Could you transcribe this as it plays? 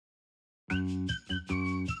Hey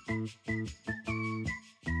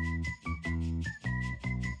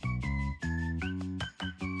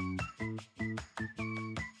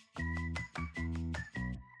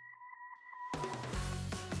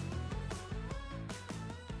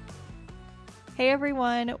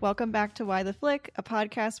everyone, welcome back to Why the Flick, a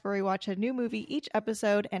podcast where we watch a new movie each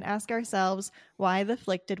episode and ask ourselves, why the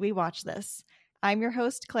flick did we watch this? I'm your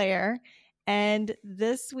host, Claire, and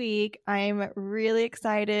this week I'm really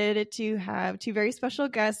excited to have two very special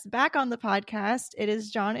guests back on the podcast. It is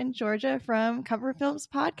John and Georgia from Comfort Films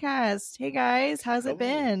Podcast. Hey guys, how's it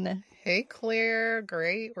been? Hey Claire,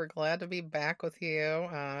 great. We're glad to be back with you,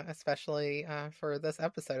 especially for this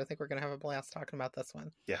episode. I think we're going to have a blast talking about this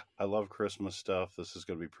one. Yeah, I love Christmas stuff. This is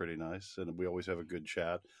going to be pretty nice, and we always have a good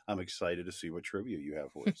chat. I'm excited to see what trivia you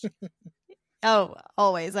have for us. Oh,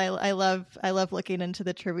 always. I love looking into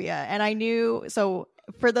the trivia. And I knew, so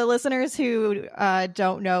for the listeners who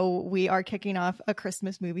don't know, we are kicking off a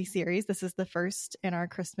Christmas movie series. This is the first in our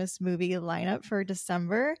Christmas movie lineup for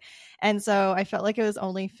December. And so I felt like it was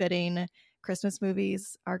only fitting. Christmas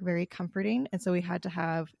movies are very comforting. And so we had to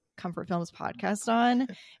have Comfort Films Podcast on.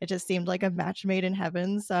 It just seemed like a match made in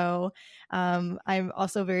heaven. So I'm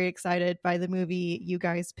also very excited by the movie you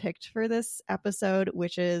guys picked for this episode,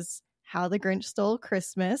 which is How the Grinch Stole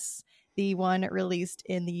Christmas, the one released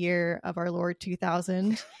in the year of our Lord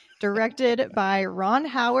 2000, directed by Ron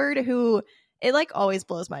Howard, who it like always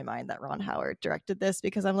blows my mind that Ron Howard directed this,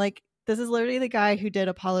 because I'm like, this is literally the guy who did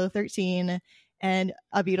Apollo 13 and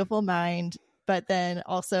A Beautiful Mind, but then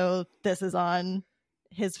also this is on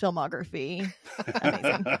his filmography.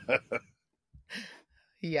 Amazing.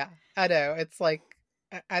 Yeah, I know. It's like,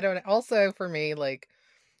 I don't, also for me, like,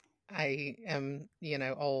 I am,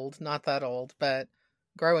 old, not that old, but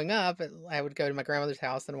growing up, I would go to my grandmother's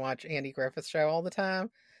house and watch Andy Griffith's show all the time.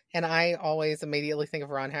 And I always immediately think of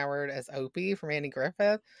Ron Howard as Opie from Andy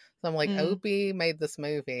Griffith. So I'm like, Opie made this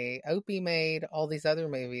movie. Opie made all these other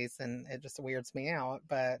movies, and it just weirds me out.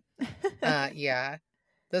 But yeah,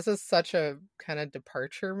 this is such a kind of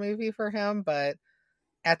departure movie for him. But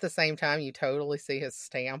at the same time, you totally see his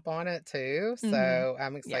stamp on it too. So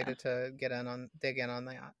I'm excited to dig in on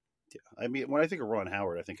that. Yeah, I mean, when I think of Ron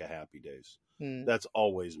Howard, I think of Happy Days. That's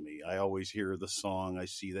always me. I always hear the song. I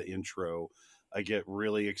see the intro. I get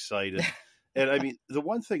really excited. And I mean, the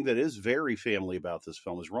one thing that is very family about this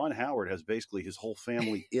film is Ron Howard has basically his whole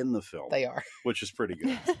family in the film. They are. Which is pretty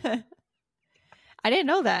good. I didn't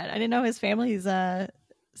know that. I didn't know his family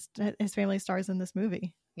stars in this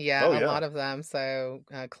movie. Yeah, a lot of them. So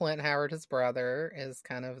Clint Howard, his brother, is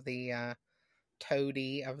kind of the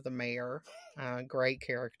toady of the mayor. Great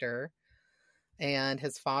character. And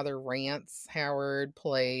his father, Rance Howard,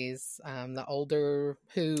 plays the older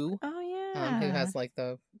Who. Oh yeah. Who has like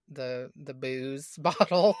the booze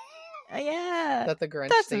bottle. Yeah. That the Grinch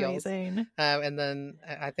That's steals. Amazing. And then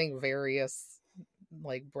I think various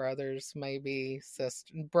like brothers, maybe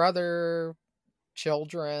brother,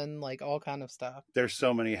 children, like all kind of stuff. There's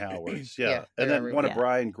so many Howards. Yeah. And then one of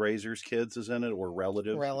Brian Grazer's kids is in it, or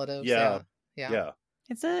relatives. Yeah.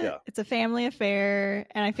 It's a family affair,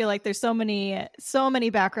 and I feel like there's so many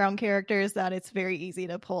background characters that it's very easy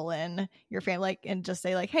to pull in your family, like, and just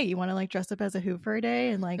say like, hey, you want to like dress up as a Who for a day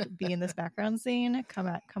and like be in this background scene?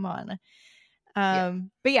 Come on.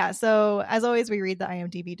 But yeah, so as always, we read the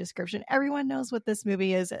IMDb description. Everyone knows what this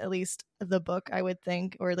movie is, at least the book, I would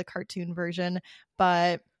think, or the cartoon version.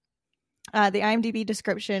 But the IMDb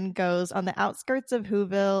description goes, on the outskirts of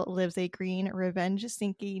Whoville lives a green,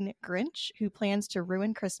 revenge-seeking Grinch who plans to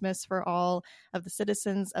ruin Christmas for all of the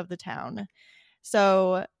citizens of the town.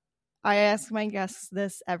 So I ask my guests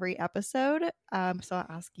this every episode. So I'll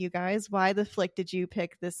ask you guys, why the flick did you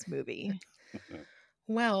pick this movie?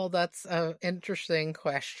 Well, that's an interesting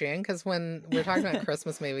question, because when we're talking about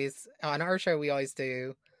Christmas movies, on our show we always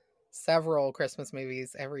do several Christmas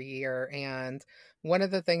movies every year, and one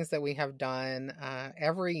of the things that we have done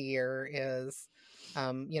every year is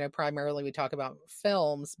primarily we talk about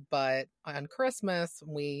films, but on Christmas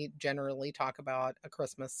we generally talk about a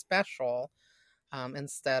Christmas special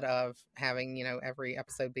instead of having every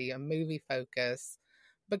episode be a movie focus,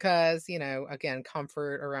 because again,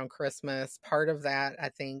 comfort around Christmas, part of that I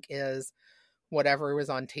think is whatever was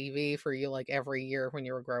on TV for you like every year when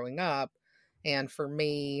you were growing up. And for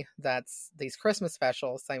me, that's these Christmas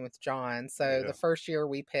specials, same with John. So the first year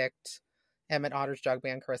we picked Emmett Otter's Jug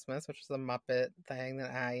Band Christmas, which was a Muppet thing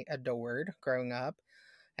that I adored growing up.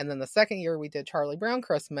 And then the second year we did Charlie Brown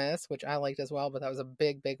Christmas, which I liked as well, but that was a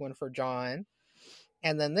big, big one for John.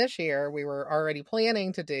 And then this year we were already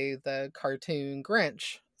planning to do the cartoon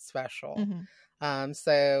Grinch special.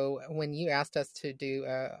 So when you asked us to do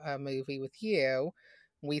a movie with you,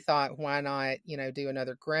 we thought, why not, do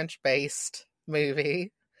another Grinch-based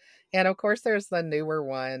movie? And of course, there's the newer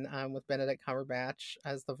one with Benedict Cumberbatch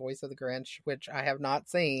as the voice of the Grinch, which I have not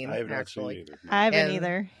seen. I have not actually. seen either. No. I haven't And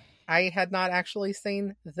either. I had not actually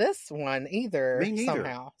seen this one either. Me neither.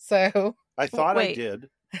 Somehow. So I thought Wait. I did.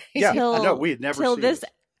 Yeah, no, we had never seen this.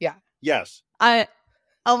 Yeah. Yes.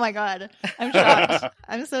 Oh my God. I'm shocked.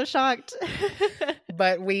 I'm so shocked.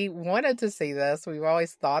 But we wanted to see this. We've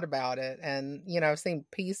always thought about it. And, I've seen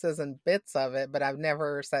pieces and bits of it, but I've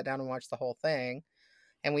never sat down and watched the whole thing.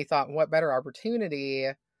 And we thought, what better opportunity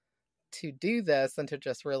to do this than to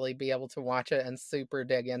just really be able to watch it and super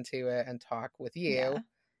dig into it and talk with you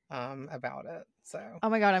about it. So, oh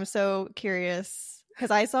my God, I'm so curious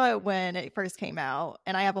because I saw it when it first came out,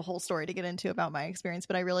 and I have a whole story to get into about my experience.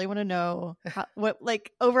 But I really want to know what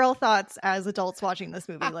overall thoughts as adults watching this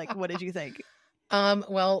movie. Like, what did you think?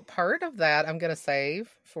 Well, part of that I'm gonna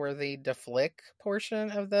save for the deflick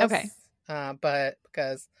portion of this. Okay. But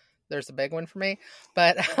because there's a big one for me,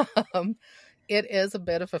 but it is a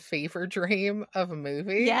bit of a fever dream of a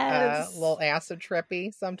movie. Yes. A little acid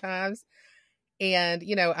trippy sometimes. And,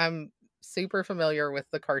 I'm super familiar with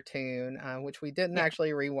the cartoon, which we didn't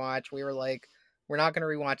actually rewatch. We were like, we're not going to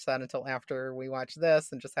rewatch that until after we watch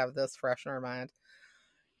this and just have this fresh in our mind.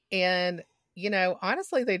 And,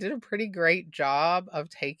 honestly, they did a pretty great job of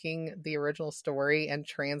taking the original story and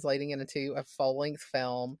translating it into a full-length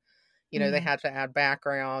film. They had to add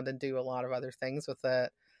background and do a lot of other things with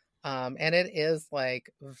it. And it is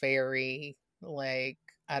very,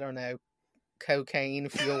 I don't know, cocaine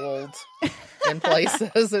fueled in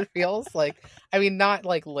places. It feels like, I mean, not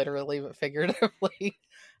literally, but figuratively.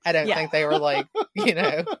 I don't think they were I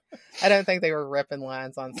don't think they were ripping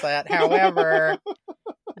lines on set. However,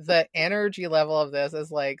 the energy level of this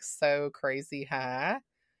is so crazy high.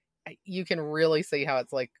 You can really see how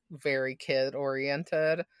it's very kid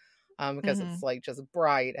oriented. Because it's just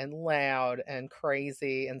bright and loud and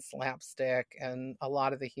crazy and slapstick, and a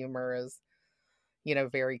lot of the humor is,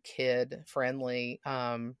 very kid friendly.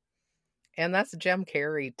 And that's Jim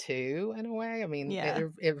Carrey too, in a way. I mean,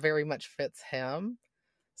 it very much fits him.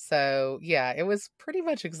 So yeah, it was pretty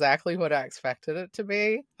much exactly what I expected it to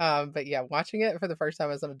be. But yeah, watching it for the first time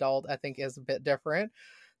as an adult, I think is a bit different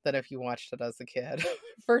than if you watched it as a kid,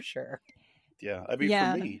 for sure. Yeah. I mean,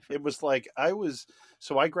 for me, it was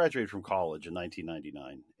I graduated from college in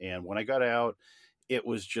 1999. And when I got out, it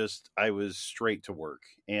was I was straight to work.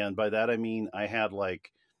 And by that, I mean, I had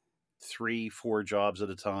 3-4 jobs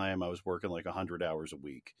at a time. I was working 100 hours a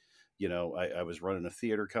week. I was running a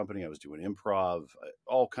theater company. I was doing improv,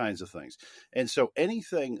 all kinds of things. And so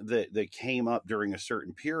anything that came up during a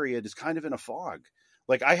certain period is kind of in a fog.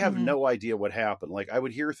 I have no idea what happened. I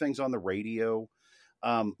would hear things on the radio.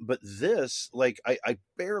 But this, I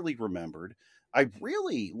barely remembered. I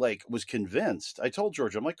really was convinced. I told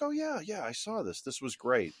George, I'm like, oh yeah, I saw this. This was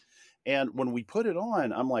great. And when we put it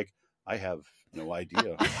on, I'm like, I have no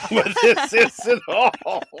idea what this is at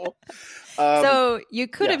all. So you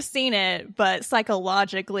could have seen it, but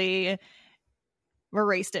psychologically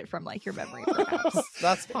erased it from your memory, perhaps.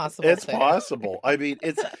 That's possible. It's possible. I mean,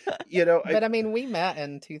 it's But I mean, we met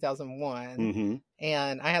in 2001,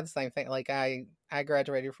 and I had the same thing. I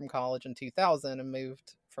graduated from college in 2000 and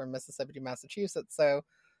moved from Mississippi to Massachusetts. So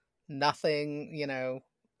nothing,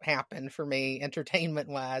 happened for me entertainment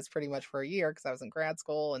wise pretty much for a year because I was in grad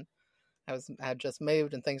school and I had just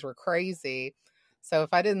moved and things were crazy. So if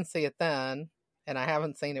I didn't see it then, and I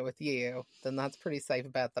haven't seen it with you, then that's pretty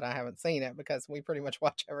safe bet that I haven't seen it because we pretty much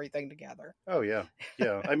watch everything together. Oh, yeah.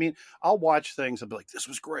 Yeah. I mean, I'll watch things. I'll be like, this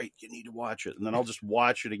was great. You need to watch it. And then I'll just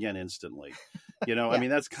watch it again instantly. I mean,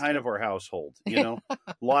 that's kind of our household, a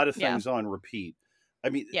lot of things on repeat. I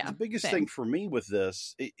mean, the biggest thing for me with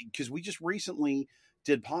this, because we just recently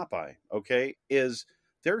did Popeye, okay, is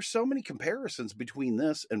there are so many comparisons between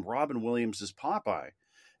this and Robin Williams' Popeye.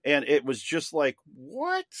 And it was just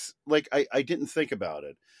what? I didn't think about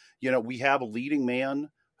it. We have a leading man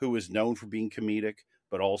who is known for being comedic,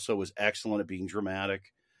 but also is excellent at being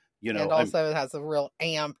dramatic. And also has a real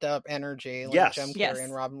amped up energy. Yes. Jim Carrey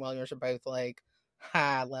and Robin Williams are both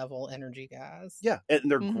high level energy guys. Yeah. And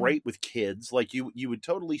they're great with kids. You would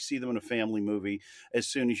totally see them in a family movie as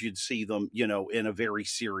soon as you'd see them, in a very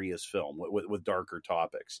serious film with darker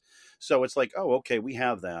topics. So it's oh, okay, we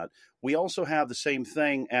have that. We also have the same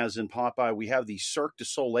thing as in Popeye. We have these Cirque du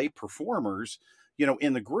Soleil performers,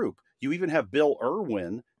 in the group. You even have Bill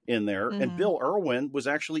Irwin in there. And Bill Irwin was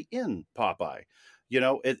actually in Popeye.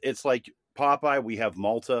 It's Popeye. We have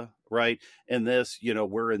Malta right? And this,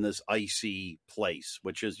 we're in this icy place,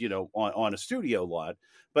 which is, on a studio lot,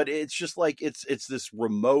 but it's just like it's this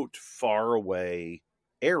remote, far away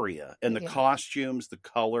area, and the costumes, the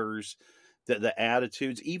colors, the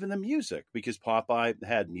attitudes, even the music, because Popeye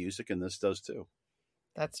had music and this does too.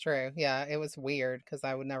 That's true. Yeah, it was weird because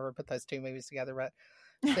I would never put those two movies together, but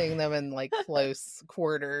seeing them in like close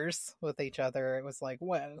quarters with each other, it was like,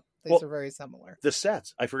 whoa, these are very similar. The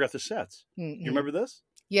sets. I forgot the sets. Mm-hmm. You remember this?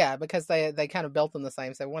 Yeah, because they kind of built them the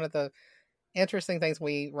same. So one of the interesting things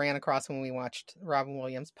we ran across when we watched Robin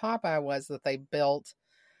Williams' Popeye was that they built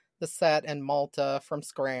the set in Malta from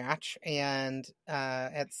scratch. And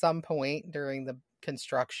at some point during the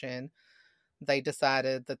construction, they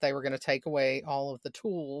decided that they were going to take away all of the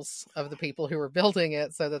tools of the people who were building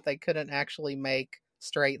it so that they couldn't actually make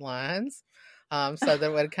straight lines. So that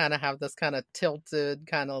it would kind of have this kind of tilted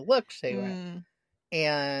kind of look to it.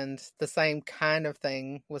 And the same kind of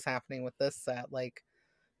thing was happening with this set. Like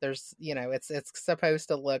there's, it's supposed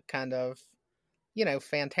to look kind of,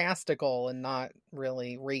 fantastical and not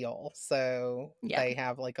really real. So they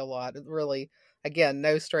have like a lot of really, again,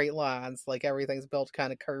 no straight lines. Like everything's built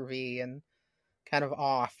kind of curvy and kind of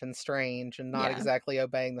off and strange and not exactly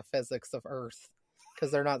obeying the physics of Earth,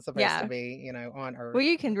 because they're not supposed to be, on Earth. Well,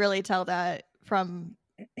 you can really tell that from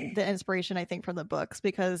the inspiration, I think, from the books,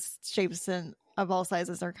 because shapes of all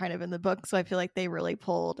sizes are kind of in the book. So I feel like they really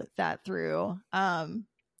pulled that through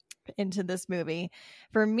into this movie.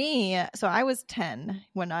 For me, so I was 10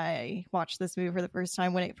 when I watched this movie for the first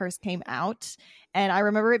time when it first came out. And I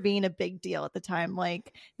remember it being a big deal at the time.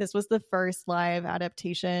 Like, this was the first live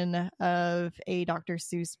adaptation of a Dr.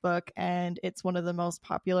 Seuss book, and it's one of the most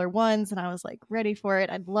popular ones. And I was like ready for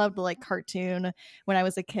it. I loved like cartoon when I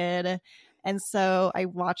was a kid. And so I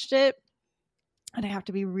watched it. And I have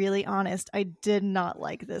to be really honest, I did not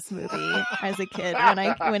like this movie as a kid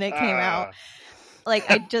when it came out.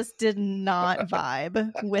 Like, I just did not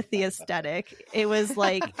vibe with the aesthetic. It was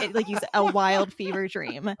like you said, a wild fever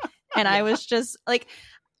dream. And I was just like,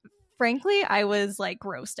 frankly, I was like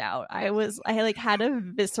grossed out. I like had a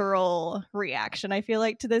visceral reaction, I feel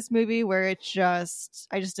like, to this movie where I just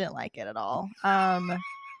didn't like it at all.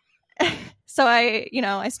 So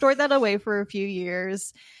I stored that away for a few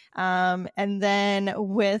years. And then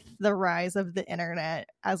with the rise of the internet,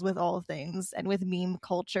 as with all things, and with meme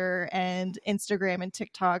culture and Instagram and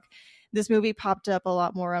TikTok, this movie popped up a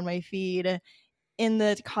lot more on my feed in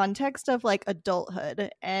the context of like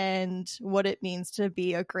adulthood and what it means to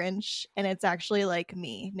be a Grinch. And it's actually like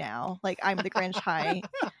me now. Like, I'm the Grinch. Hi,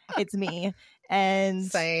 it's me. And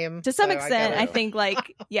same to some extent, I think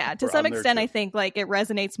like, to some extent, I think like it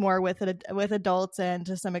resonates more with adults and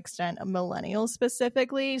to some extent millennials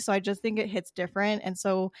specifically. So I just think it hits different. And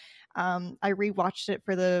so I rewatched it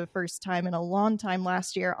for the first time in a long time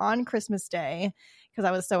last year on Christmas Day, because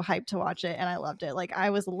I was so hyped to watch it and I loved it. Like,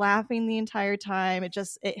 I was laughing the entire time. It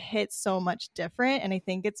hits so much different. And I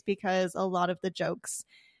think it's because a lot of the jokes,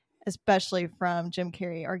 especially from Jim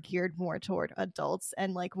Carrey, are geared more toward adults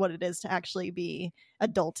and like what it is to actually be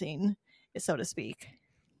adulting, so to speak.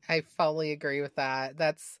 I fully agree with that.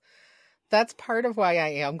 That's part of why I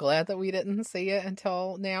am glad that we didn't see it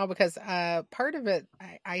until now, because part of it,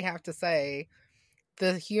 I have to say,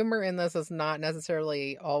 the humor in this is not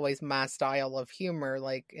necessarily always my style of humor.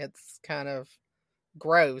 Like, it's kind of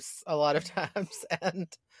gross a lot of times, and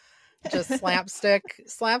just slapstick.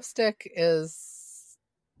 Slapstick is,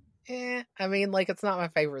 I mean, like, it's not my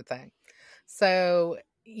favorite thing. So,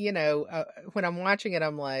 when I'm watching it,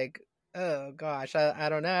 I'm like, oh gosh, I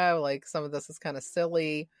don't know. Like, some of this is kind of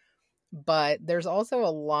silly, but there's also a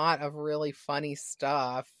lot of really funny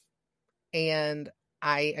stuff. And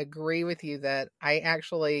I agree with you that I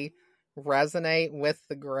actually resonate with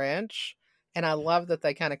the Grinch. And I love that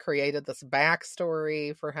they kind of created this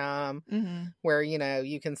backstory for him where,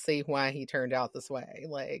 you can see why he turned out this way.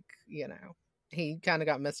 Like, he kind of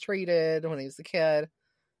got mistreated when he was a kid.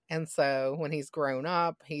 And so when he's grown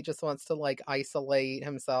up, he just wants to like isolate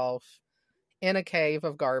himself in a cave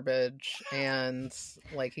of garbage, and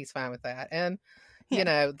like he's fine with that. And,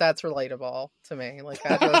 that's relatable to me. Like,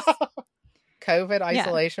 I just... COVID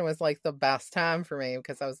isolation was like the best time for me,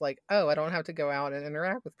 because I was like, oh, I don't have to go out and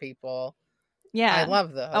interact with people. Yeah. I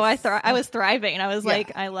love this. Oh, I was thriving. I was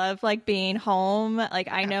like, I love like being home. Like,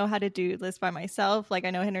 I know how to do this by myself. Like,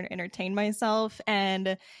 I know how to entertain myself,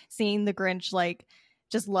 and seeing the Grinch, like,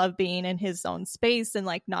 just love being in his own space and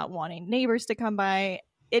like not wanting neighbors to come by.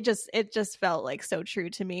 It just felt like so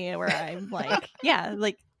true to me, where I'm like,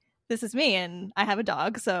 like, this is me, and I have a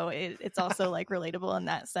dog, so it's also like relatable in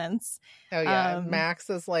that sense. Oh yeah, Max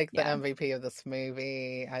is like the yeah. MVP of this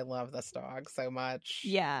movie. I love this dog so much.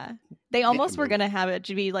 Yeah, they almost were gonna have it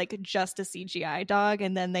to be like just a CGI dog,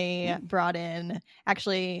 and then they brought in,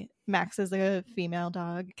 actually Max is a female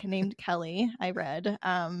dog named Kelly, I read,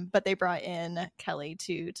 but they brought in Kelly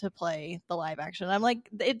to play the live action. I'm like,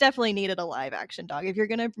 it definitely needed a live action dog. If you're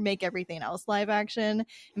gonna make everything else live action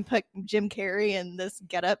and put Jim Carrey in this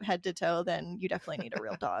getup head to toe, then you definitely need a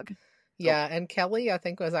real dog. Yeah, and Kelly, I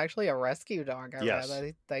think, was actually a rescue dog. Yes.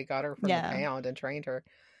 They got her from the pound and trained her.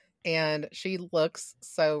 And she looks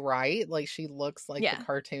so right. Like, she looks like the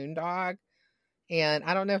cartoon dog. And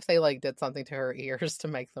I don't know if they, like, did something to her ears to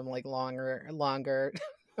make them, like, longer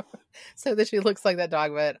so that she looks like that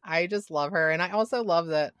dog. But I just love her. And I also love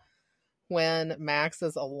that when Max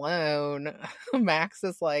is alone, Max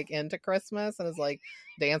is, like, into Christmas and is, like,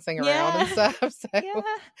 dancing around and stuff. So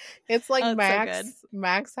it's like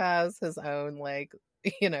Max has his own, like,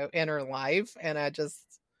 you know, inner life. And I just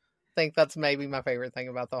think that's maybe my favorite thing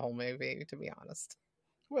about the whole movie, to be honest.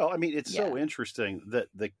 Well, I mean, it's so interesting that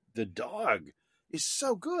the dog is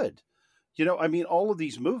so good. You know, I mean, all of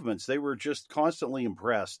these movements, they were just constantly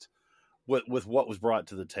impressed with what was brought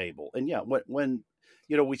to the table. And when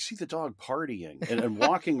you know, we see the dog partying and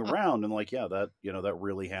walking around and like, that, you know, that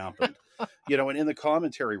really happened. You know, and in the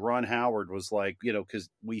commentary, Ron Howard was like, you know, because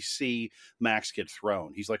we see Max get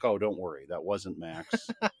thrown. He's like, oh, don't worry. That wasn't Max.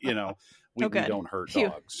 You know, we don't hurt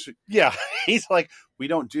dogs. Yeah. He's like, we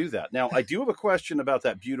don't do that. Now, I do have a question about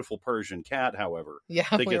that beautiful Persian cat, however. Yeah,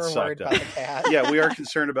 we were worried about the cat. Yeah, we are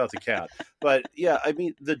concerned about the cat. But yeah, I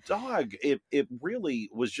mean, the dog, it really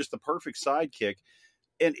was just the perfect sidekick.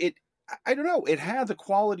 And I don't know, it had the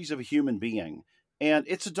qualities of a human being, and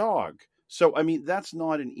it's a dog. So, I mean, that's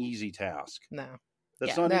not an easy task. No.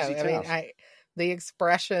 That's not an easy task. I mean, the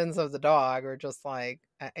expressions of the dog are just like,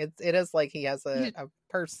 it is like he has a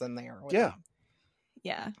person there. With him.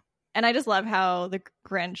 Yeah. And I just love how the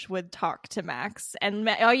Grinch would talk to Max, and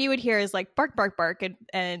all you would hear is like bark, bark, bark,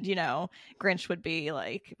 and you know, Grinch would be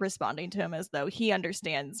like responding to him as though he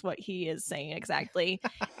understands what he is saying exactly.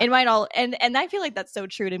 And I feel like that's so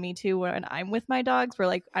true to me too. When I'm with my dogs, we're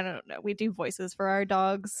like, I don't know, we do voices for our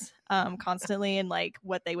dogs constantly, and like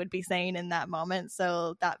what they would be saying in that moment.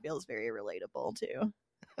 So that feels very relatable too.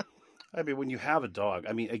 I mean, when you have a dog,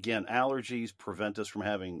 I mean, again, allergies prevent us from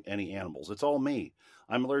having any animals. It's all me.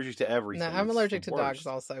 I'm allergic to everything. No, I'm allergic to dogs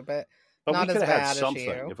also, but not we as could have bad had something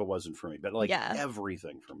as you. if it wasn't for me. But like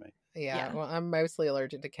everything for me. Yeah, well, I'm mostly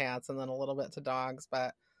allergic to cats and then a little bit to dogs,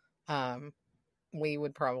 but we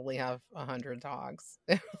would probably have 100 dogs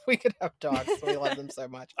if we could have dogs. We love them so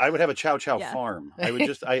much. I would have a Chow Chow farm. I would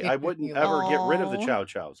just, I wouldn't ever get rid of the Chow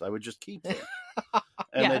Chows. I would just keep them.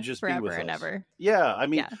 And they'd just forever be with and us. ever. Yeah, I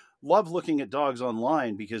mean, love looking at dogs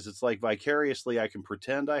online because it's like vicariously I can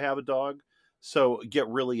pretend I have a dog. So get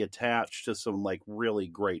really attached to some like really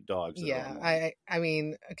great dogs. Yeah, I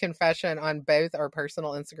mean, confession, on both our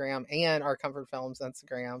personal Instagram and our Comfort Films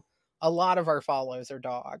Instagram, a lot of our follows are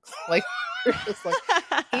dogs. Like, just like,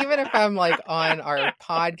 even if I'm like on our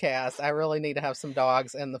podcast, I really need to have some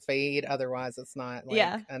dogs in the feed. Otherwise, it's not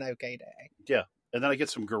like an okay day. Yeah. And then I get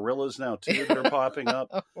some gorillas now too that are popping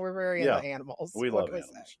up. We're very into animals. We love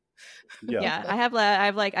animals. Yeah,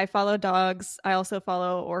 I follow dogs. I also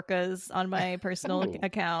follow orcas on my personal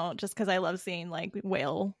account just because I love seeing like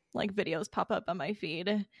whale like videos pop up on my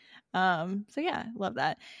feed. So yeah, love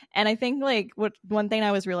that. And I think like one thing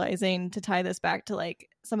I was realizing, to tie this back to like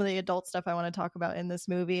some of the adult stuff I want to talk about in this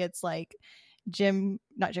movie, it's like not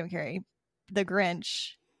Jim Carrey, the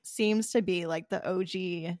Grinch seems to be like the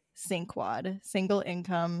OG sinquad, single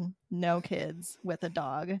income, no kids with a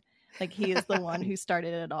dog. Like he is the one who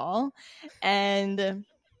started it all. And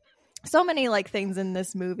so many like things in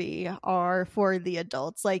this movie are for the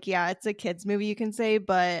adults. Like, yeah, it's a kids movie, you can say,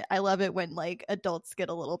 but I love it when like adults get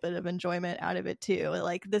a little bit of enjoyment out of it too.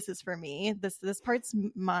 Like, this is for me. This part's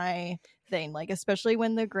my thing. Like, especially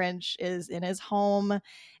when the Grinch is in his home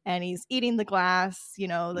and he's eating the glass, you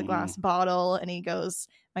know, the glass bottle, and he goes,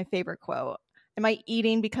 my favorite quote, am I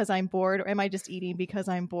eating because I'm bored, or am I just eating because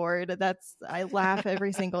I'm bored? I laugh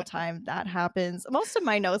every single time that happens. Most of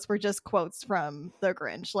my notes were just quotes from the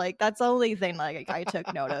Grinch. Like, that's the only thing like I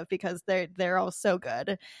took note of because they're all so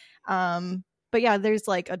good. But yeah, there's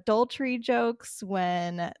like adultery jokes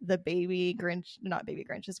when the baby Grinch, not baby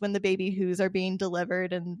Grinches, when the baby Who's are being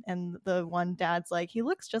delivered, and the one dad's like, he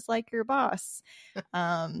looks just like your boss.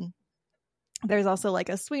 There's also like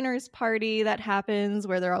a swingers party that happens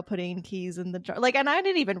where they're all putting keys in the jar. Like, and I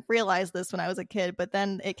didn't even realize this when I was a kid, but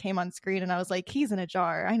then it came on screen and I was like, keys in a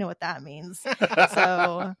jar. I know what that means.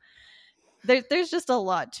 So there's just a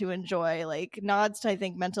lot to enjoy, like nods to, I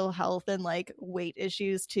think, mental health and like weight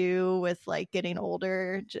issues too, with like getting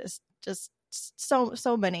older. Just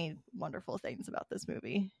so many wonderful things about this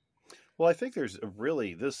movie. Well, I think this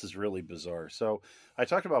is really bizarre. So I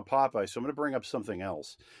talked about Popeye, so I'm going to bring up something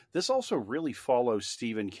else. This also really follows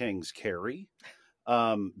Stephen King's Carrie,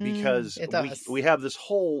 because we have this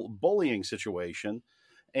whole bullying situation.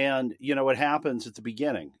 And, it happens at the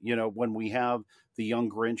beginning, when we have the young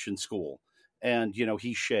Grinch in school and,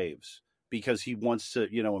 he shaves because he wants to,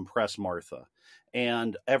 impress Martha.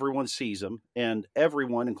 And everyone sees him, and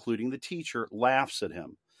everyone, including the teacher, laughs at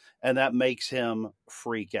him. And that makes him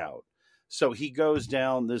freak out. So he goes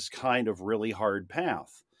down this kind of really hard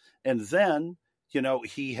path. And then,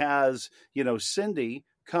 he has, Cindy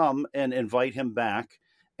come and invite him back.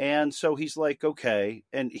 And so he's like, okay.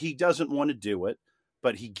 And he doesn't want to do it,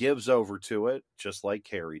 but he gives over to it, just like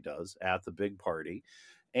Carrie does at the big party.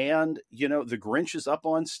 And, the Grinch is up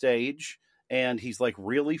on stage and he's like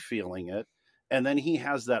really feeling it. And then he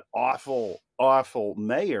has that awful, awful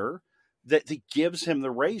mayor that gives him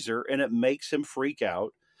the razor, and it makes him freak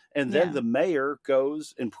out. And then the mayor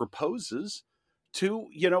goes and proposes to,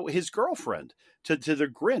 his girlfriend, to the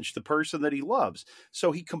Grinch, the person that he loves.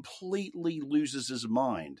 So he completely loses his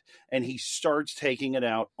mind and he starts taking it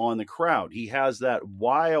out on the crowd. He has that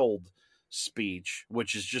wild speech,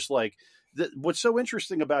 which is just like, what's so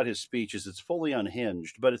interesting about his speech is it's fully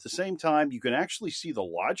unhinged, but at the same time, you can actually see the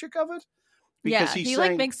logic of it. Because he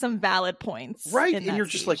like makes some valid points. Right. And you're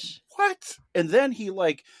just like, what? And then he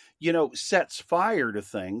sets fire to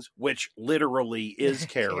things, which literally is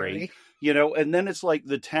Carrie, and then it's like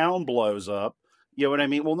the town blows up. You know what I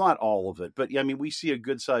mean? Well, not all of it, but we see a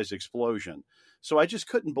good sized explosion. So I just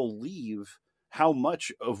couldn't believe how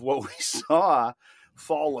much of what we saw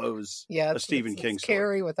follows a Stephen King story.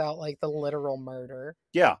 Carrie without like the literal murder.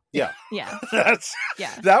 Yeah.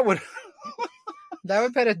 That would. That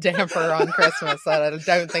would put a damper on Christmas that I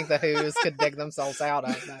don't think the Who's could dig themselves out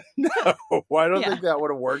of. No, I don't think that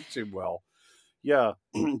would have worked too well. Yeah,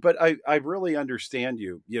 but I really understand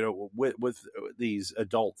you, with these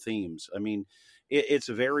adult themes. I mean, it's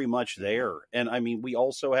very much there. And I mean, we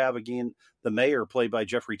also have, again, the mayor played by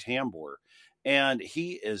Jeffrey Tambor. And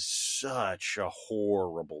he is such a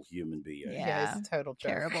horrible human being. Yeah, he's a total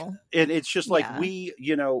jerk. Terrible. And it's just like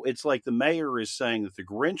it's like the mayor is saying that the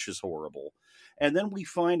Grinch is horrible. And then we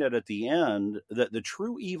find out at the end that the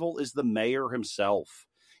true evil is the mayor himself.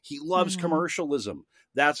 He loves commercialism.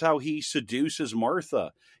 That's how he seduces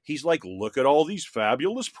Martha. He's like, look at all these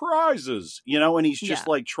fabulous prizes, and he's just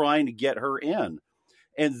like trying to get her in.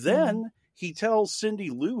 And then he tells Cindy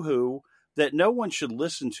Lou Who that no one should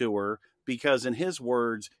listen to her because, in his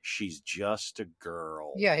words, she's just a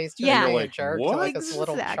girl. Yeah, he's just a jerk to like this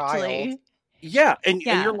little child. Yeah, and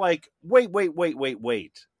you're like, wait.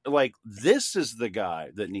 Like, this is the guy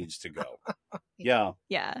that needs to go. Yeah.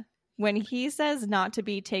 When he says not to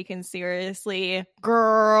be taken seriously,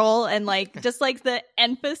 girl, and like just like the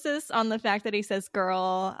emphasis on the fact that he says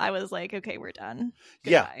girl, I was like, okay, we're done.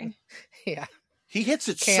 Goodbye. Yeah. He hits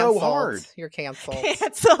it so hard. You're canceled.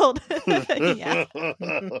 Yeah.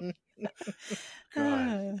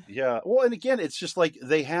 God. Yeah. Well, and again, it's just like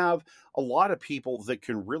they have a lot of people that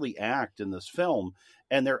can really act in this film,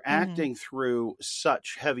 and they're acting through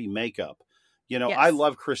such heavy makeup. I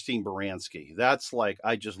love Christine Baranski. That's like,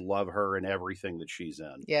 I just love her and everything that she's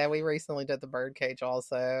in. Yeah, we recently did the Birdcage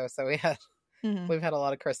also, so we've had a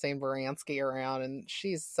lot of Christine Baranski around, and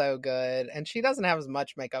she's so good. And she doesn't have as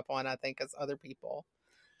much makeup on, I think, as other people,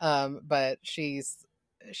 but she's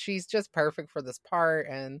just perfect for this part,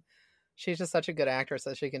 and she's just such a good actress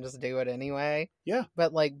that she can just do it anyway. Yeah.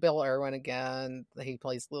 But like Bill Irwin again, he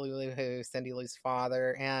plays Lulu Who, Cindy Lou's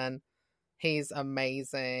father, and he's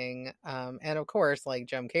amazing. And of course, like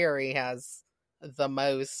Jim Carrey has the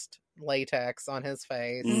most latex on his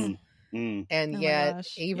face. And yet,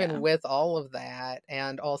 with all of that,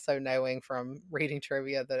 and also knowing from reading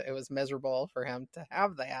trivia that it was miserable for him to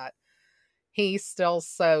have that, he's still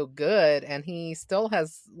so good, and he still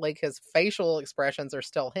has, like, his facial expressions are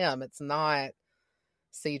still him. It's not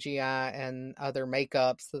CGI and other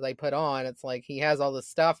makeups that they put on. It's like he has all this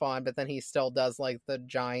stuff on, but then he still does like the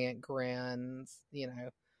giant grins,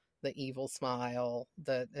 the evil smile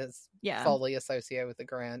that is fully associated with the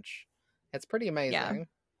Grinch. It's pretty amazing.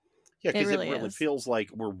 Yeah, because it really feels like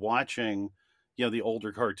we're watching, the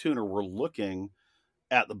older cartoon, or we're looking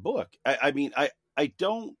at the book. I mean, I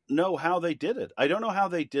don't know how they did it. I don't know how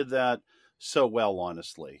they did that so well,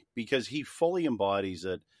 honestly, because he fully embodies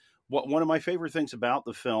it. One of my favorite things about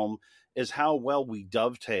the film is how well we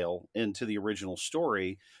dovetail into the original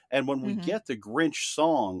story. And when we get the Grinch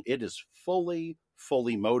song, it is fully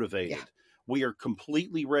motivated. Yeah. We are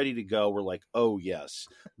completely ready to go. We're like, oh, yes,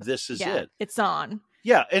 this is it. It's on.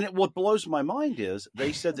 Yeah. And what blows my mind is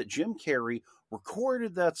they said that Jim Carrey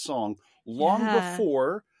recorded that song long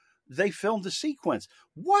before they filmed the sequence.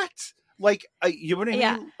 What? Like, you know what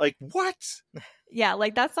I mean? Like, what? Yeah,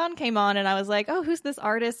 like that song came on and I was like, oh, who's this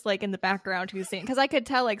artist like in the background who's singing? Because I could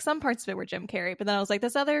tell like some parts of it were Jim Carrey, but then I was like,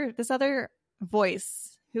 this other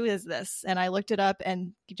voice, who is this? And I looked it up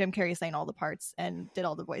and Jim Carrey sang all the parts and did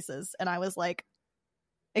all the voices. And I was like,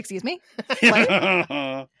 excuse me?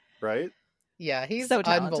 Right? Yeah, he's so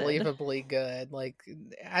unbelievably good. Like,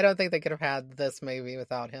 I don't think they could have had this movie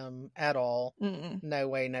without him at all. Mm-mm. No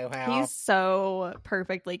way, no how. He's so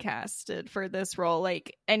perfectly casted for this role.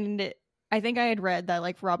 Like, and I think I had read that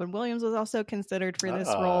like Robin Williams was also considered for this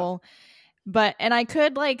role. And I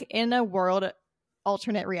could like in a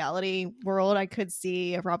alternate reality world, I could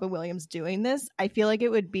see Robin Williams doing this. I feel like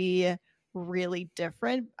it would be really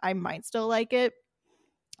different. I might still like it.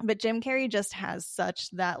 But Jim Carrey just has such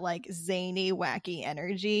that like zany, wacky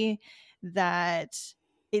energy that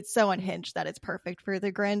it's so unhinged that it's perfect for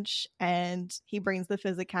the Grinch. And he brings the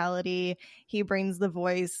physicality, he brings the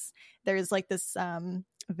voice. There's like this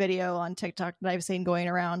video on TikTok that I've seen going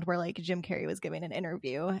around where like Jim Carrey was giving an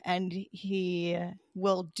interview and he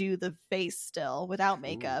will do the face still without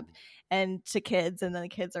makeup and to kids, and then the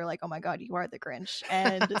kids are like, oh my god, you are the Grinch.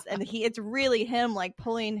 And it's really him like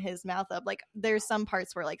pulling his mouth up. Like there's some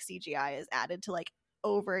parts where like CGI is added to like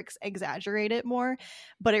over exaggerate it more,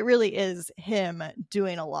 but it really is him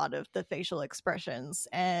doing a lot of the facial expressions.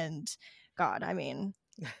 And god, I mean,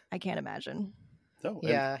 I can't imagine.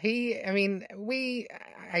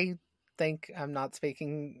 I think I'm not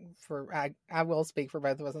speaking for, I will speak for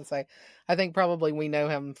both of us and say, I think probably we know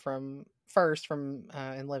him from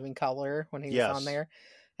In Living Color when he was on there.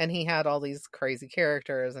 And he had all these crazy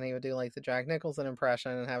characters and he would do like the Jack Nicholson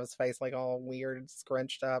impression and have his face like all weird,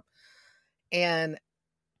 scrunched up. And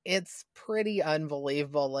it's pretty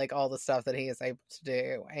unbelievable, like all the stuff that he is able to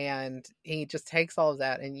do. And he just takes all of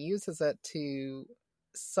that and uses it to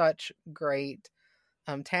such great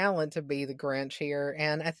talent to be the Grinch here.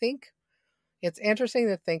 And I think it's interesting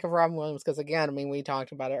to think of Robin Williams because, again, I mean, we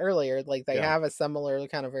talked about it earlier, like they have a similar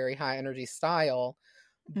kind of very high energy style,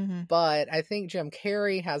 but I think Jim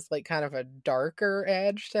Carrey has like kind of a darker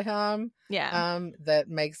edge to him that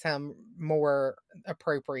makes him more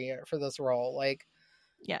appropriate for this role. Like,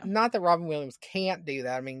 not that Robin Williams can't do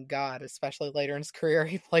that. I mean, god, especially later in his career,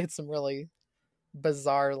 he played some really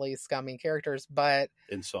bizarrely scummy characters, but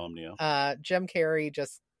Insomnia. Jim Carrey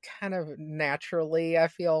just kind of naturally, I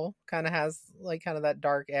feel, kind of has like kind of that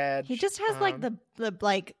dark edge. He just has like the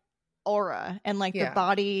like aura and like the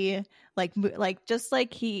body, like just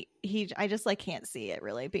like he I just like can't see it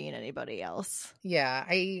really being anybody else. Yeah,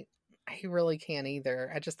 I really can't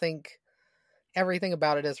either. I just think everything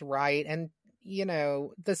about it is right. And you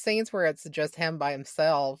know, the scenes where it's just him by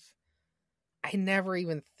himself, I never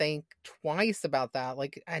even think twice about that.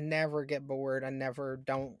 Like, I never get bored. I never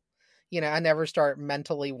start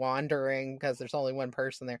mentally wandering because there's only one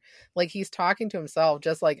person there. Like, he's talking to himself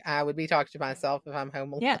just like I would be talking to myself if I'm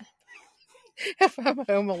home alone. Yeah. If I'm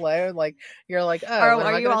home alone, like, you're like, oh. Or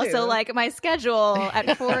are you also like, my schedule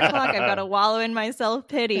at 4 o'clock, I've got to wallow in my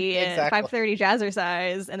self-pity at 5:30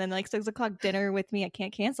 jazzercise, and then like 6 o'clock dinner with me. I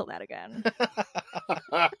can't cancel that again.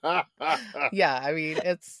 Yeah, I mean,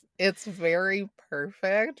 it's very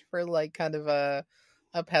perfect for like kind of a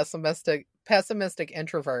pessimistic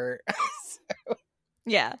introvert. So,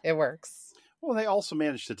 yeah, it works. Well, they also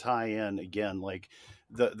managed to tie in again, like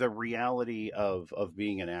the reality of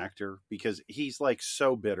being an actor, because he's like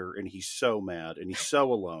so bitter and he's so mad and he's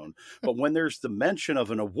so alone. But when there's the mention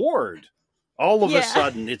of an award, all of a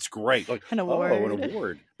sudden it's great. Like, an award. Oh, an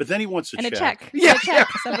award. But then he wants a check. Yeah. A check.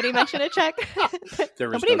 Somebody mentioned a check.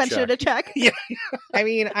 Nobody mentioned a check. Yeah. I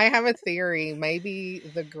mean, I have a theory. Maybe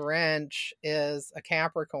the Grinch is a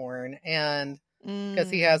Capricorn, and because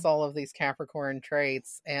he has all of these Capricorn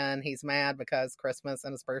traits, and he's mad because Christmas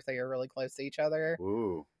and his birthday are really close to each other.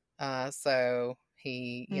 Ooh. So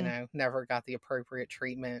he, never got the appropriate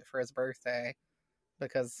treatment for his birthday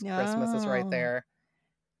because Christmas is right there.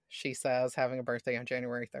 She says, having a birthday on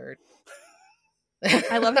January 3rd.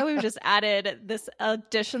 I love how we've just added this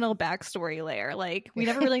additional backstory layer. Like, we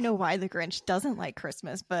never really know why the Grinch doesn't like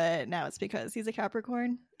Christmas, but now it's because he's a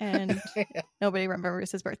Capricorn and nobody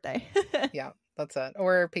remembers his birthday. Yeah, that's it.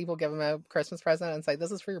 Or people give him a Christmas present and say,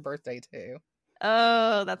 this is for your birthday too.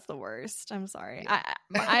 Oh, that's the worst. I'm sorry.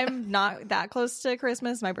 I'm not that close to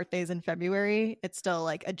Christmas. My birthday's in February. It's still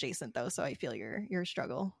like adjacent though, so I feel your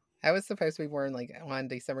struggle. I was supposed to be born like on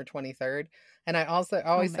December 23rd, and I also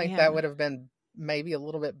Oh always think that man. would have been maybe a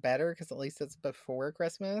little bit better because at least it's before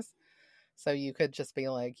Christmas. So you could just be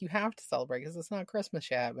like, you have to celebrate because it's not Christmas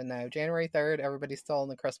yet. But no, January 3rd, everybody's still in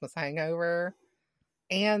the Christmas hangover.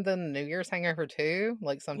 And then New Year's hangover too,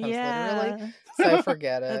 like sometimes literally. Yeah. So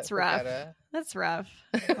forget it. That's rough. Forget it. That's rough.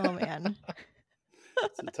 Oh man.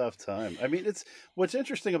 It's a tough time. I mean, it's what's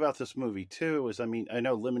interesting about this movie too is, I mean, I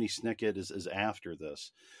know Lemony Snicket is after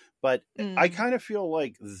this, but I kind of feel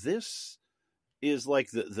like this is like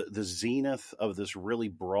the zenith of this really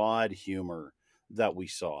broad humor that we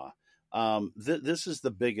saw. This is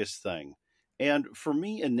the biggest thing. And for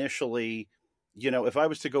me initially, if I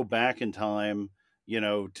was to go back in time,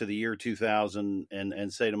 to the year 2000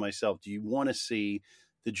 and say to myself, do you want to see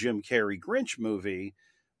the Jim Carrey Grinch movie?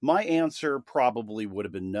 My answer probably would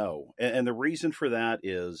have been no. And the reason for that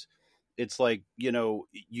is it's like,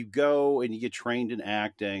 you go and you get trained in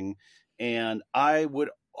acting, and I would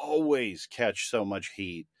always catch so much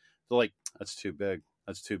heat. They're like, that's too big.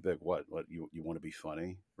 That's too big. What you want to be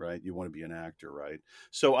funny, right? You want to be an actor, right?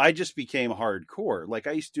 So I just became hardcore. Like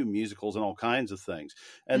I used to do musicals and all kinds of things.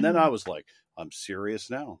 And then I was like, I'm serious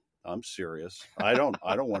now. I'm serious. I don't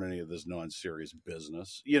want any of this non-serious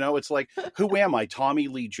business. It's like, who am I? Tommy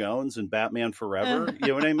Lee Jones in Batman Forever? You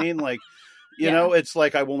know what I mean? Like, it's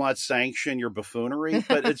like, I will not sanction your buffoonery,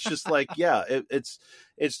 but it's just like, yeah, it's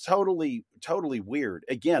totally, totally weird.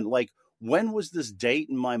 Again, like, when was this date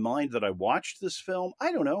in my mind that I watched this film?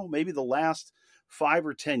 I don't know, maybe the last 5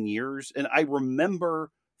 or 10 years. And I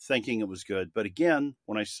remember thinking it was good. But again,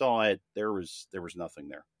 when I saw it, there was nothing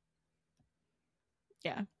there.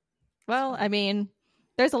 Yeah. Well, I mean,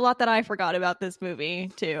 there's a lot that I forgot about this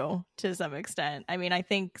movie too, to some extent. I mean, I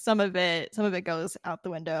think some of it goes out the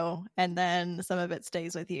window, and then some of it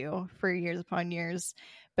stays with you for years upon years.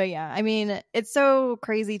 But yeah, I mean, it's so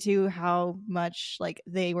crazy too how much like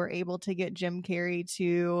they were able to get Jim Carrey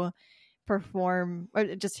to perform,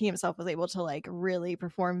 or just he himself was able to like really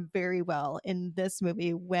perform very well in this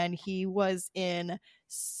movie when he was in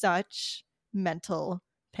such mental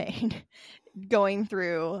pain going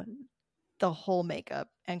through the whole makeup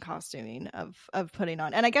and costuming of putting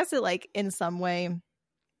on. And I guess it like in some way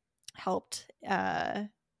helped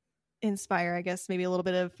inspire, I guess, maybe a little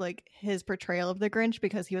bit of like his portrayal of the Grinch,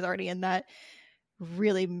 because he was already in that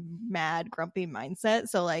really mad grumpy mindset.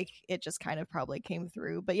 So like it just kind of probably came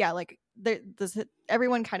through. But yeah, like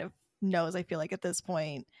everyone kind of knows, I feel like at this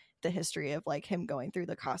point, the history of like him going through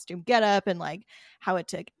the costume getup and like how it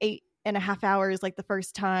took 8.5 hours like the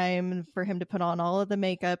first time for him to put on all of the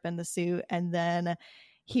makeup and the suit, and then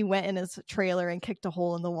he went in his trailer and kicked a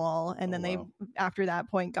hole in the wall, and then they after that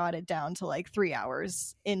point got it down to like 3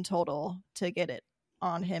 hours in total to get it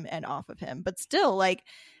on him and off of him. But still, like,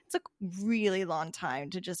 it's a really long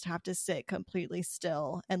time to just have to sit completely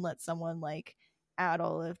still and let someone like add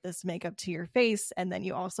all of this makeup to your face. And then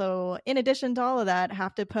you also, in addition to all of that,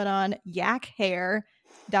 have to put on yak hair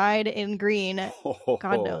dyed in green.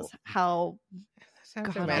 God knows how.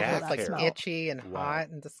 It's like itchy and hot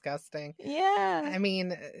and disgusting. Yeah. I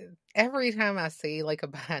mean, every time I see like a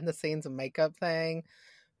behind the scenes makeup thing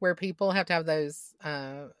where people have to have those,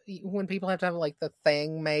 when people have to have like the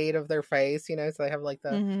thing made of their face, so they have like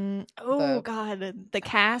the, the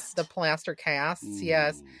cast, the plaster casts,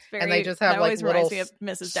 yes. And they just have like little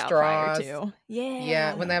Mrs. straws. Too. Yeah.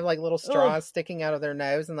 Yeah. When they have like little straws sticking out of their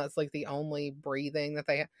nose, and that's like the only breathing that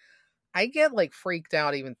they have. I get like freaked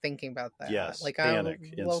out even thinking about that. Yes, like I'm a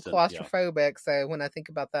little claustrophobic, so when I think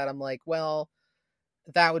about that, I'm like, well,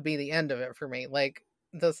 that would be the end of it for me. Like,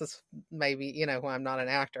 this is maybe why I'm not an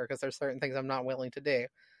actor, because there's certain things I'm not willing to do.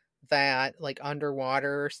 That like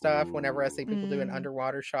underwater stuff. Ooh. Whenever I see people doing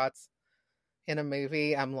underwater shots in a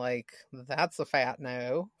movie, I'm like, that's a fat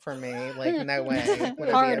no for me. Like, no way would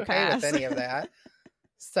I be okay with any of that.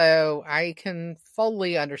 So I can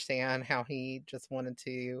fully understand how he just wanted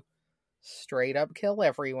to straight up kill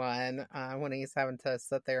everyone when he's having to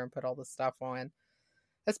sit there and put all this stuff on,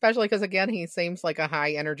 especially because again he seems like a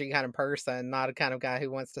high energy kind of person, not a kind of guy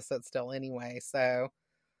who wants to sit still anyway. So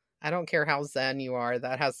I don't care how zen you are,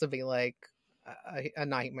 that has to be like a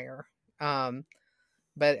nightmare.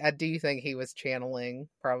 But I do think he was channeling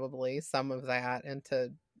probably some of that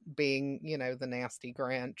into being the nasty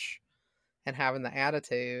Grinch and having the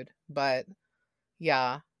attitude. But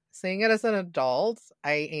yeah, seeing it as an adult,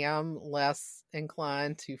 I am less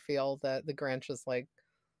inclined to feel that the Grinch is like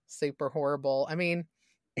super horrible. I mean,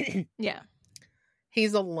 yeah,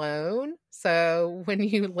 he's alone. So when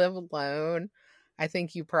you live alone, I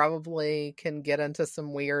think you probably can get into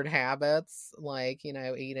some weird habits, like,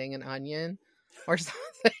 eating an onion or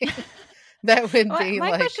something. That would be my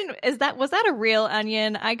like... question is, was that a real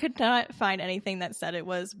onion? I could not find anything that said it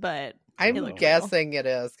was, but I'm guessing it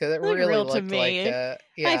is, because it really real to looked like me. it.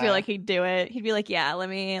 Yeah. I feel like he'd do it. He'd be like, yeah, let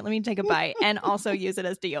me take a bite and also use it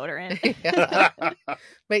as deodorant.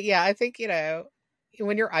 But yeah, I think,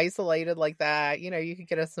 when you're isolated like that, you could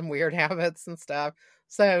get us some weird habits and stuff.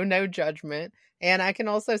 So no judgment. And I can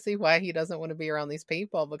also see why he doesn't want to be around these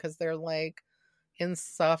people, because they're like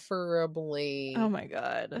insufferably, oh my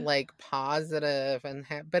god, like positive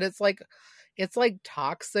but it's like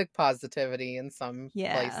toxic positivity in some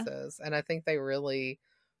places. And I think they really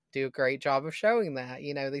do a great job of showing that.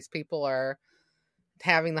 These people are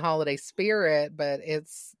having the holiday spirit, but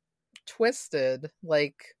it's twisted,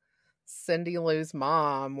 like Cindy Lou's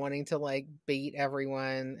mom wanting to like beat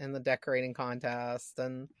everyone in the decorating contest,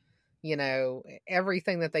 and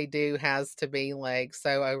everything that they do has to be like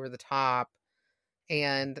so over the top.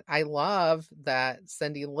 And I love that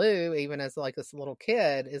Cindy Lou, even as like this little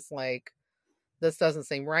kid, is like, this doesn't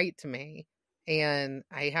seem right to me. And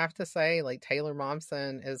I have to say, like, Taylor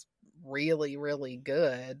Momsen is really, really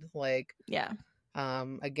good. Like, yeah.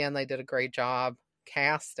 Again, they did a great job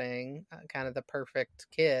casting kind of the perfect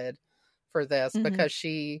kid for this, because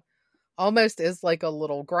she almost is like a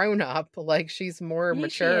little grown up. Like, she's more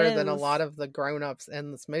mature than a lot of the grown ups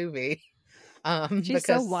in this movie. She's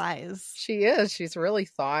so wise. She is. She's really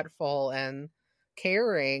thoughtful and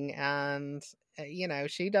caring, and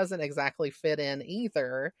she doesn't exactly fit in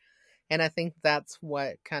either. And I think that's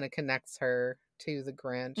what kind of connects her to the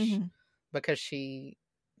Grinch, because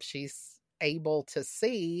she's able to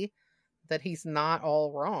see that he's not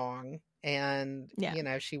all wrong, and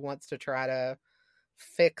she wants to try to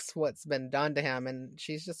fix what's been done to him, and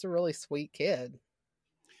she's just a really sweet kid.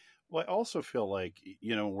 Well, I also feel like,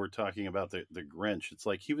 we're talking about the Grinch. It's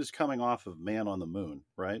like he was coming off of Man on the Moon,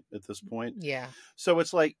 right? At this point. Yeah. So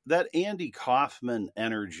it's like that Andy Kaufman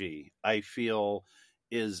energy, I feel,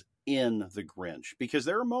 is in the Grinch, because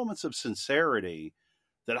there are moments of sincerity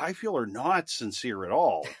that I feel are not sincere at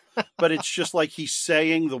all, but it's just like he's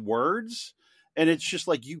saying the words, and it's just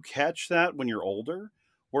like you catch that when you're older.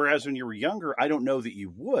 Whereas when you were younger, I don't know that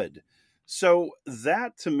you would. So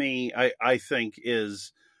that to me, I think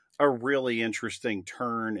is a really interesting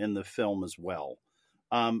turn in the film as well.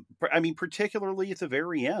 I mean, particularly at the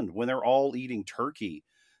very end when they're all eating turkey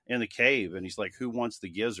in the cave, and he's like, "Who wants the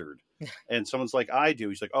gizzard?" And someone's like, "I do."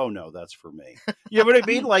 He's like, "Oh no, that's for me." You know what I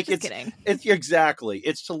mean? Like, it's exactly.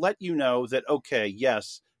 It's to let you know that, okay,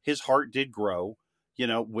 yes, his heart did grow,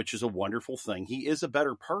 which is a wonderful thing. He is a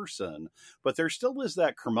better person, but there still is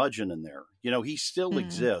that curmudgeon in there. He still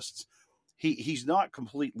exists. He's not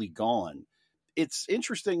completely gone. It's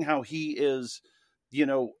interesting how he is,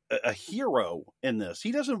 a hero in this.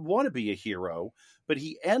 He doesn't want to be a hero, but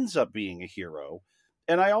he ends up being a hero.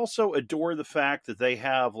 And I also adore the fact that they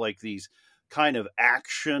have like these kind of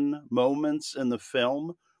action moments in the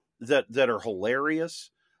film that are hilarious.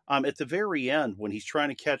 At the very end, when he's trying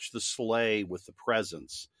to catch the sleigh with the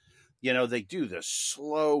presents, they do this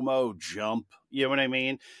slow-mo jump, you know what I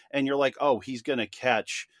mean? And you're like, oh, he's going to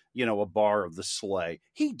catch, a bar of the sleigh.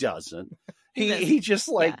 He doesn't. He just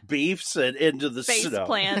beefs it into the face snow.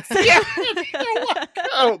 Plants.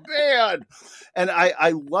 Oh man. And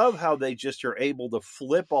I love how they just are able to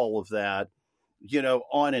flip all of that,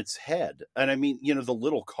 on its head. And I mean, the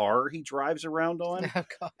little car he drives around on,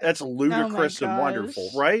 that's ludicrous and wonderful,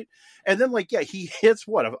 right? And then he hits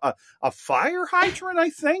a fire hydrant, I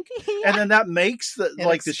think. And then that makes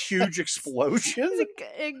this huge explosion. It's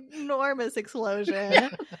an enormous explosion.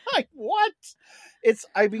 Like, what?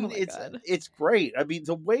 It's great. I mean,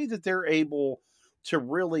 the way that they're able to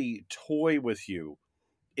really toy with you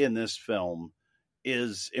in this film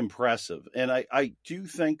is impressive. And I do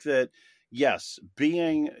think that, yes,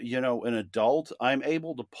 being, an adult, I'm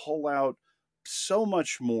able to pull out so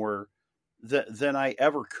much more than I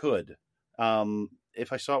ever could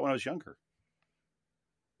if I saw it when I was younger.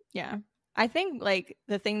 Yeah. I think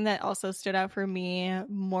the thing that also stood out for me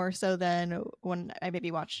more so than when I maybe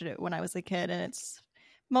watched it when I was a kid, and it's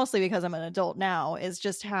mostly because I'm an adult now, is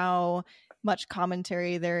just how much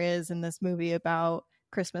commentary there is in this movie about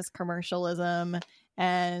Christmas commercialism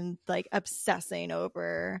and obsessing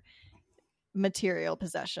over material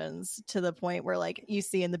possessions to the point where you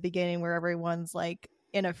see in the beginning where everyone's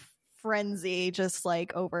in a frenzy just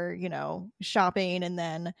over shopping, and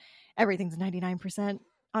then everything's 99%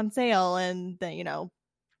 on sale, and then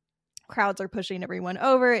crowds are pushing everyone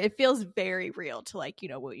over. It feels very real to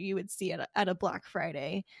what you would see at a Black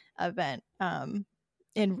Friday event.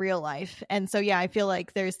 in real life. And so, yeah, I feel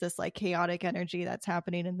like there's this like chaotic energy that's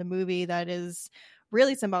happening in the movie that is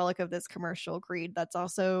really symbolic of this commercial greed that's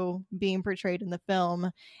also being portrayed in the film.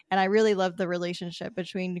 And I really love the relationship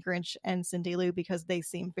between Grinch and Cindy Lou because they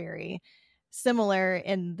seem very similar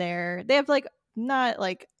in they have like not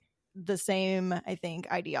like the same, I think,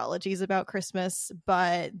 ideologies about Christmas,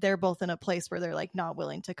 but they're both in a place where they're like not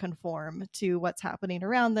willing to conform to what's happening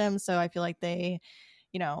around them. So I feel like they,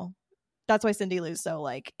 you know, that's why Cindy Lou's so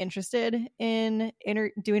like interested in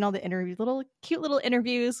doing all the interviews, cute little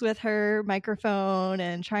interviews with her microphone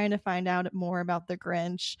and trying to find out more about the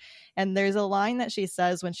Grinch. And there's a line that she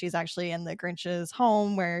says when she's actually in the Grinch's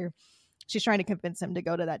home where she's trying to convince him to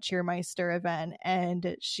go to that Cheermeister event.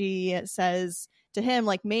 And she says to him,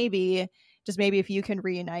 like, maybe, just maybe if you can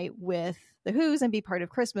reunite with the Who's and be part of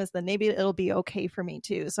Christmas, then maybe it'll be okay for me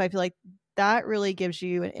too. So I feel like that really gives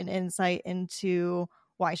you an insight into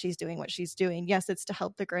why she's doing what she's doing. Yes, it's to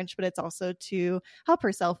help the Grinch, but it's also to help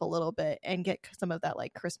herself a little bit and get some of that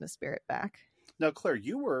like Christmas spirit back. Now, Claire,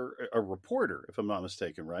 you were a reporter, if I'm not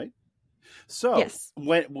mistaken, right? So, yes.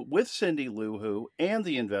 with Cindy Lou Who and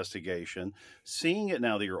the investigation, seeing it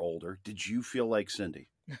now that you're older, did you feel like Cindy?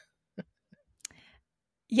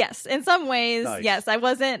 Yes, in some ways, nice. Yes. I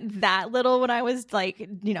wasn't that little when I was like,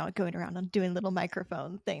 going around and doing little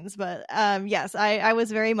microphone things. But yes, I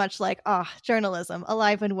was very much like, journalism,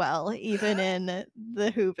 alive and well, even in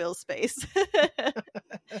the Whoville space.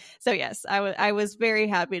 So yes, I was very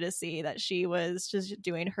happy to see that she was just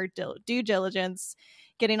doing her due diligence,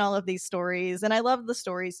 getting all of these stories. And I love the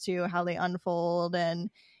stories too, how they unfold. And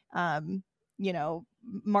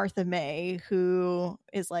Martha May, who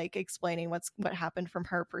is like explaining what happened from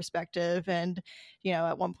her perspective. And,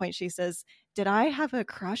 at one point she says, "Did I have a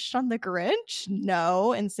crush on the Grinch?"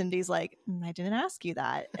 "No." And Cindy's like, "I didn't ask you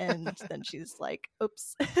that." And then she's like,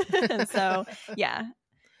 "Oops." And so, yeah,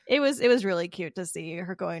 it was really cute to see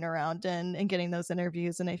her going around and getting those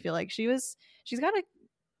interviews. And I feel like she's got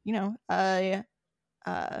a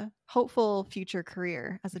hopeful future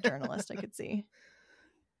career as a journalist. I could see.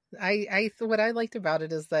 What I liked about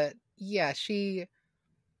it is that, yeah, she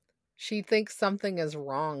thinks something is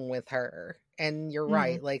wrong with her. And you're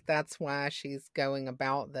right. Like, that's why she's going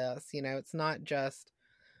about this. It's not just,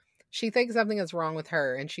 she thinks something is wrong with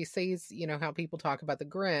her and she sees, how people talk about the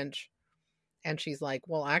Grinch. And she's like,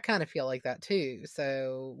 well, I kind of feel like that too.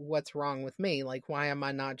 So what's wrong with me? Like, why am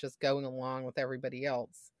I not just going along with everybody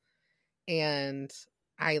else? And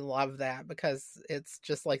I love that because it's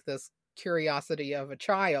just like this curiosity of a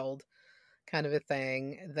child kind of a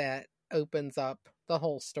thing that opens up the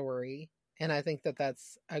whole story. And I think that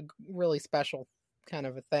that's a really special kind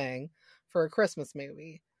of a thing for a Christmas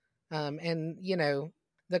movie. And,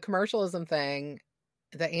 the commercialism thing,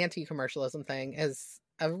 the anti-commercialism thing is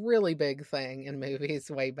a really big thing in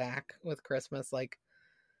movies way back with Christmas. Like,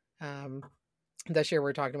 this year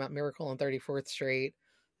we're talking about Miracle on 34th Street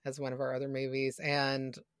as one of our other movies.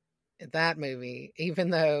 And that movie, even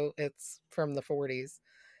though it's from the 40s,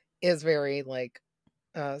 is very like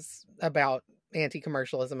about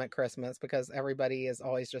anti-commercialism at Christmas because everybody is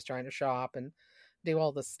always just trying to shop and do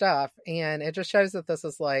all this stuff. And it just shows that this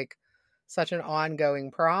is like such an ongoing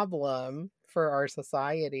problem for our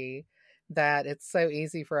society that it's so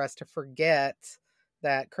easy for us to forget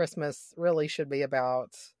that Christmas really should be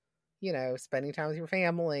about, spending time with your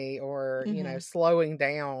family or, slowing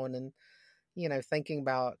down and, thinking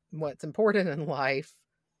about what's important in life.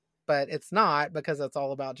 But it's not, because it's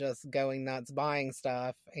all about just going nuts, buying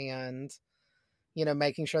stuff and,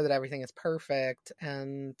 making sure that everything is perfect.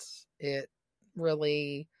 And it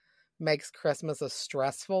really makes Christmas a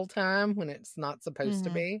stressful time when it's not supposed to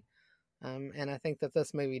be. And I think that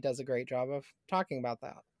this movie does a great job of talking about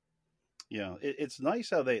that. Yeah, it's nice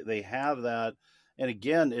how they have that. And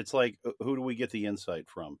again, it's like, who do we get the insight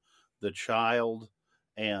from? The child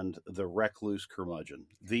and the recluse curmudgeon.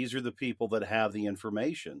 These are the people that have the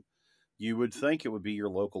information. You would think it would be your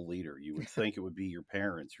local leader. You would think it would be your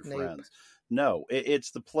parents, your friends. No,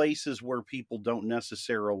 it's the places where people don't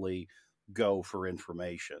necessarily go for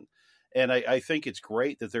information. And I think it's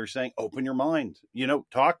great that they're saying, open your mind,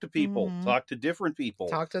 talk to people, talk to different people.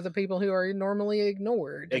 Talk to the people who are normally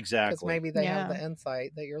ignored. Exactly. Because maybe they have the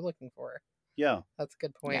insight that you're looking for. Yeah. That's a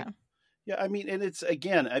good point. Yeah. I mean, and it's,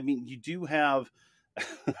 again, you do have,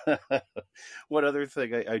 what other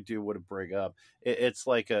thing I do want to bring up? It's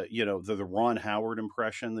like the Ron Howard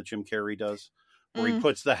impression that Jim Carrey does, where he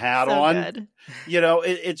puts the hat on. Good.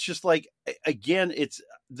 It's just like, again,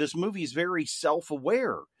 this movie is very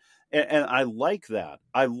self-aware. And I like that.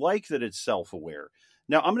 I like that it's self-aware.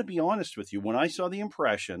 Now, I'm going to be honest with you. When I saw the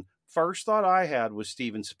impression, first thought I had was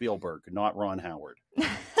Steven Spielberg, not Ron Howard.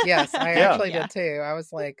 Yes, I actually did too. I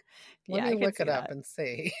was like, let me look it up and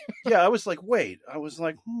see. Yeah, I was like, wait. I was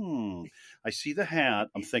like, I see the hat.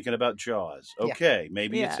 I'm thinking about Jaws. Okay,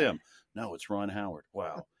 maybe it's him. No, it's Ron Howard.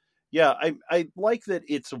 Wow. Yeah, I like that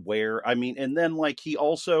it's aware. I mean, and then like he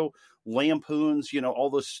also lampoons, all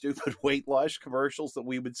those stupid weight loss commercials that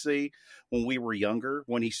we would see when we were younger,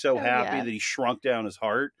 when he's so happy that he shrunk down his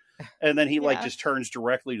heart. And then he like just turns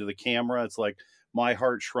directly to the camera. It's like, my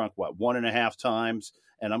heart shrunk, 1.5 times?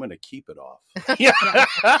 And I'm going to keep it off.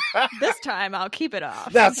 This time I'll keep it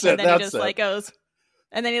off. That's it. And then he just like goes,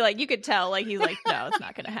 and then he like, you could tell like, he's like, no, it's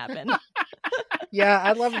not going to happen. Yeah,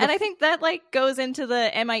 I love and I think that like goes into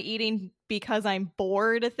the am I eating because I'm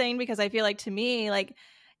bored thing, because I feel like to me, like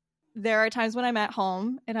there are times when I'm at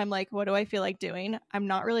home and I'm like, what do I feel like doing? I'm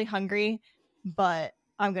not really hungry, but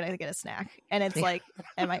I'm going to get a snack. And it's like,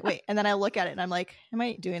 and then I look at it and I'm like, am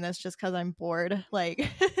I doing this just because I'm bored? Like,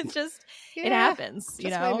 it's just, it happens,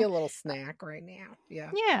 just maybe a little snack right now.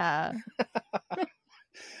 Yeah. Yeah.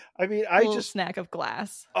 I mean, snack of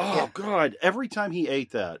glass. Oh God. Every time he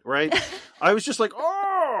ate that, right? I was just like,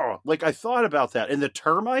 oh, like I thought about that. And the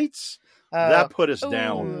termites, that put us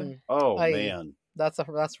down. Oh man. That's a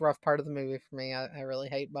rough part of the movie for me. I really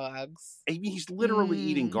hate bugs. I mean, he's literally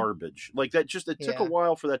eating garbage. Like that it took a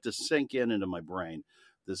while for that to sink into my brain.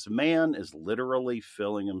 This man is literally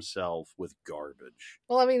filling himself with garbage.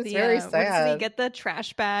 Well, I mean, it's very sad. Does he get the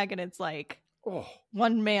trash bag and it's like,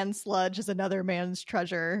 one man's sludge is another man's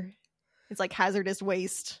treasure. It's like hazardous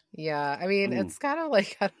waste. Yeah, I mean, it's kind of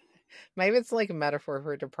like, maybe it's like a metaphor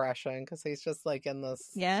for depression, because he's just like in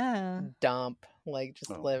this dump, like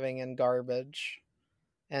just living in garbage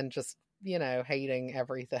and just, hating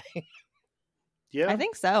everything. Yeah, I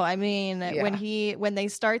think so. I mean, when they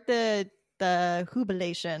start the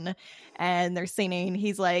jubilation and they're singing,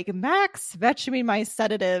 he's like, Max, fetch me my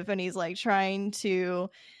sedative, and he's like trying to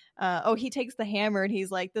he takes the hammer and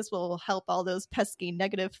he's like, this will help all those pesky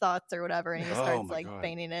negative thoughts or whatever, and he starts like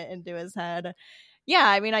banging it into his head. Yeah,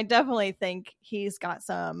 I mean, I definitely think he's got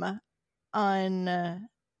some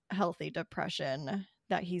unhealthy depression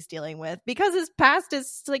that he's dealing with, because his past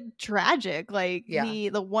is like tragic. Like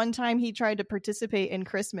the one time he tried to participate in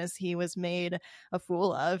Christmas, he was made a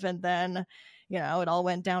fool of, and then it all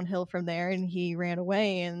went downhill from there and he ran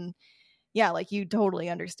away. And like you totally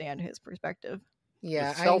understand his perspective.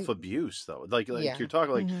 Yeah, self-abuse though, like you're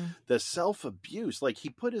talking like the self-abuse, like he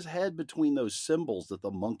put his head between those cymbals that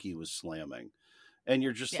the monkey was slamming, and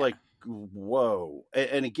you're just like, whoa.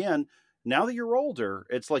 And again, now that you're older,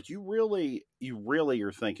 it's like you really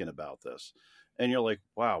are thinking about this, and you're like,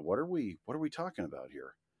 wow, what are we talking about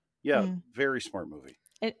here? Yeah, very smart movie.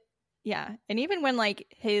 And even when like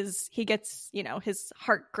he gets, his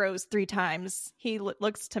heart grows 3 times, he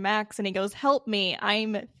looks to Max and he goes, help me,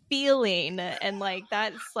 I'm feeling. And like,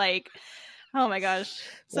 that's like, oh my gosh.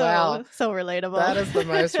 So relatable. That is the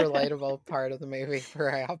most relatable part of the movie,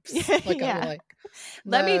 perhaps. Like, I'm like,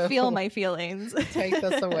 let me feel my feelings. Take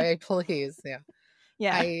this away, please.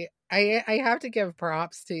 Yeah. I have to give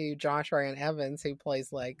props to Josh Ryan Evans, who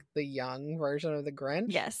plays like the young version of the Grinch.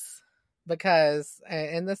 Yes. Because,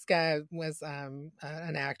 and this guy was an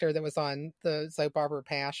actor that was on the soap opera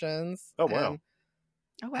Passions. Oh, wow.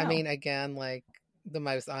 I mean, again, like the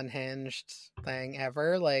most unhinged thing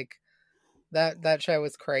ever. Like that show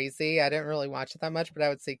was crazy. I didn't really watch it that much, but I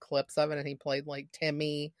would see clips of it, and he played like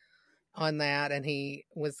Timmy on that, and he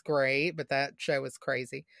was great, but that show was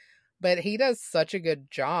crazy. But he does such a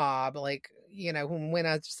good job. Like, when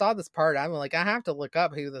I saw this part, I'm like, I have to look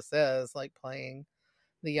up who this is, like playing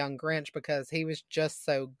the young Grinch, because he was just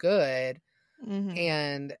so good.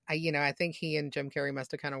 And I think he and Jim Carrey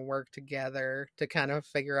must have kind of worked together to kind of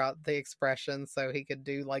figure out the expression so he could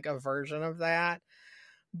do like a version of that.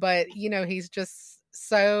 But he's just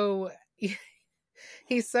so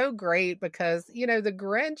he's so great, because the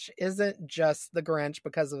Grinch isn't just the Grinch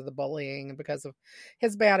because of the bullying and because of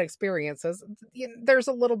his bad experiences. There's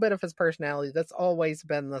a little bit of his personality that's always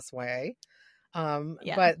been this way. But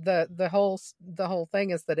the whole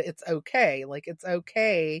thing is that it's okay. Like, it's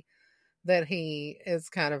okay that he is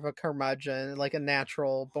kind of a curmudgeon, like a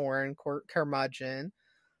natural born curmudgeon,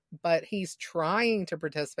 but he's trying to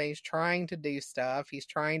participate. He's trying to do stuff. He's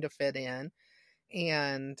trying to fit in,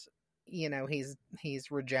 and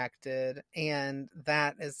he's rejected, and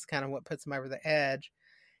that is kind of what puts him over the edge.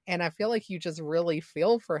 And I feel like you just really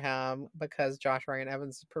feel for him, because Josh Ryan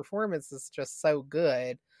Evans' performance is just so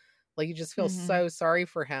good. Like, you just feel so sorry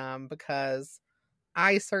for him, because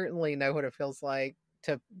I certainly know what it feels like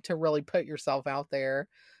to really put yourself out there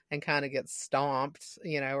and kind of get stomped,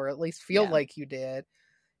 or at least feel like you did.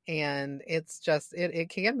 And it's just, it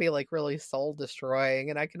can be like really soul destroying.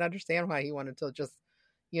 And I can understand why he wanted to just,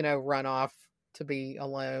 run off to be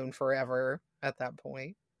alone forever at that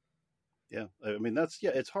point. Yeah. I mean,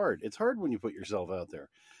 it's hard. It's hard when you put yourself out there.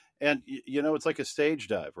 And, it's like a stage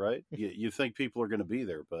dive, right? You think people are going to be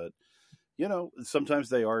there, but, sometimes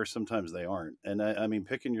they are, sometimes they aren't. And I mean,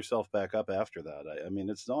 picking yourself back up after that, I mean,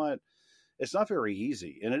 it's not very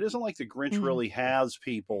easy. And it isn't like the Grinch really has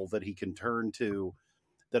people that he can turn to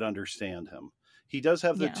that understand him. He does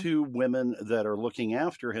have the two women that are looking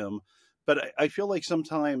after him, but I feel like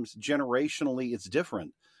sometimes generationally it's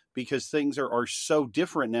different because things are so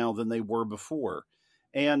different now than they were before.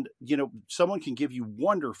 And, someone can give you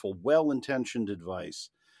wonderful, well-intentioned advice,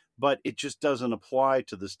 but it just doesn't apply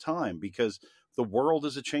to this time because the world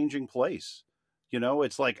is a changing place.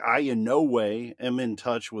 It's like I in no way am in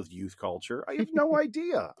touch with youth culture. I have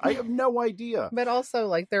no idea. But also,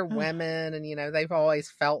 like, they're women and, they've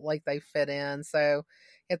always felt like they fit in. So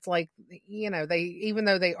it's like, they, even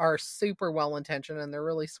though they are super well-intentioned and they're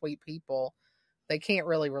really sweet people, they can't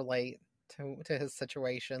really relate to his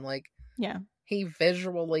situation. Like, he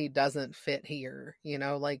visually doesn't fit here.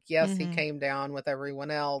 Like, yes, he came down with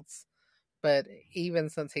everyone else. But even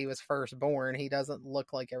since he was first born, he doesn't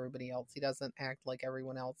look like everybody else. He doesn't act like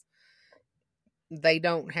everyone else. They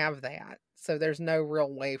don't have that. So there's no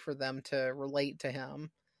real way for them to relate to him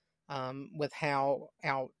with how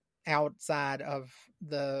outside of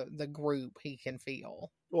the group he can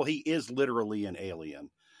feel. Well, he is literally an alien.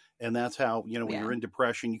 And that's how, when you're in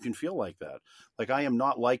depression, you can feel like that. Like, I am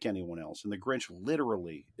not like anyone else. And the Grinch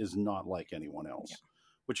literally is not like anyone else. Yeah.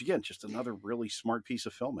 Which, again, just another really smart piece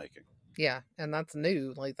of filmmaking. Yeah, and that's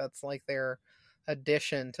new. Like, that's like their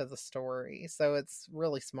addition to the story. So it's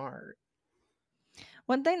really smart.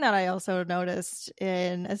 One thing that I also noticed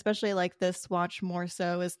in, especially like this watch more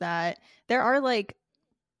so, is that there are like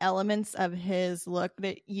elements of his look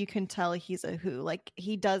that you can tell he's a Who. Like,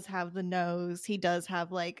 he does have the nose, he does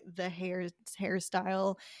have like the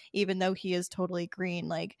hairstyle, even though he is totally green.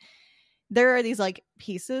 Like, there are these like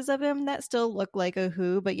pieces of him that still look like a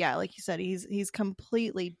Who, but yeah, like you said, he's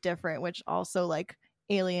completely different, which also like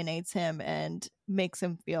alienates him and makes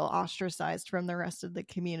him feel ostracized from the rest of the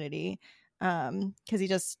community,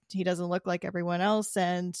 because he doesn't look like everyone else.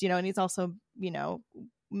 And and he's also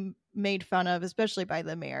made fun of, especially by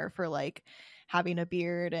the mayor, for like having a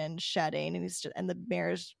beard and shedding. And the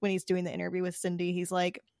mayor's, when he's doing the interview with Cindy, he's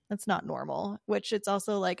like, that's not normal, which it's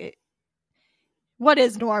also like, what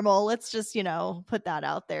is normal? Let's just, put that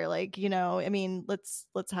out there. Like, I mean, let's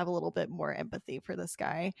have a little bit more empathy for this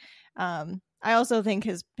guy. I also think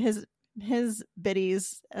his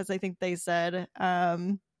biddies, as I think they said,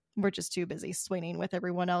 were just too busy swinging with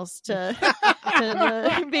everyone else to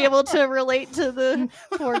be able to relate to the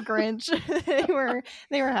poor Grinch.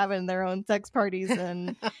 they were having their own sex parties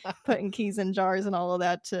and putting keys in jars and all of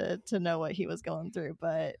that to know what he was going through.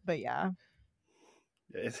 But yeah.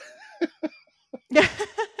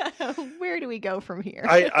 Where do we go from here?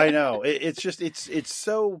 I know. It's just it's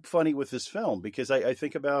so funny with this film because I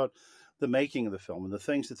think about the making of the film and the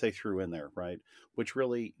things that they threw in there, right? Which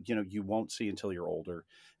really, you won't see until you're older.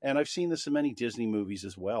 And I've seen this in many Disney movies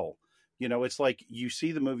as well. It's like you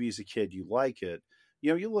see the movie as a kid, you like it.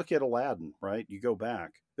 You look at Aladdin, right? You go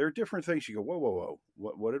back. There are different things. You go, whoa.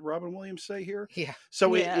 What did Robin Williams say here? Yeah.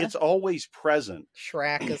 So it's always present.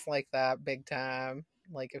 Shrek is like that big time.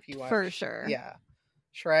 Like, if you watch, for sure. Yeah.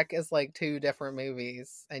 Shrek is like two different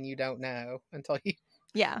movies and you don't know until you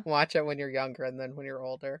watch it when you're younger and then when you're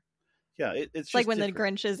older. Yeah, it's like when different. The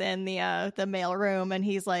Grinch is in the mail room and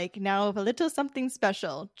he's like, now a little something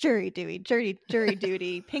special, jury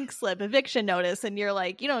duty, pink slip, eviction notice, and you're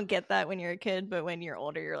like, you don't get that when you're a kid, but when you're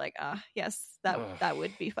older, you're like, yes, that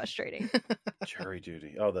would be frustrating. Jury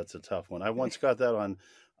duty. Oh, that's a tough one. I once got that on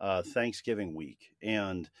Thanksgiving week,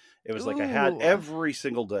 and it was like I had every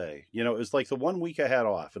single day. It was like the 1 week I had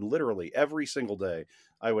off, and literally every single day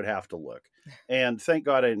I would have to look. And thank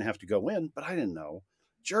God I didn't have to go in, but I didn't know.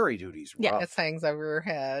 Jury duty's rough. Yeah, it hangs over your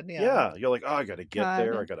head. Yeah, you're like, I got to get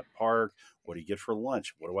there. I got to park. What do you get for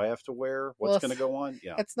lunch? What do I have to wear? What's going to go on?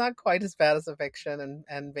 Yeah, it's not quite as bad as eviction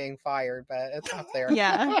and being fired, but it's up there.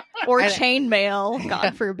 Yeah, or chainmail,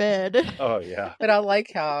 God forbid. Oh yeah. But I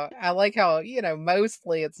like how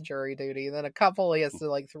mostly it's jury duty. Then a couple he has to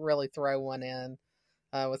like really throw one in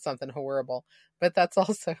with something horrible. But that's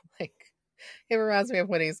also like, it reminds me of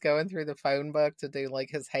when he's going through the phone book to do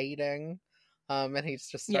like his hating. And he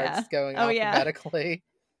just starts going alphabetically.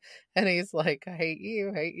 And he's like, I hate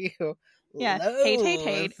you. Yeah,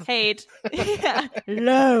 loathe. hate. Yeah,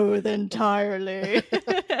 loathe entirely.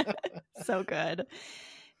 So good.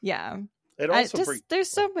 Yeah. It also there's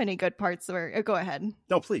so many good parts where go ahead.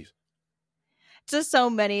 No, please. Just so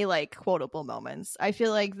many like quotable moments. I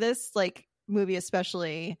feel like this like movie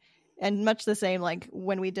especially, and much the same like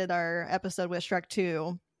when we did our episode with Shrek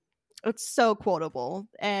 2, it's so quotable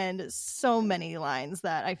and so many lines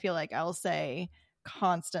that I feel like I'll say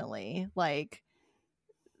constantly. Like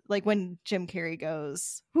when Jim Carrey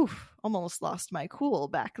goes, almost lost my cool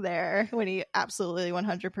back there, when he absolutely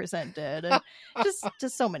 100% did. And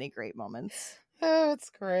just so many great moments. Oh, it's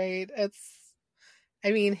great.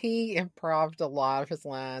 I mean, he improv'd a lot of his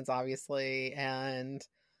lines, obviously, and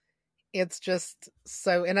it's just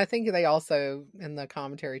so, and I think they also, in the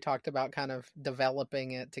commentary, talked about kind of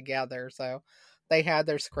developing it together. So they had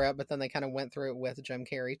their script, but then they kind of went through it with Jim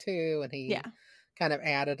Carrey too, and he kind of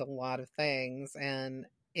added a lot of things, and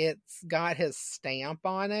it's got his stamp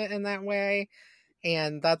on it in that way.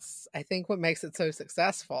 And that's, I think, what makes it so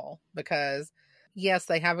successful, because yes,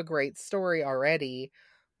 they have a great story already,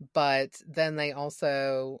 but then they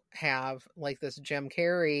also have like this Jim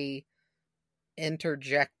Carrey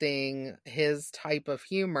interjecting his type of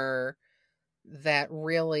humor that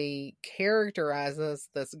really characterizes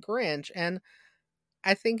this Grinch. And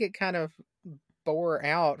I think it kind of bore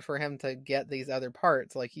out for him to get these other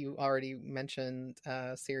parts. Like you already mentioned,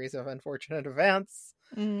 a series of unfortunate events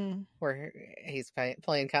where he's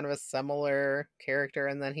playing kind of a similar character,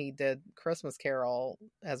 and then he did Christmas Carol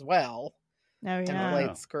as well. Oh, yeah. And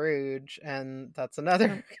played Scrooge, and that's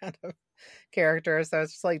another kind of character. So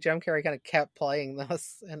it's just like Jim Carrey kind of kept playing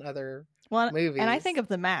this in other movies. And I think of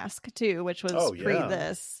The Mask too, which was pre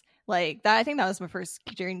this. Like that, I think that was my first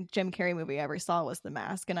Jim Carrey movie I ever saw was The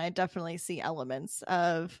Mask, and I definitely see elements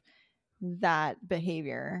of that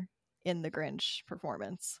behavior in the Grinch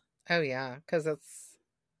performance. Oh yeah, because it's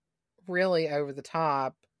really over the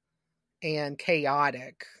top and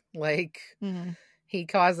chaotic. Like he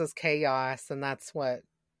causes chaos, and that's what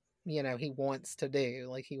he wants to do.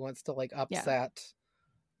 Like he wants to like upset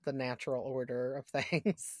the natural order of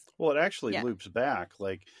things. Well, it actually loops back.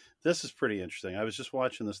 Like, this is pretty interesting. I was just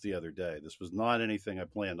watching this the other day. This was not anything I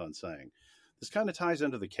planned on saying. This kind of ties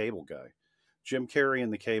into the Cable Guy. Jim Carrey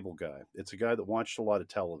and the Cable Guy. It's a guy that watched a lot of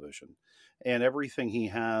television, and everything he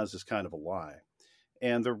has is kind of a lie.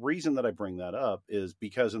 And the reason that I bring that up is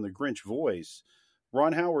because in the Grinch voice,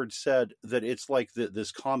 Ron Howard said that it's like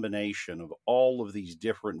this combination of all of these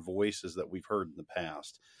different voices that we've heard in the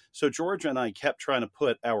past. So Georgia and I kept trying to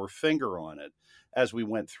put our finger on it as we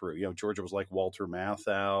went through. Georgia was like Walter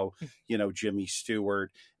Matthau, Jimmy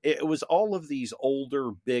Stewart. It was all of these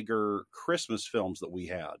older, bigger Christmas films that we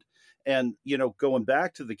had. And, going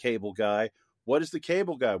back to the Cable Guy, what does the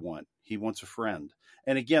Cable Guy want? He wants a friend.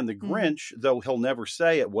 And again, the Grinch, though he'll never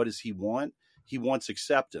say it, what does he want? He wants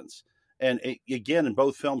acceptance. And again, in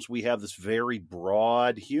both films, we have this very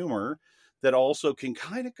broad humor that also can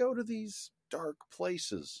kind of go to these dark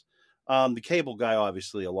places. The Cable Guy,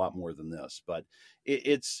 obviously, a lot more than this, but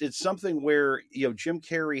it's something where Jim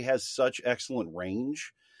Carrey has such excellent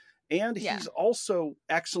range, and he's also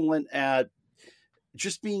excellent at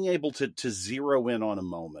just being able to zero in on a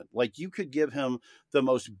moment. Like you could give him the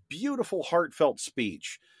most beautiful, heartfelt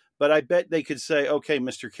speech, but I bet they could say, "Okay,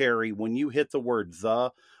 Mr. Carrey, when you hit the word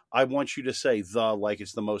the, I want you to say the like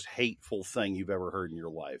it's the most hateful thing you've ever heard in your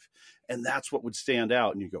life." And that's what would stand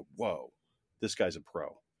out. And you go, whoa, this guy's a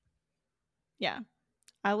pro. Yeah.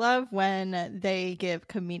 I love when they give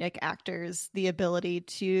comedic actors the ability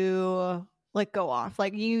to like go off.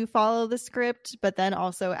 Like you follow the script, but then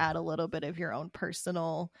also add a little bit of your own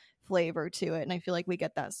personal flavor to it. And I feel like we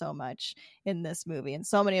get that so much in this movie. And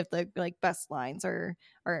so many of the like best lines are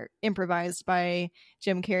improvised by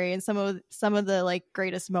Jim Carrey. And some of the like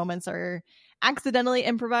greatest moments are accidentally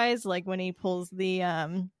improvised, like when he pulls the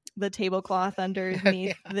tablecloth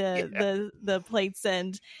underneath the plates,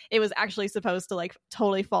 and it was actually supposed to like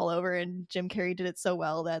totally fall over, and Jim Carrey did it so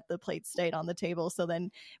well that the plates stayed on the table. So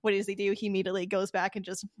then what does he do? He immediately goes back and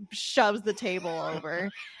just shoves the table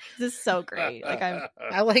over. This is so great. Like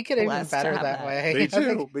I like it even better that way. Me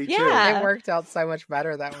too. Yeah, it worked out so much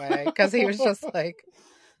better that way, because he was just like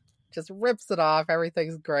just rips it off,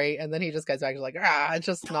 everything's great, and then he just goes back to like it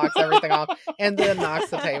just knocks everything off and then knocks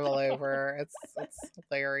the table over. It's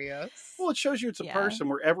hilarious. Well, it shows you it's a person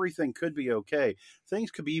where everything could be okay. Things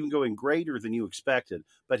could be even going greater than you expected,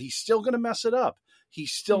 but he's still going to mess it up. He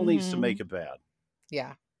still needs to make it bad.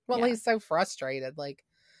 Yeah. Well, he's so frustrated. Like,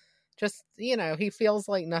 just, he feels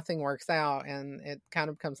like nothing works out, and it kind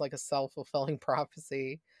of becomes like a self-fulfilling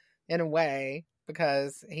prophecy in a way,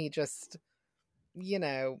 because he just,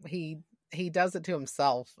 he does it to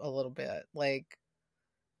himself a little bit. Like,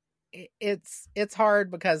 it's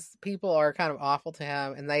hard because people are kind of awful to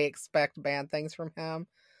him and they expect bad things from him,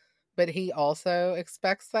 but he also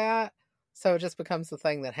expects that. So it just becomes the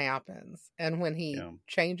thing that happens. And when he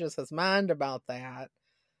changes his mind about that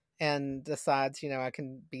and decides, I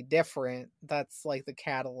can be different, that's like the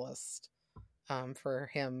catalyst for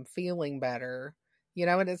him feeling better.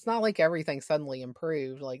 And it's not like everything suddenly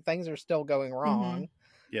improved. Like things are still going wrong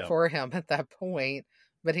for him at that point,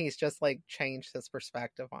 but he's just like changed his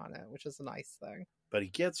perspective on it, which is a nice thing. But he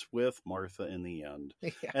gets with Martha in the end.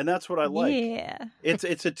 And that's what I like. Yeah. It's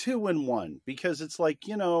a 2-in-1 because it's like,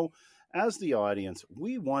 as the audience,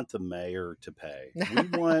 we want the mayor to pay.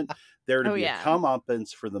 We want there to be a comeuppance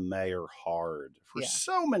for the mayor hard for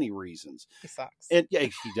so many reasons. He sucks. He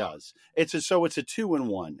does. It's a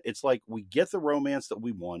 2-in-1. It's like we get the romance that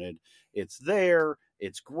we wanted. It's there.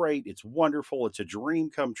 It's great. It's wonderful. It's a dream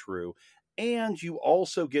come true. And you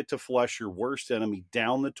also get to flush your worst enemy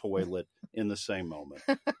down the toilet in the same moment.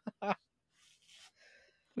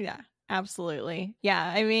 Yeah, absolutely. Yeah,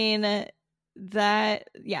 I mean,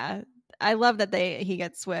 I love that he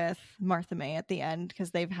gets with Martha May at the end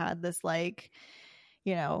because they've had this like,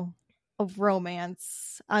 of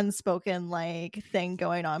romance, unspoken like thing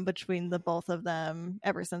going on between the both of them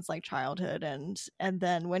ever since like childhood, and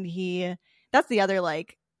then when that's the other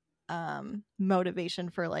like motivation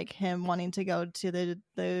for like him wanting to go to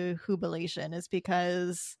the jubilation is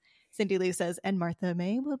because Cindy Lou says, and Martha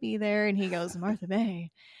May will be there, and he goes, Martha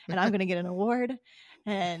May, and I'm gonna get an award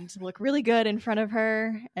and look really good in front of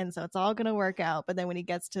her, and so it's all gonna work out. But then when he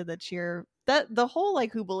gets to the cheer, the whole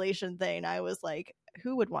like jubilation thing, I was like,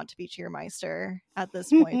 who would want to be cheermeister at this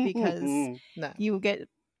point? Because you get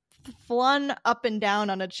flung up and down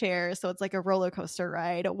on a chair, so it's like a roller coaster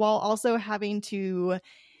ride, while also having to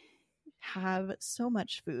have so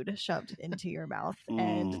much food shoved into your mouth.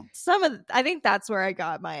 And I think that's where I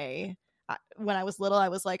got my when I was little, I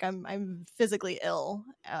was like, I'm physically ill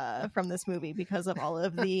from this movie because of all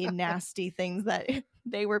of the nasty things that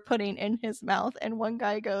they were putting in his mouth. And one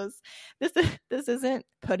guy goes, this isn't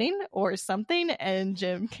pudding or something, and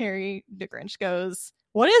Jim Carrey, the Grinch, goes,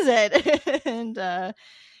 what is it? And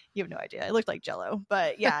you have no idea. It looked like Jell-O.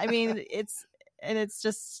 But yeah, I mean, it's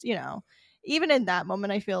just, even in that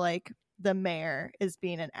moment, I feel like the mayor is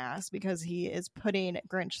being an ass because he is putting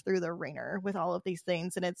Grinch through the ringer with all of these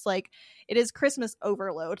things. And it's like, it is Christmas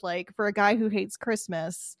overload. Like, for a guy who hates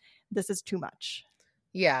Christmas, this is too much.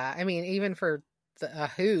 Yeah. I mean, even for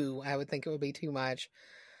Who, I would think it would be too much.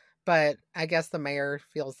 But I guess the mayor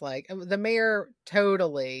feels like the mayor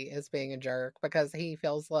totally is being a jerk because he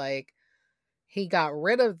feels like he got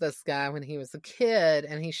rid of this guy when he was a kid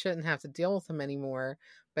and he shouldn't have to deal with him anymore.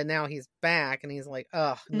 But now he's back and he's like,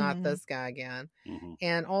 oh, not this guy again. Mm-hmm.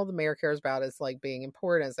 And all the mayor cares about is like being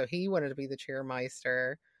important. So he wanted to be the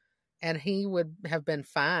cheermeister, and he would have been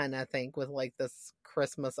fine, I think, with like this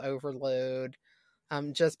Christmas overload,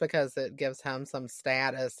 just because it gives him some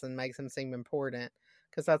status and makes him seem important,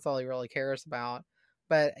 because that's all he really cares about.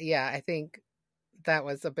 But yeah, I think that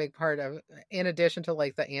was a big part of, in addition to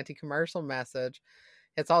like the anti-commercial message,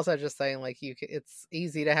 it's also just saying like it's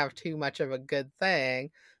easy to have too much of a good thing.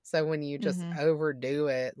 So when you just overdo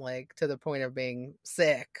it, like to the point of being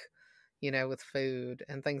sick, with food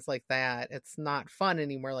and things like that, it's not fun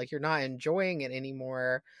anymore. Like, you're not enjoying it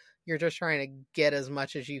anymore. You're just trying to get as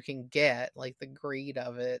much as you can get. Like, the greed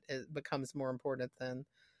of it becomes more important than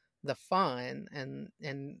the fun.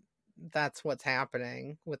 And that's what's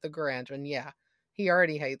happening with the Grinch. And yeah, he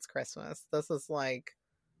already hates Christmas. This is like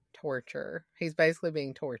torture. He's basically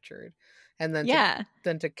being tortured. And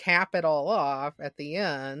then to cap it all off at the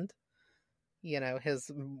end,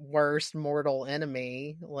 his worst mortal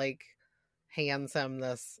enemy like hands him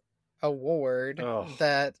this award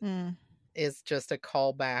that is just a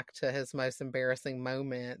callback to his most embarrassing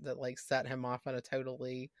moment that like set him off on a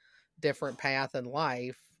totally different path in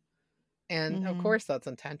life. And of course that's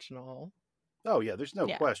intentional. Oh yeah, there's no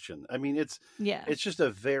question. I mean, it's just a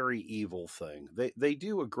very evil thing. They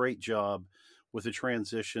do a great job with the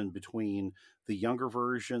transition between the younger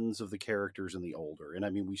versions of the characters and the older. And I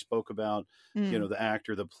mean, we spoke about, the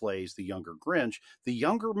actor that plays the younger Grinch. The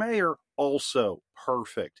younger mayor, also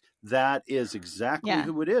perfect. That is exactly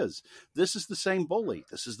who it is. This is the same bully.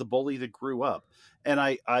 This is the bully that grew up. And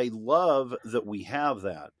I love that we have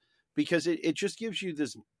that, because it just gives you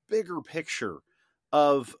this bigger picture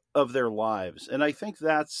of their lives. And I think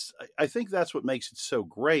that's what makes it so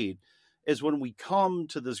great, is when we come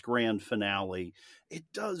to this grand finale, it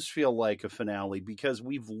does feel like a finale because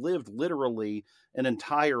we've lived literally an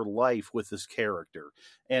entire life with this character.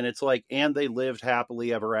 And it's like, and they lived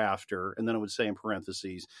happily ever after. And then it would say in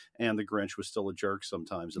parentheses, and the Grinch was still a jerk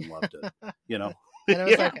sometimes and loved it, you know? And it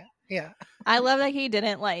was like, yeah. I love that he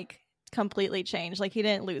didn't like completely change. Like he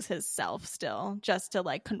didn't lose his self still just to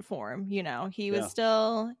like conform, you know. He was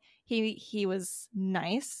still he was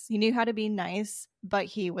nice. He knew how to be nice, but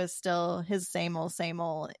he was still his same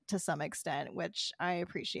old to some extent, which I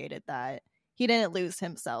appreciated that he didn't lose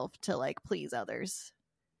himself to like please others.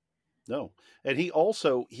 No. And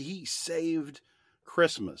he saved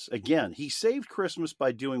Christmas. Again, he saved Christmas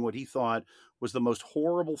by doing what he thought was the most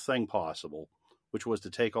horrible thing possible, which was to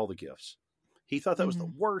take all the gifts. He thought that was the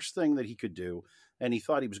worst thing that he could do, and he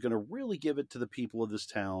thought he was going to really give it to the people of this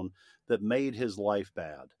town that made his life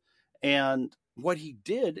bad. And what he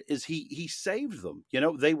did is he saved them. You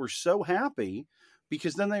know, they were so happy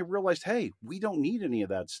because then they realized, hey, we don't need any of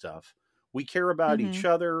that stuff. We care about each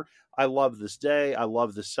other. I love this day. I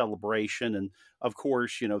love this celebration. And of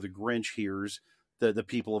course, you know, the Grinch hears the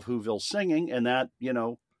people of Whoville singing, and that, you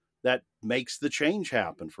know, that makes the change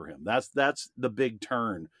happen for him. That's the big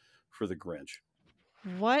turn for the Grinch.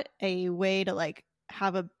 What a way to like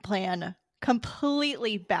have a plan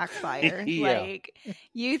completely backfire. Like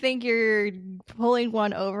you think you're pulling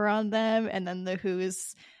one over on them, and then the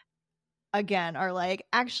Who's again are like,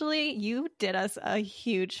 actually you did us a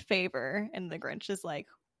huge favor, and the Grinch is like,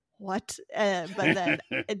 what? But then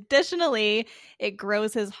additionally it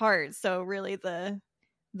grows his heart, so really the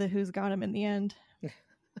Who's got him in the end.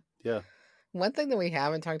 Yeah. One thing that we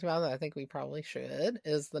haven't talked about that I think we probably should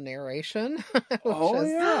is the narration.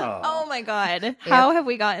 Oh my God. How have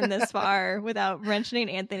we gotten this far without mentioning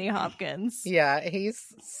Anthony Hopkins? Yeah,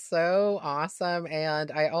 he's so awesome.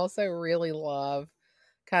 And I also really love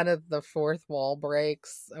kind of the fourth wall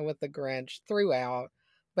breaks with the Grinch throughout,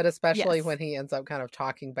 but especially when he ends up kind of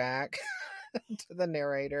talking back to the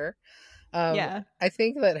narrator. I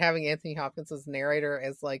think that having Anthony Hopkins as narrator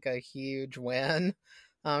is like a huge win.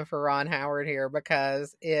 For Ron Howard here,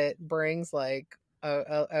 because it brings like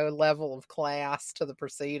a level of class to the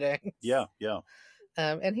proceedings. Yeah.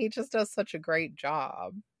 And he just does such a great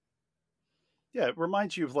job. Yeah, it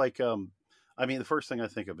reminds you of like, I mean, the first thing I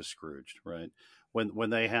think of is Scrooged, right? When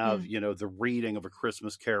they have, you know, the reading of A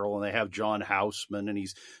Christmas Carol, and they have John Houseman, and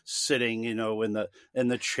he's sitting, you know, in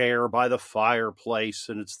the chair by the fireplace,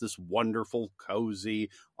 and it's this wonderful, cozy,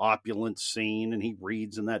 opulent scene, and he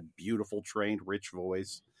reads in that beautiful, trained, rich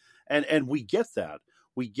voice, and we get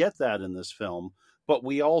that in this film, but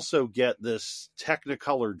we also get this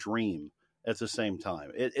Technicolor dream at the same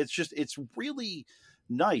time. It's really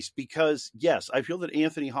nice because yes, I feel that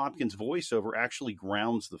Anthony Hopkins' voiceover actually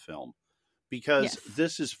grounds the film. Because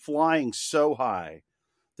this is flying so high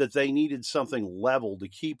that they needed something level to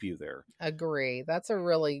keep you there. Agree. That's a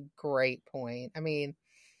really great point. I mean,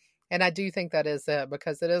 and I do think that is it,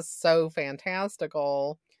 because it is so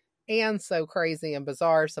fantastical and so crazy and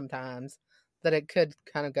bizarre sometimes that it could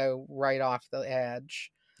kind of go right off the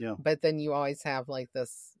edge. Yeah. But then you always have like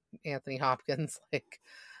this Anthony Hopkins like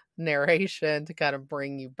narration to kind of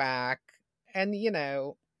bring you back and, you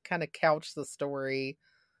know, kind of couch the story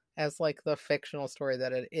as like the fictional story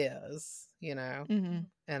that it is, you know.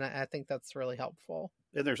 And I think that's really helpful.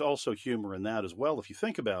 And there's also humor in that as well, if you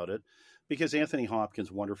think about it, because Anthony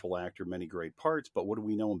Hopkins, wonderful actor, many great parts, but what do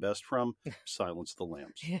we know him best from? Silence of the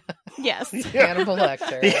Lambs. Yes. Hannibal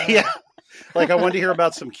Lecter. Yeah. Like I wanted to hear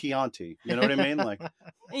about some Chianti. You know what I mean? Like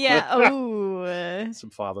some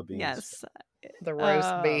fava beans. Yes. The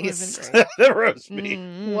roast beast. The roast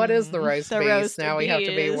beast. What is the roast beast? Roast now beast. We have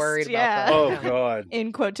to be worried about that. Oh God.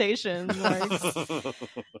 In quotation marks.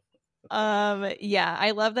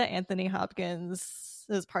 I love that Anthony Hopkins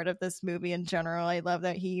is part of this movie in general. I love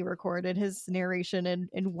that he recorded his narration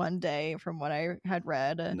in one day from what I had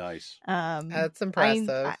read. Nice. That's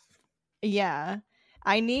impressive.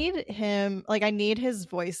 I need him, like I need his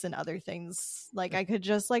voice and other things. Like I could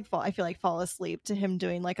just like fall asleep to him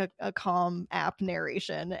doing like a calm app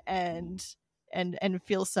narration and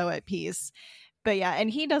feel so at peace. But yeah, and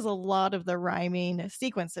he does a lot of the rhyming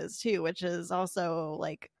sequences too, which is also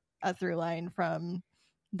like a through line from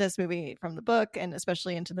this movie, from the book, and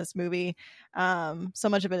especially into this movie. So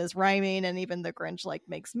much of it is rhyming, and even the Grinch like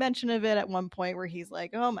makes mention of it at one point where he's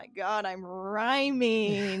like, oh my God, I'm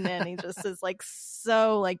rhyming, and he just is like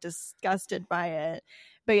so like disgusted by it.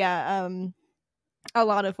 But yeah, a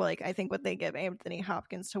lot of like I think what they give Anthony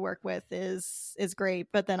Hopkins to work with is great,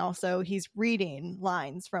 but then also he's reading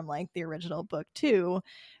lines from like the original book too,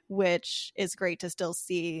 which is great to still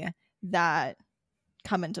see that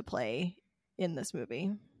come into play in this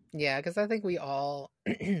movie. Yeah, because I think we all,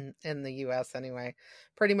 in the U.S. anyway,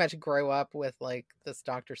 pretty much grow up with like this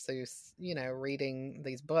Dr. Seuss, reading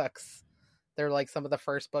these books. They're like some of the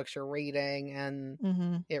first books you're reading,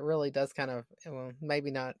 and it really does kind of, well,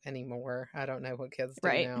 maybe not anymore. I don't know what kids do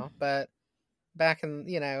now, but back in,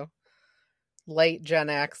 late Gen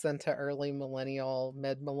X into early millennial,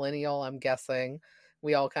 mid-millennial, I'm guessing,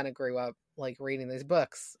 we all kind of grew up like reading these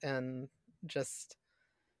books, and just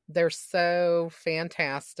they're so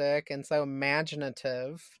fantastic and so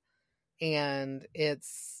imaginative, and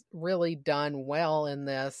it's really done well in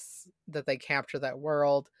this, that they capture that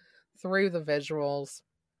world through the visuals,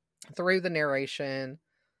 through the narration,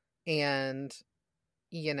 and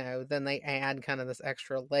then they add kind of this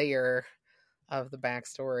extra layer of the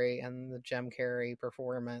backstory and the Jim Carrey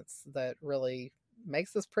performance that really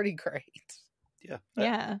makes this pretty great.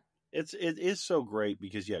 Yeah. It is so great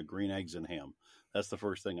because green eggs and ham. That's the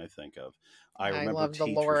first thing I think of. I love the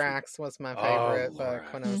Lorax was my favorite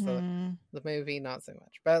book when I was the movie, not so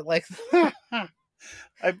much, but like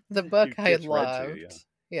the book I loved.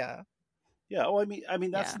 Yeah. Well, I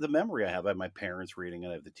mean that's the memory I have. I have my parents reading it,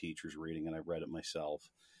 I have the teachers reading, and I read it myself.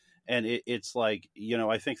 And it's like,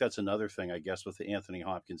 I think that's another thing, I guess, with the Anthony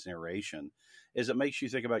Hopkins narration, is it makes you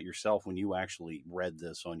think about yourself when you actually read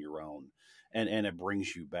this on your own. And it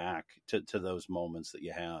brings you back to those moments that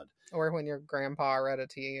you had. Or when your grandpa read it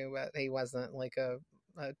to you, but he wasn't like a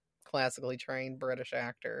classically trained British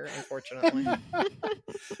actor, unfortunately.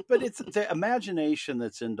 But it's the imagination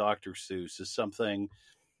that's in Dr. Seuss is something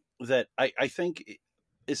that I think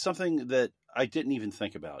is something that I didn't even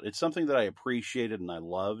think about. It's something that I appreciated and I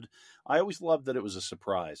loved. I always loved that it was a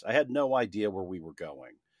surprise. I had no idea where we were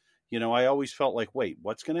going. I always felt like, wait,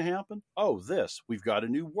 what's going to happen? Oh, this. We've got a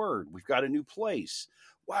new word. We've got a new place.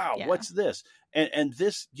 Wow, what's this? And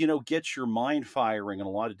this, gets your mind firing in a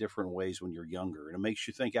lot of different ways when you're younger, and it makes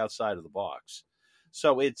you think outside of the box.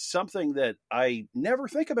 So it's something that I never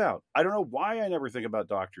think about. I don't know why I never think about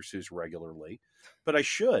Dr. Seuss regularly, but I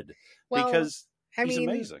should, because he's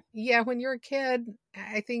amazing. Yeah, when you're a kid,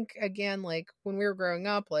 I think, again, like when we were growing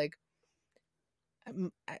up, like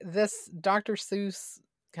this Dr. Seuss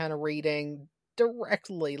kind of reading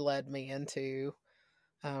directly led me into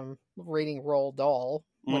reading Roald Dahl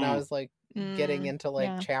when I was like getting into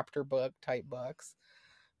like chapter book type books,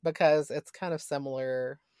 because it's kind of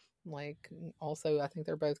similar. Like, also, I think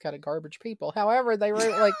they're both kind of garbage people. However, they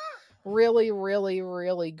wrote like really, really,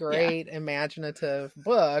 really great imaginative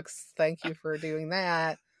books. Thank you for doing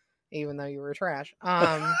that, even though you were trash.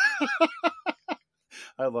 I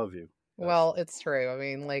love you. Well, it's true. I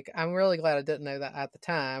mean, like, I'm really glad I didn't know that at the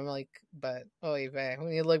time. Like, but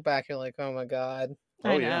when you look back, you're like, oh my God.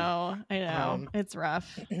 I know. It's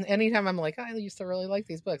rough. Anytime I'm like, I used to really like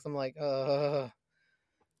these books, I'm like, ugh.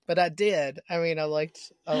 But I did. I mean, I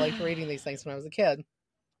liked reading these things when I was a kid,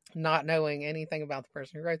 not knowing anything about the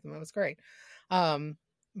person who wrote them. It was great.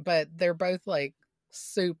 But they're both like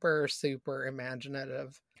super, super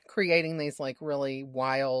imaginative, creating these like really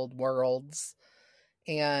wild worlds.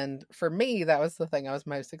 And for me, that was the thing I was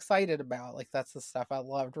most excited about. Like, that's the stuff I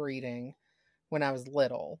loved reading when I was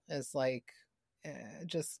little, is like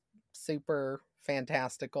just super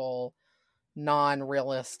fantastical,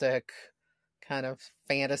 non-realistic kind of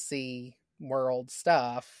fantasy world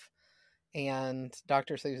stuff. And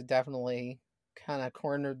Dr. Seuss definitely kind of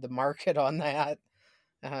cornered the market on that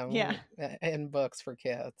in books for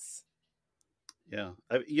kids. Yeah.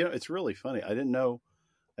 It's really funny. I didn't know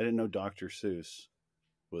Dr. Seuss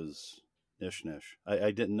was Nish Nish.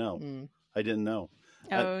 I didn't know. I didn't know.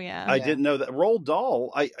 Oh, yeah. I didn't know that. Roald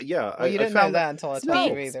Dahl. Well, you didn't know that until I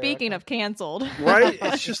told you either. Speaking of canceled. Right?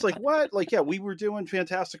 It's just like, what? Like, we were doing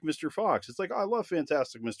Fantastic Mr. Fox. It's like, oh, I love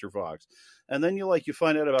Fantastic Mr. Fox. And then you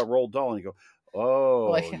find out about Roald Dahl and you go,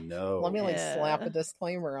 oh, no. Let me slap a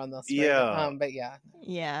disclaimer on this. Yeah. But yeah.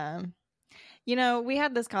 Yeah. We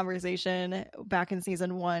had this conversation back in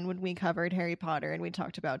season 1 when we covered Harry Potter and we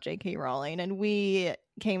talked about J.K. Rowling, and we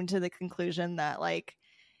came to the conclusion that, like,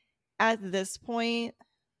 at this point,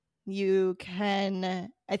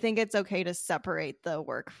 I think it's okay to separate the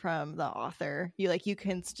work from the author. You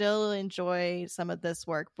can still enjoy some of this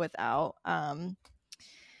work without,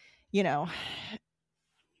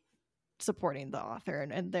 supporting the author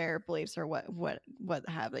and their beliefs or what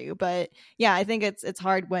have you. But yeah, I think it's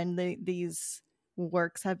hard when these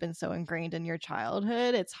works have been so ingrained in your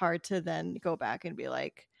childhood. It's hard to then go back and be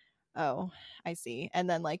like, oh, I see, and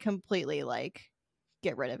then like completely like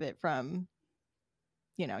get rid of it from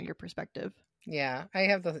your perspective. Yeah, I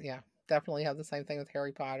have definitely have the same thing with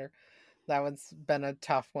Harry Potter. That one's been a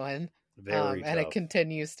tough one. Very tough. And it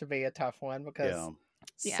continues to be a tough one because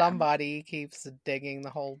somebody keeps digging the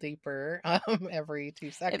hole deeper every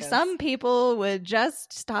 2 seconds. If some people would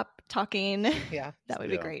just stop talking, yeah, that would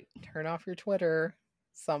be great. Turn off your Twitter,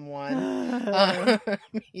 someone.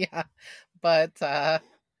 Yeah, but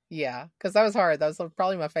yeah, because that was hard. That was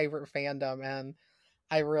probably my favorite fandom, and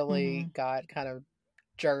I really got kind of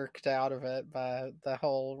jerked out of it by the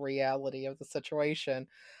whole reality of the situation.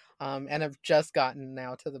 And I've just gotten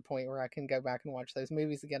now to the point where I can go back and watch those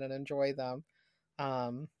movies again and enjoy them.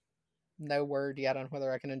 No word yet on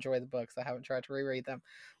whether I can enjoy the books. I haven't tried to reread them,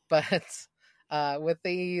 but with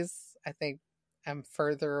these, I think I'm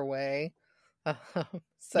further away.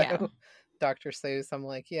 So Dr. Seuss, I'm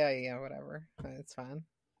like, yeah, whatever, it's fine.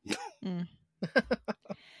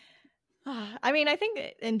 I mean, I think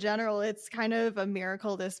in general, it's kind of a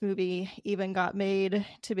miracle this movie even got made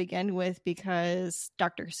to begin with, because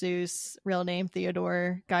Dr. Seuss, real name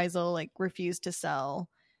Theodore Geisel, like refused to sell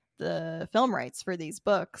the film rights for these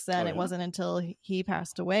books. And it wasn't until he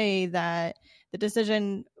passed away that the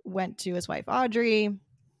decision went to his wife, Audrey.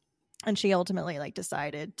 And she ultimately like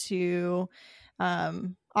decided to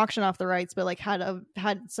auction off the rights, but like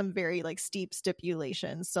had some very like steep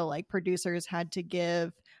stipulations. So like producers had to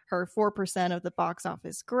give her 4% of the box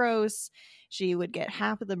office gross. She would get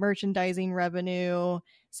half of the merchandising revenue,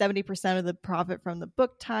 70% of the profit from the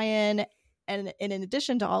book tie-in. And in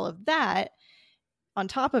addition to all of that, on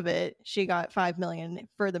top of it, she got $5 million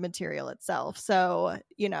for the material itself. So,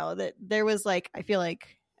 you know, that there was like, I feel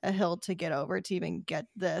like a hill to get over to even get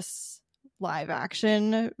this live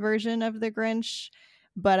action version of the Grinch.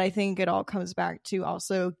 But I think it all comes back to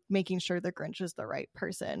also making sure the Grinch is the right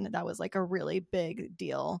person. That was like a really big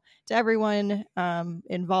deal to everyone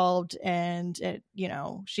involved. And, you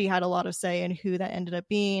know, she had a lot of say in who that ended up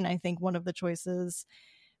being. I think one of the choices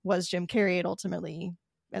was Jim Carrey. It ultimately,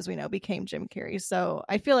 as we know, became Jim Carrey. So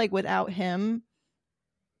I feel like without him,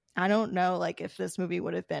 I don't know like if this movie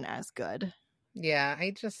would have been as good. Yeah,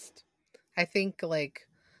 I think like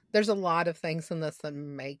there's a lot of things in this that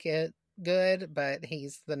make it good, but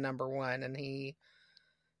he's the number one, and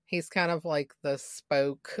he's kind of like the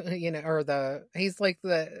spoke, you know, or he's like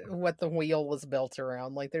what the wheel was built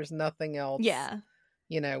around. Like there's nothing else,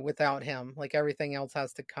 you know, without him. Like everything else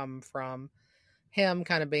has to come from him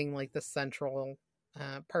kind of being like the central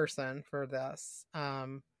person for this.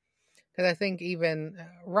 Because I think even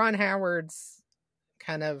Ron Howard's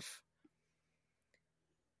kind of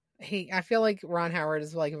I feel like Ron Howard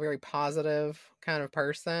is like a very positive kind of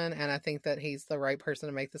person, and I think that he's the right person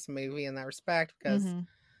to make this movie in that respect because,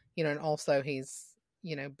 you know, and also he's,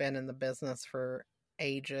 you know, been in the business for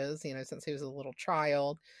ages, you know, since he was a little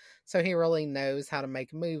child. So he really knows how to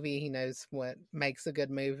make a movie. He knows what makes a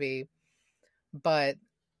good movie. But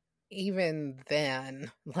even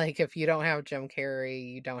then, like if you don't have Jim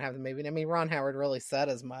Carrey, you don't have the movie. I mean, Ron Howard really said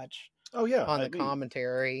as much on the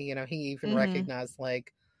commentary. You know, he even recognized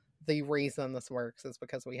like, the reason this works is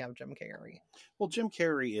because we have Jim Carrey. Well, Jim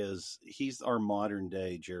Carrey he's our modern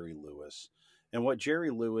day Jerry Lewis. And what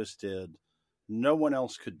Jerry Lewis did, no one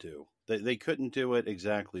else could do. They couldn't do it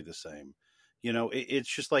exactly the same. You know, it's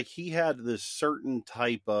just like he had this certain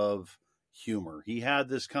type of humor. He had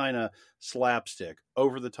this kind of slapstick,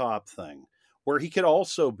 over the top thing where he could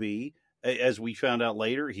also be, as we found out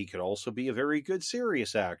later, he could also be a very good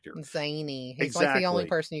serious actor. Zany. He's like the only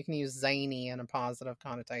person you can use zany in a positive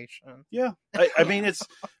connotation. Yeah. I mean,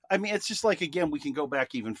 it's just like, again, we can go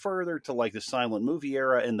back even further to like the silent movie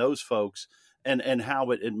era and those folks and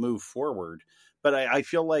how it moved forward. But I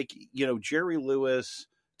feel like, you know, Jerry Lewis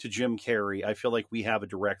to Jim Carrey, I feel like we have a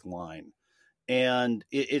direct line. And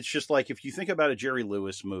it's just like, if you think about a Jerry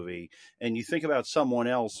Lewis movie and you think about someone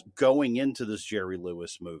else going into this Jerry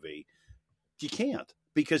Lewis movie, you can't,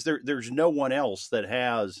 because there's no one else that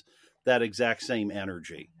has that exact same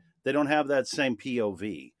energy. They don't have that same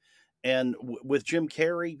POV. And with Jim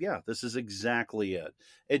Carrey, this is exactly it.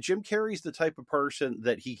 And Jim Carrey's the type of person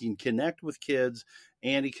that he can connect with kids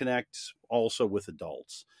and he connects also with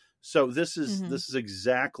adults. So this is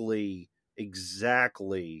exactly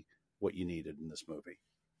what you needed in this movie.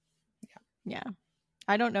 Yeah.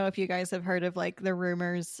 I don't know if you guys have heard of like the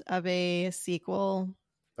rumors of a sequel.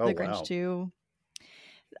 The Grinch 2.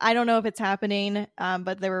 I don't know if it's happening,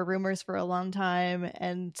 but there were rumors for a long time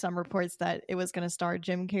and some reports that it was going to star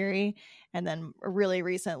Jim Carrey. And then really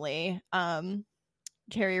recently,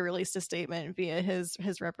 Carrey released a statement via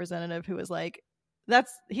his representative who was like,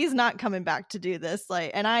 he's not coming back to do this. Like,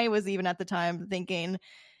 and I was even at the time thinking,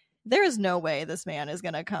 there is no way this man is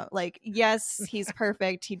going to come. Like, yes, he's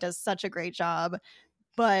perfect. He does such a great job,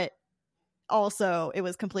 but also it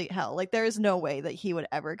was complete hell. Like there is no way that he would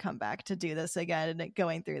ever come back to do this again, and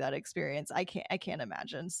going through that experience. I can't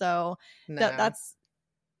imagine. So No. that's,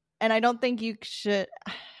 and I don't think you should.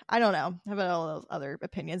 I don't know. I have all those other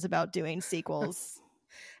opinions about doing sequels.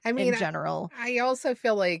 I mean, in general, I also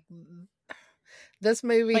feel like this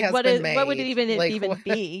movie like has what been is made. what would it even what,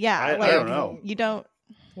 be? Yeah, I like don't know. you don't.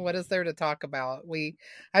 What is there to talk about?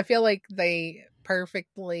 I feel like they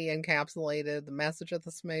perfectly encapsulated the message of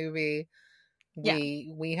this movie.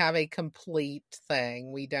 We have a complete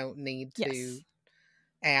thing. We don't need to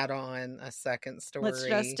add on a second story. Let's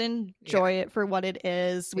just enjoy it for what it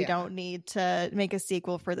is. We don't need to make a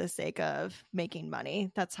sequel for the sake of making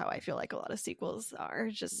money. That's how I feel like a lot of sequels are.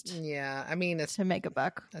 Just I mean, it's to make a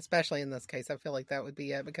buck. Especially in this case, I feel like that would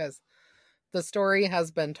be it, because the story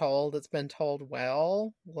has been told. It's been told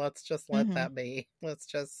well. Let's just let that be. Let's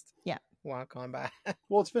just walk on by.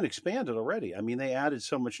 Well, it's been expanded already. I mean, they added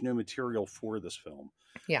so much new material for this film.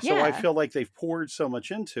 Yeah. So I feel like they've poured so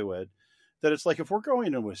much into it that it's like, if we're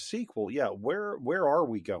going into a sequel, where are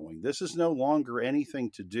we going? This is no longer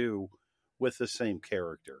anything to do with the same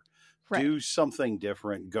character. Right. Do something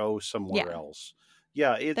different. Go somewhere else.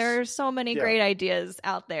 Yeah, there are so many great ideas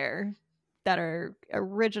out there that are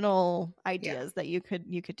original ideas that you could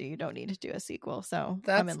do. You don't need to do a sequel. So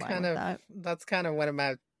I'm in line with that. That's kind of one of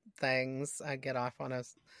my things I get off on a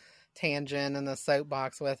tangent and a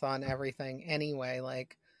soapbox with on everything anyway.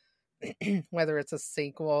 Like, whether it's a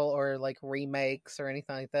sequel or like remakes or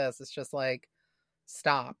anything like this, it's just like,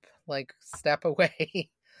 stop, like step away.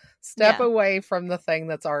 Step away from the thing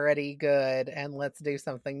that's already good and let's do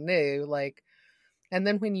something new. Like, and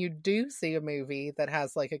then when you do see a movie that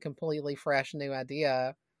has like a completely fresh new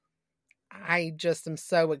idea, I just am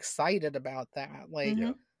so excited about that. Like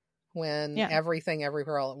when Everything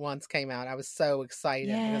Everywhere All at Once came out, I was so excited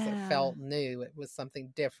because it felt new. It was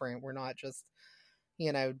something different. We're not just,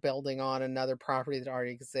 building on another property that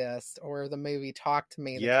already exists. Or the movie Talk to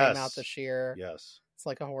Me that came out this year. Yes. It's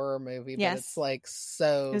like a horror movie, but it's like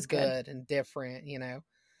so good and different,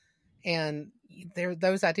 and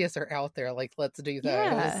those ideas are out there. Like, let's do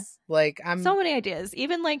those. Like, so many ideas,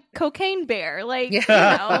 even like Cocaine Bear, like, the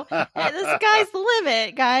sky's the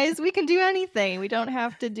limit, guys. We can do anything. We don't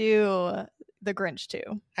have to do the Grinch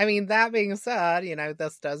too. I mean, that being said,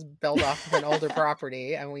 this does build off of an older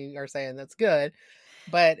property, and we are saying that's good,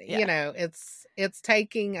 but it's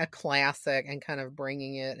taking a classic and kind of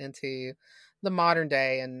bringing it into the modern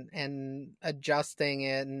day and adjusting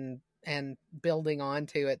it and building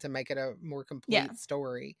onto it to make it a more complete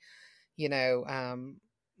story. Again,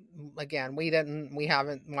 we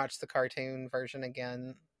haven't watched the cartoon version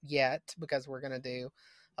again yet, because we're going to do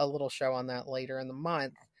a little show on that later in the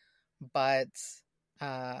month. But,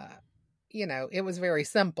 it was very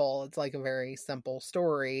simple. It's like a very simple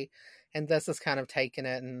story. And this is kind of taking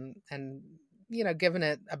it and giving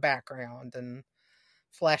it a background and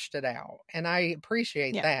fleshed it out. And I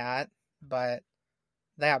appreciate that. But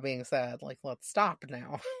that being said, like, let's stop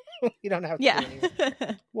now. You don't have to do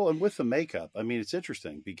anything. Well, and with the makeup, I mean, it's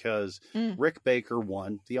interesting because Rick Baker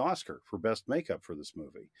won the Oscar for best makeup for this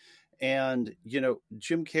movie. And,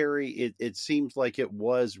 Jim Carrey, it seems like it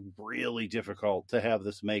was really difficult to have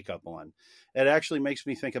this makeup on. It actually makes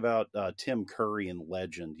me think about Tim Curry in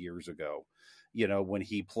Legend years ago. When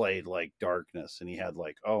he played like darkness and he had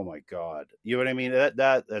like, oh my God, you know what I mean?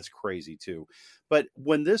 That's crazy too. But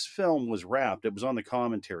when this film was wrapped, it was on the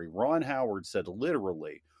commentary. Ron Howard said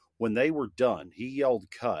literally when they were done, he yelled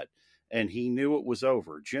cut and he knew it was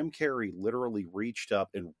over. Jim Carrey literally reached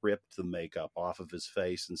up and ripped the makeup off of his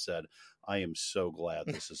face and said, I am so glad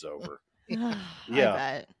this is over. Yeah.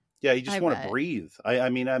 Yeah. You just want to breathe. I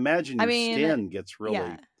mean, I imagine your skin gets really...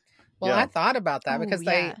 Yeah. Well, I thought about that because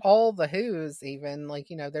all the Who's, even like,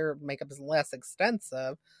 their makeup is less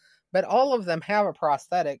extensive, but all of them have a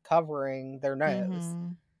prosthetic covering their nose.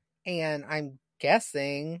 And I'm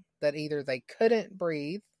guessing that either they couldn't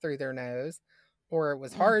breathe through their nose or it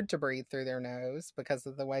was hard to breathe through their nose because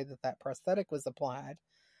of the way that prosthetic was applied.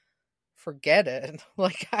 Forget it.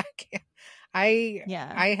 Like, I can't.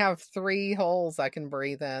 I have 3 holes I can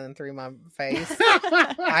breathe in through my face.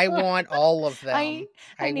 I want all of them.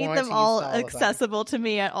 I need them all accessible to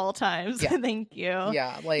me at all times. Yeah. Thank you.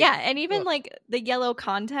 Yeah. Like, and even like the yellow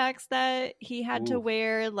contacts that he had to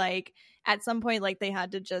wear, like at some point, like they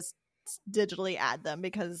had to just digitally add them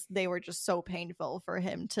because they were just so painful for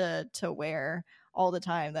him to wear all the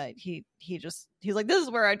time that he's like, this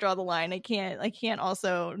is where I draw the line. I can't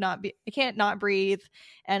not breathe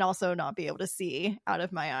and also not be able to see out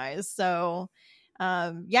of my eyes. So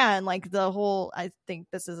and like the whole, I think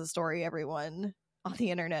this is a story everyone on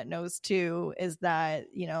the internet knows too is that,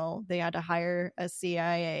 you know, they had to hire a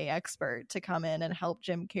CIA expert to come in and help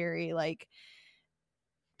Jim Carrey, like,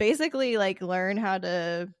 basically, like, learn how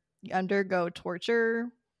to undergo torture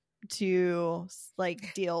to,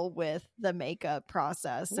 like, deal with the makeup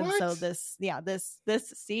process. And so What?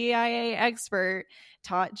 this CIA expert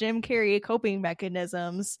taught Jim Carrey coping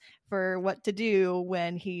mechanisms for what to do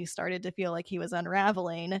when he started to feel like he was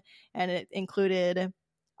unraveling, and it included,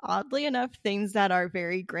 oddly enough, things that are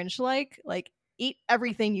very Grinch like eat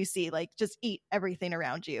everything you see, like just eat everything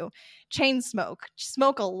around you, chain smoke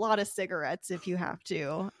a lot of cigarettes if you have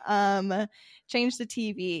to, change the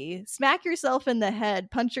TV, smack yourself in the head,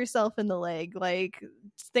 punch yourself in the leg, like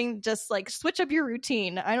just like switch up your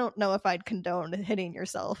routine. I don't know if I'd condone hitting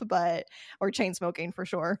yourself, but or chain smoking for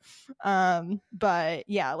sure. But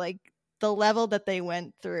yeah, like the level that they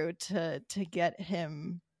went through to get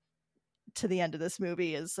him to the end of this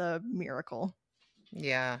movie is a miracle.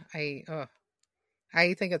 Yeah,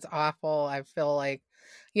 I think it's awful. I feel like,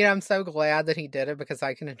 you know, I'm so glad that he did it because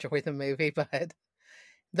I can enjoy the movie, but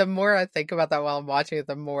the more I think about that while I'm watching it,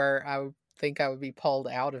 the more I would think I would be pulled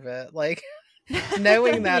out of it. Like,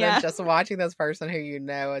 knowing that and just watching this person who you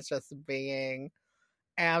know is just being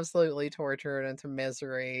absolutely tortured into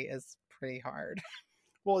misery is pretty hard.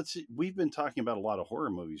 Well, we've been talking about a lot of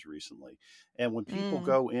horror movies recently, and when people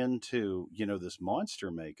go into, you know, this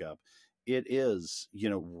monster makeup, it is,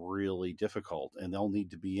 you know, really difficult, and they'll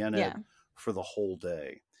need to be in it for the whole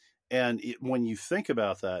day. And when you think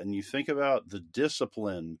about that, and you think about the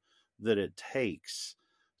discipline that it takes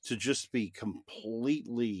to just be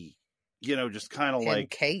completely, you know, just kind of like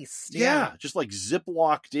encased, just like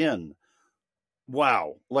ziplocked in.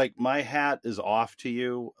 Wow, like my hat is off to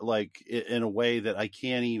you, like in a way that I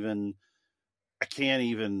can't even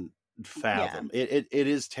fathom. It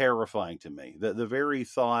is terrifying to me. The very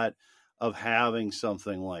thought of having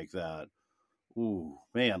something like that. Ooh,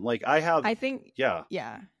 man, like I think yeah.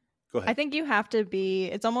 Go ahead. I think you have to be,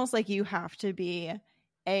 it's almost like you have to be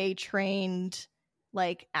a trained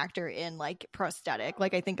like actor in like prosthetic.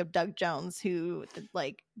 Like I think of Doug Jones, who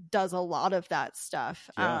like does a lot of that stuff.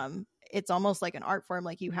 It's almost like an art form.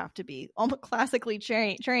 Like you have to be almost classically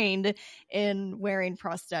trained in wearing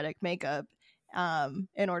prosthetic makeup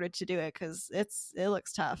in order to do it, because it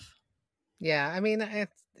looks tough. Yeah, I mean,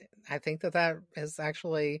 I think that is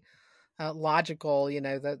actually logical. You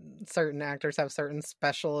know, that certain actors have certain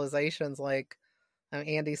specializations, like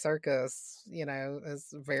Andy Serkis, you know,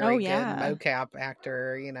 is very good mocap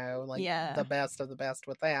actor, you know, like the best of the best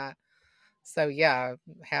with that. So yeah,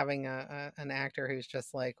 having an actor who's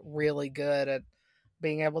just like really good at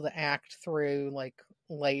being able to act through like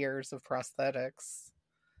layers of prosthetics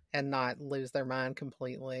and not lose their mind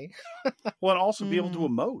completely. Well, and also be able to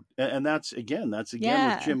emote. And that's again with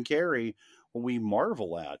Jim Carrey, what we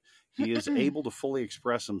marvel at. He is able to fully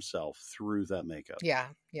express himself through that makeup. Yeah.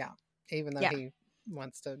 Even though he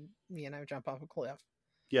wants to, you know, jump off a cliff.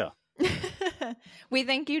 Yeah. We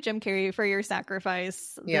thank you, Jim Carrey, for your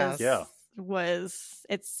sacrifice. Yes.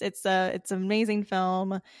 It's an amazing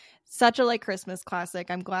film, such a like Christmas classic.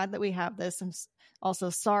 I'm glad that we have this. I'm also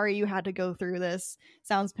sorry you had to go through this.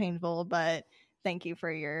 Sounds painful, but thank you for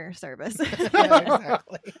your service.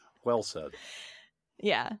 Exactly. Well said.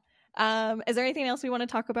 Yeah. Is there anything else we want to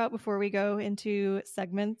talk about before we go into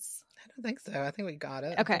segments? I don't think so. I think we got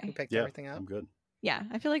it. Okay. I think we picked everything up. I'm good. Yeah,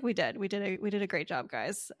 I feel like we did. We did a great job,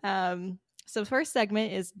 guys. So first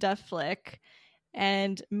segment is Duh Flick.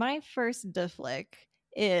 And my first Duh Flick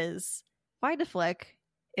is, why Duh Flick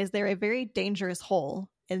is there a very dangerous hole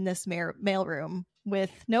in this mailroom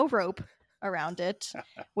with no rope around it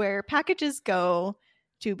where packages go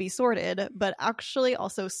to be sorted, but actually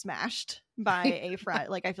also smashed by a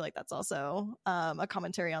like I feel like that's also a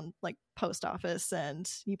commentary on like post office, and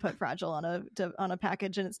you put fragile on a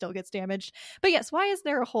package and it still gets damaged. But yes, why is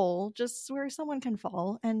there a hole just where someone can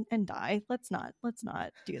fall and die? Let's not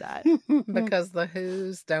do that. Because the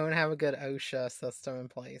Who's don't have a good OSHA system in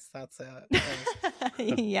place. That's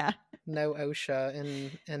it. Yeah. No OSHA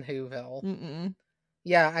in Whoville. Mm-mm.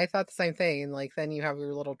 Yeah, I thought the same thing. And like, then you have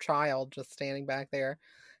your little child just standing back there,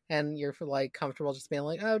 and you're like comfortable just being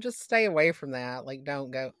like, oh, just stay away from that. Like, don't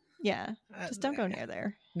go. Yeah, just don't go near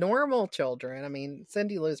there. Normal children. I mean,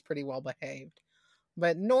 Cindy Lou's pretty well behaved,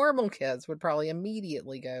 but normal kids would probably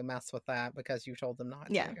immediately go mess with that because you told them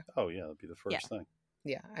not to. Oh yeah, that'd be the first thing.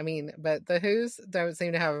 Yeah, I mean, but the Who's don't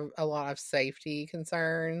seem to have a lot of safety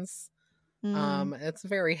concerns. It's a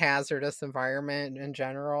very hazardous environment in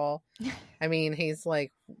general. I mean, he's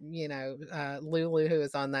like, you know, Lulu, who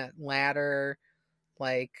is on that ladder,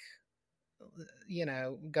 like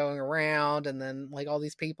going around, and then like all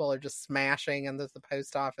these people are just smashing into the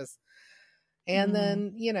post office. And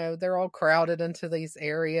then, they're all crowded into these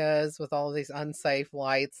areas with all these unsafe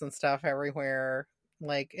lights and stuff everywhere.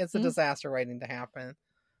 Like, it's a disaster waiting to happen.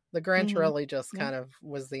 The Grinch really just kind of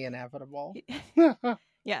was the inevitable.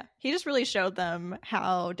 Yeah. He just really showed them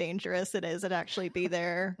how dangerous it is to actually be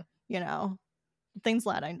there. Things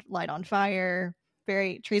light on fire.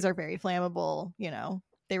 Trees are very flammable.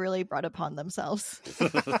 They really brought upon themselves.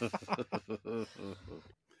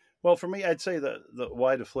 Well, for me, I'd say the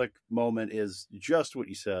why to flick moment is just what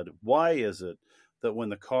you said. Why is it that when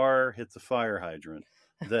the car hit the fire hydrant,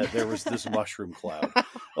 that there was this mushroom cloud?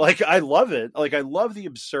 Like, I love it. Like, I love the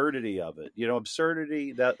absurdity of it.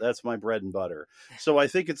 Absurdity, that's my bread and butter. So I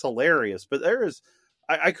think it's hilarious. But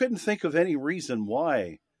I couldn't think of any reason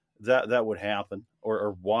why that would happen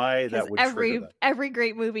or why that would trigger that. Every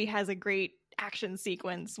great movie has a great action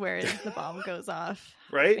sequence where the bomb goes off.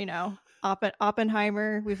 Right?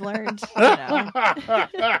 Oppenheimer, we've learned.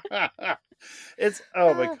 It's,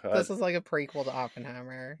 oh my God. This is like a prequel to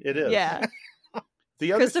Oppenheimer. It is. Yeah.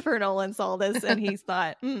 Christopher Nolan saw this and he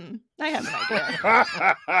thought, I have an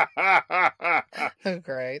idea. Oh,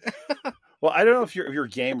 great. Well, I don't know if you're a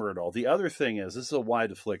gamer at all. The other thing is, this is a why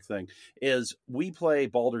to flick thing, is we play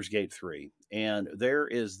Baldur's Gate 3, and there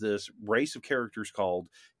is this race of characters called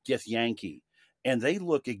Githyanki, and they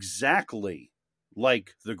look exactly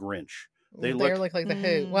like the Grinch. They look like the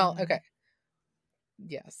Who. Well, okay.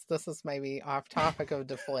 Yes, this is maybe off topic of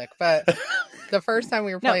deflick, but the first time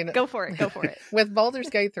we were playing go for it. With Baldur's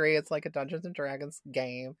Gate 3, it's like a Dungeons and Dragons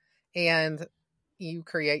game, and you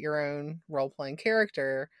create your own role-playing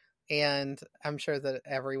character, and I'm sure that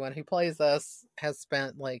everyone who plays this has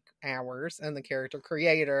spent like hours in the character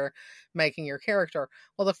creator making your character.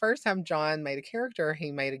 Well, the first time John made a character,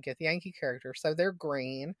 he made a Githyanki character, so they're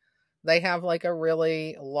green. They have like a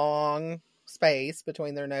really long space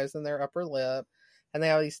between their nose and their upper lip, and they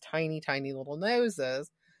have these tiny, tiny little noses.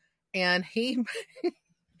 And he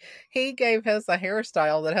gave his a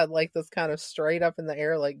hairstyle that had like this kind of straight up in the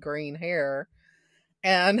air, like green hair.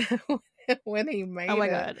 And when he made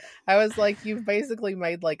God. I was like, you've basically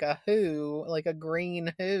made like a Who, like a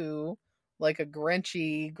green Who, like a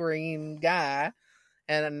Grinchy green guy.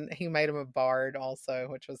 And he made him a bard also,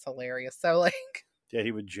 which was hilarious. So like, yeah,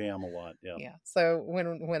 he would jam a lot. Yeah. Yeah. So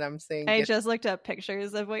when I'm seeing, I just looked up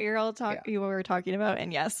pictures of what you were talking about,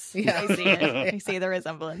 and yes, yeah. I see it. I see the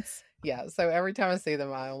resemblance. Yeah. So every time I see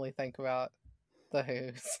them, I only think about the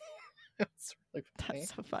Who's. It's really funny.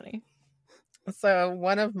 That's so funny. So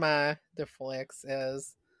one of my deflicks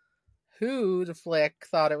is who deflick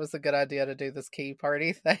thought it was a good idea to do this key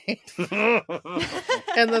party thing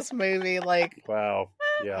in this movie. Like, wow.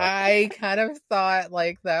 Yeah. I kind of thought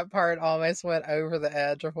like that part almost went over the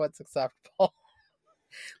edge of what's acceptable.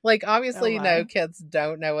 Like, obviously, no kids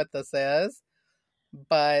don't know what this is,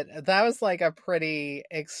 but that was like a pretty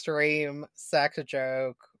extreme sex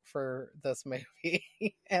joke for this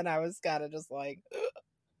movie. And I was kind of just like,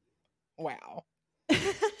 wow.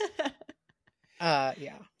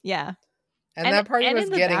 Yeah. And that party was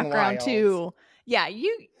getting wild too. Yeah,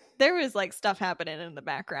 there was like stuff happening in the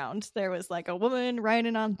background. There was like a woman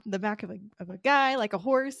riding on the back of a guy like a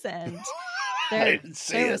horse, and there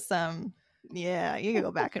was some. Yeah, you can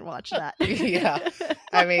go back and watch that. Yeah,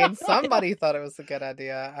 I mean, somebody thought it was a good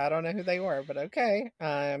idea. I don't know who they were, but okay.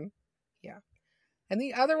 Yeah. And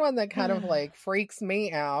the other one that kind of like freaks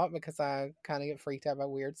me out, because I kind of get freaked out by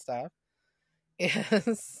weird stuff,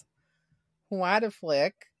 is why the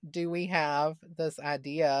flick do we have this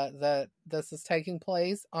idea that this is taking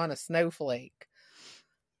place on a snowflake?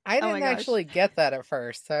 I didn't actually get that at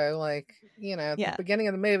first. So like, at the beginning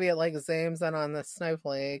of the movie, it like zooms in on the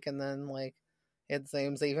snowflake, and then like it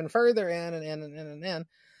zooms even further in and in and in and in.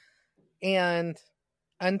 And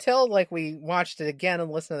until like we watched it again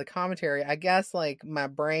and listened to the commentary, I guess like my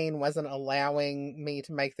brain wasn't allowing me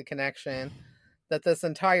to make the connection that this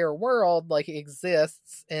entire world like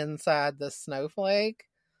exists inside the snowflake,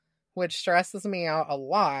 which stresses me out a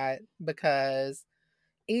lot, because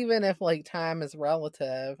even if like time is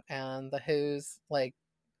relative and the Who's like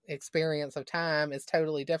experience of time is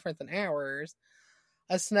totally different than ours,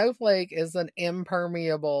 a snowflake is an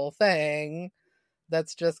impermeable thing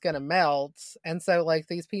that's just gonna melt. And so like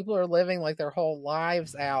these people are living like their whole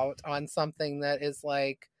lives out on something that is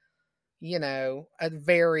like, a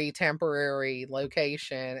very temporary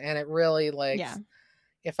location. And it really like,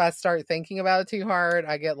 if I start thinking about it too hard,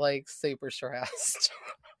 I get like super stressed.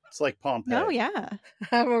 It's like Pompeii. Oh yeah.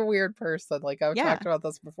 I'm a weird person. Like I've talked about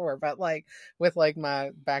this before, but like with like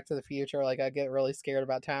my Back to the Future, like I get really scared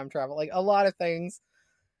about time travel. Like a lot of things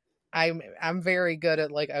I'm very good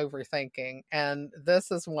at like overthinking, and this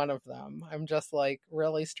is one of them. I'm just like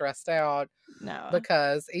really stressed out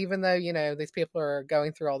because even though, you know, these people are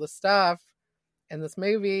going through all this stuff in this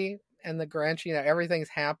movie and the Grinch, you know, everything's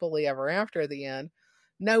happily ever after at the end.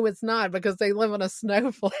 No, it's not, because they live on a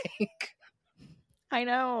snowflake. I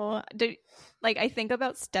know. Like, I think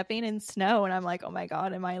about stepping in snow and I'm like, oh my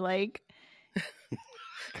God, am I like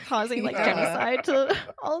causing like genocide to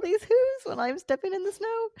all these who's when I'm stepping in the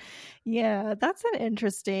snow? Yeah, that's an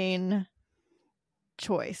interesting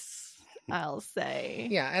choice, I'll say.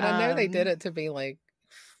 Yeah, and I know they did it to be like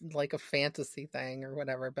a fantasy thing or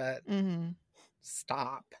whatever, but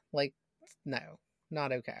stop. Like, no,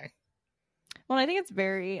 not okay. Well, I think it's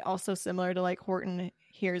very also similar to like Horton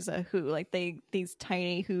Hears a Who. Like these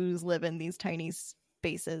tiny who's live in these tiny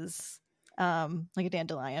spaces, like a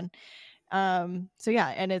dandelion. So yeah,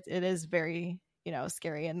 and it is very, you know,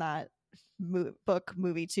 scary in that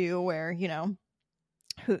movie too, where, you know,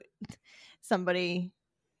 who somebody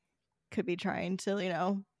could be trying to, you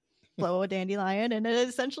know, blow a dandelion and it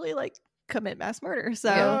essentially like commit mass murder.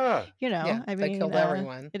 So you know, I mean, they killed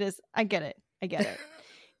everyone. It is. I get it.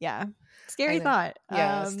 Yeah. Scary thought.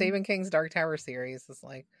 Yeah, Stephen King's Dark Tower series is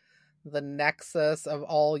like the nexus of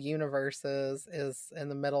all universes is in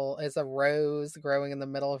the middle, is a rose growing in the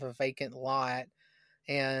middle of a vacant lot.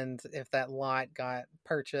 And if that lot got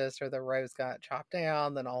purchased or the rose got chopped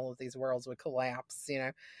down, then all of these worlds would collapse, you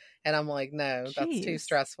know? And I'm like, no, that's too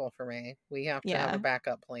stressful for me. We have to have a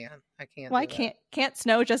backup plan. I can't. Why can't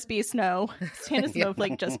snow just be snow? Can't a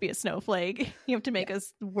snowflake just be a snowflake? You have to make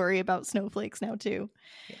us worry about snowflakes now too.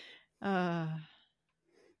 My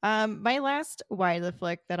last why the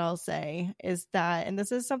flick that I'll say is that, and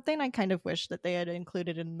this is something I kind of wish that they had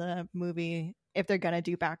included in the movie, if they're gonna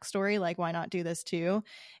do backstory, like why not do this too?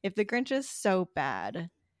 If the Grinch is so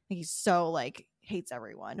bad, he's so like hates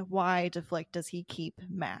everyone, why the flick does he keep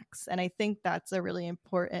Max? And I think that's a really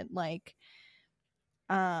important like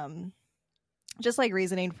just like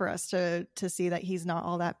reasoning for us to see that he's not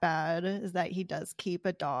all that bad is that he does keep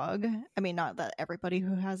a dog. I mean, not that everybody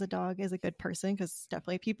who has a dog is a good person, because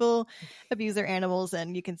definitely people abuse their animals,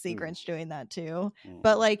 and you can see Grinch doing that too.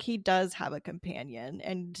 But like he does have a companion,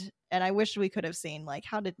 and I wish we could have seen like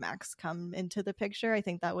how did Max come into the picture. I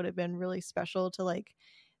think that would have been really special to like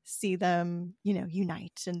see them, you know,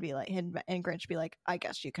 unite and be like, and Grinch be like, I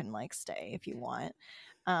guess you can like stay if you want.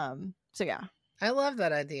 So yeah. I love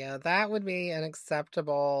that idea. That would be an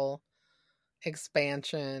acceptable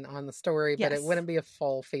expansion on the story, but it wouldn't be a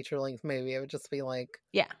full feature-length movie. It would just be like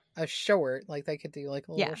a short. Like they could do like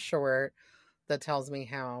a little short that tells me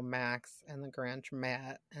how Max and the Grinch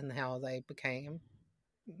met and how they became,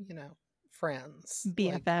 you know, friends.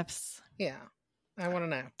 BFFs. Like, yeah. I want to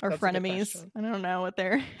know. Or frenemies. I don't know what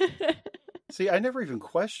they're... See, I never even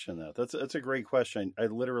questioned that. That's a great question. I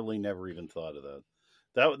literally never even thought of that.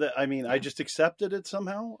 That I mean, I just accepted it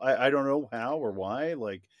somehow. I don't know how or why.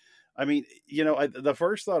 Like, I mean, you know, the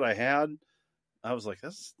first thought I had, I was like,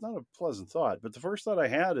 that's not a pleasant thought. But the first thought I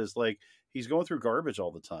had is like, he's going through garbage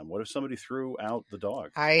all the time. What if somebody threw out the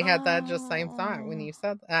dog? I had that just same thought when you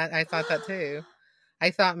said that. I thought that too.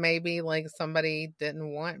 I thought maybe like somebody didn't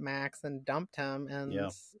want Max and dumped him,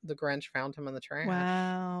 and the Grinch found him in the trash.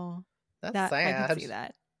 Wow, that's sad. I can see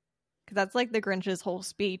that. That's like the Grinch's whole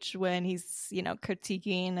speech when he's, you know,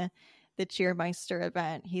 critiquing the Cheermeister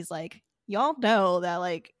event. He's like, y'all know that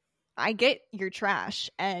like I get your trash,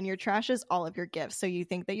 and your trash is all of your gifts. So you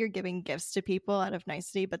think that you're giving gifts to people out of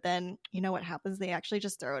nicety, but then you know what happens? They actually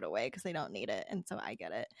just throw it away because they don't need it. And so I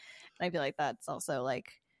get it. And I feel like that's also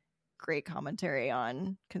like great commentary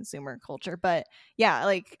on consumer culture. But yeah,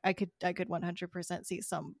 like I could 100% see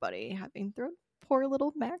somebody having thrown poor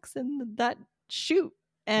little Max in that chute.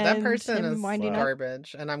 And that person is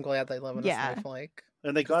garbage, and I'm glad they live in a snowflake.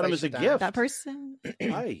 And they got him as a gift. That person,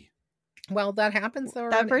 well, that happens though.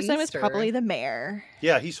 That person Easter. was probably the mayor.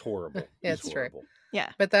 Yeah, he's horrible. It's horrible. True.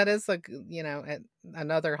 Yeah, but that is like, you know, at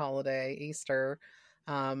another holiday, Easter.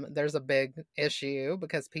 There's a big issue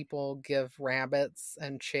because people give rabbits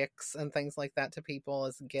and chicks and things like that to people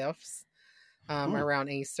as gifts around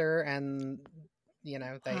Easter, and you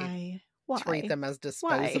know they. Treat them as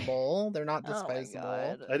disposable. They're not disposable.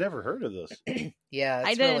 Oh, I never heard of this. Yeah,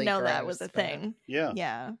 I didn't know that was a thing.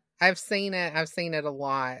 Yeah. I've seen it a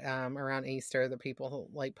lot around Easter that people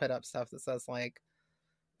like put up stuff that says like,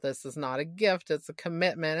 this is not a gift, it's a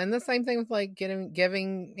commitment. And the same thing with like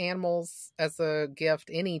giving animals as a gift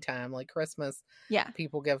anytime, like Christmas. Yeah.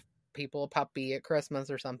 People give people a puppy at Christmas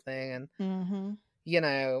or something, and you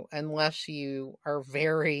know, unless you are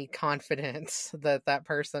very confident that that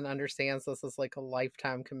person understands this is like a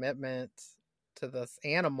lifetime commitment to this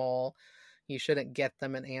animal, you shouldn't get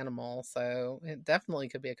them an animal. So it definitely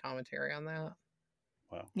could be a commentary on that.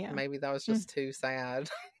 Wow. Yeah. Maybe that was just too sad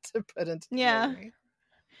to put into the movie.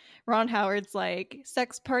 Ron Howard's like,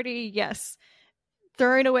 sex party, yes.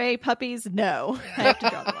 Throwing away puppies, no. I have to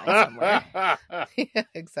draw the line somewhere. Yeah,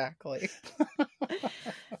 exactly.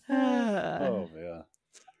 Oh, yeah.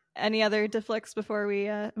 Any other deflicts before we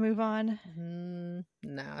move on?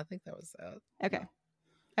 No, I think that was it. Okay.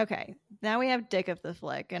 No. Okay. Now we have Dick of the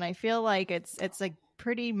Flick, and I feel like it's like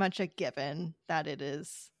pretty much a given that it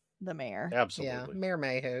is the mayor. Absolutely. Yeah, Mayor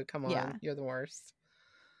Mayhew, come on. Yeah. You're the worst.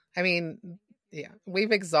 I mean, yeah,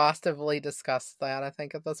 we've exhaustively discussed that, I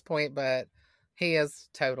think, at this point, but he is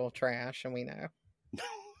total trash, and we know.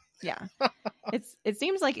 Yeah. It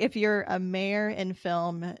seems like if you're a mayor in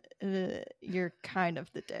film, you're kind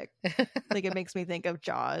of the dick. Like, it makes me think of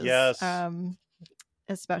Jaws. Yes.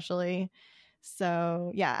 Especially.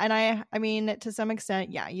 So, yeah. And I mean, to some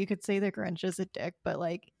extent, yeah, you could say the Grinch is a dick, but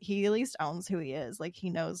like, he at least owns who he is. Like,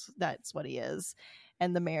 he knows that's what he is.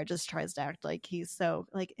 And the mayor just tries to act like he's so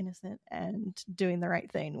like innocent and doing the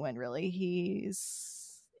right thing when really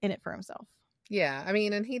he's in it for himself. Yeah, I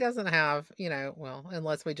mean, and he doesn't have, well,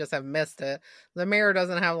 unless we just have missed it, the mayor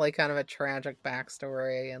doesn't have like kind of a tragic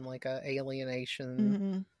backstory and like a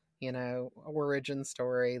alienation, origin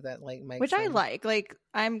story that like makes which I like. Like,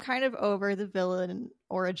 I'm kind of over the villain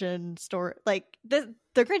origin story. Like, the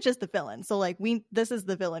Grinch is the villain, so like this is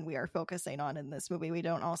the villain we are focusing on in this movie. We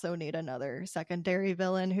don't also need another secondary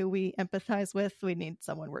villain who we empathize with. We need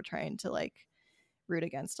someone we're trying to like root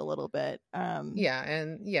against a little bit.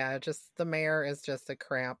 Just the mayor is just a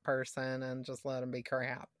crap person, and just let him be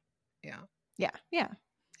crap. Yeah.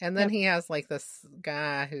 And then he has like this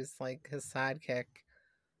guy who's like his sidekick,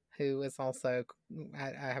 who is also,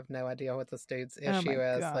 I have no idea what this dude's issue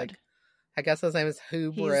is. God. Like, I guess his name is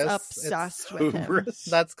Hubris. He's obsessed with Hubris?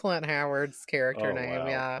 him. That's Clint Howard's character name. Wow.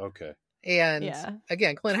 Yeah. Okay. And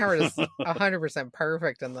again, Clint Howard is 100%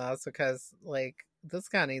 perfect in this, because like this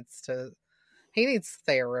guy needs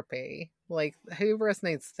therapy. Like, Hubris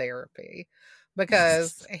needs therapy,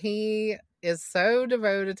 because he is so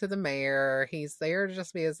devoted to the mayor. He's there to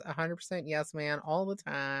just be his 100% yes man all the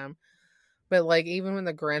time. But like, even when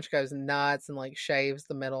the Grinch goes nuts and like shaves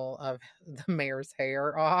the middle of the mayor's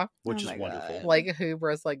hair off, which is wonderful. God. Like,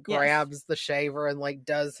 Hubris like grabs the shaver and like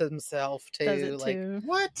does himself too. Does it like, too.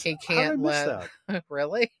 What? He can't let that.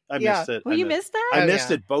 Really? I missed it. Well, you missed that? I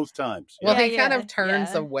missed it both times. Well, Yeah. he kind of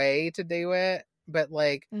turns away to do it, but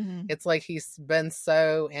like, it's like he's been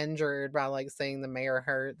so injured by like seeing the mayor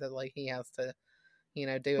hurt that like he has to, do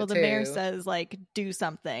it too. Well, the mayor says like, do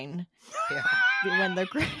something. Yeah. When the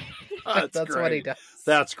That's what he does.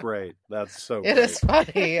 That's great. That's so great. It is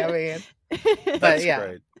funny. I mean, That's yeah,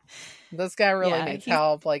 great. This guy really needs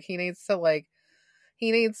help. Like, he needs some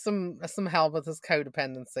help with his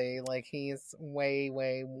codependency. Like, he's way,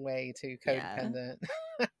 way, way too codependent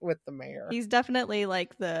with the mayor. He's definitely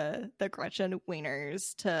like the Gretchen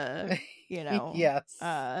Wieners to, yes.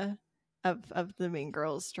 Of the Mean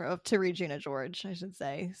Girls to Regina George, I should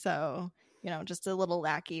say. So, just a little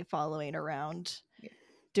lackey following around,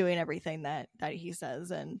 doing everything that he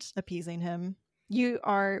says and appeasing him. You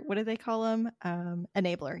are, what do they call him?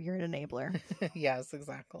 Enabler. You're an enabler. Yes,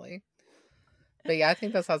 exactly. But yeah, I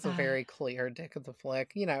think this has a very clear Dick of the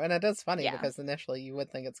Flick, and it is funny because initially you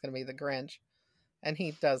would think it's going to be the Grinch, and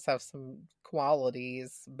he does have some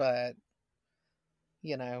qualities, but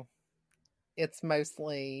it's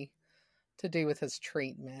mostly to do with his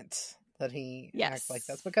treatment that he acts like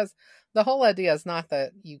this, because the whole idea is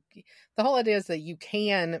that you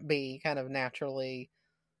can be kind of naturally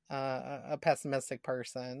a pessimistic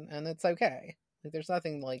person, and it's okay. Like, there's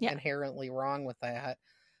nothing like inherently wrong with that,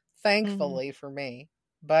 thankfully for me.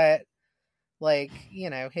 But like,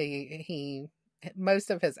 he most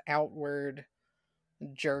of his outward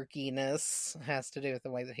jerkiness has to do with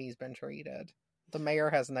the way that he's been treated. The mayor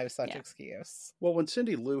has no such excuse. Well, when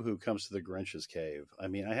Cindy Lou Who comes to the Grinch's cave, I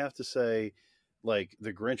mean, I have to say, like,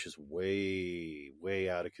 the Grinch is way, way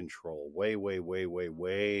out of control. Way, way, way, way,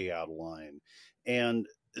 way out of line. And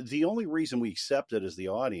the only reason we accept it as the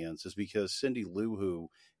audience is because Cindy Lou Who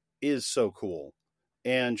is so cool.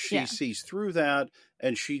 And she sees through that,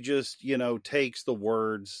 and she just, takes the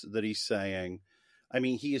words that he's saying. I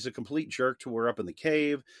mean, he is a complete jerk to her up in the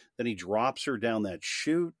cave. Then he drops her down that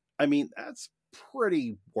chute. I mean, that's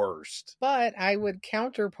pretty worst. But I would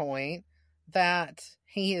counterpoint that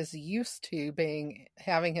he is used to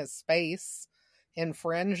having his space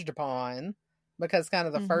infringed upon, because kind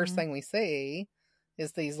of the first thing we see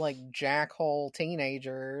is these like jackhole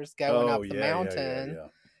teenagers going up the mountain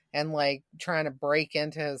and like trying to break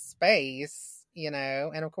into his space,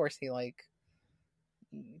 and of course he like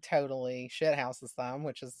totally shithouses them,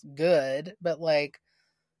 which is good, but like,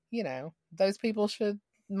 those people should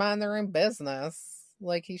mind their own business.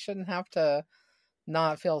 Like, he shouldn't have to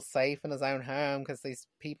not feel safe in his own home because these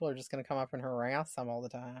people are just going to come up and harass him all the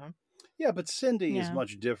time. Yeah, but Cindy is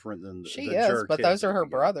much different than she the is, jerk but kids those are that her we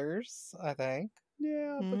got. brothers, I think.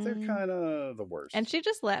 Yeah, but they're kind of the worst. And she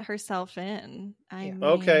just let herself in. I mean,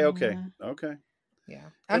 okay. Yeah,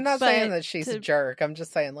 I'm not saying that she's a jerk. I'm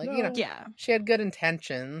just saying, like, yeah, she had good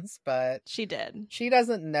intentions, but she did. She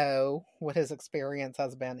doesn't know what his experience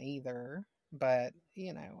has been either. But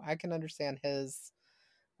I can understand his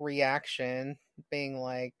reaction, being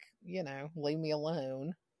like, leave me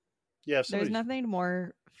alone. Yeah, there's nothing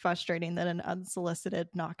more frustrating than an unsolicited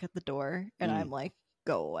knock at the door, and I'm like,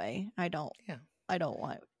 go away. I don't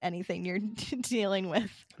want anything you're dealing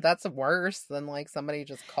with. That's worse than like somebody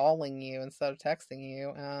just calling you instead of texting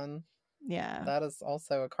you, and that is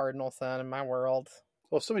also a cardinal sin in my world.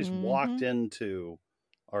 Well, if somebody's walked into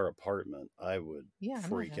our apartment, I would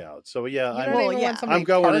freak out. So I'm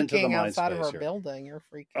going into the mind outside space of our here. building. You're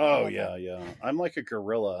freaking out. Oh yeah. I'm like a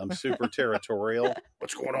gorilla. I'm super territorial.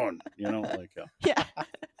 What's going on? Yeah.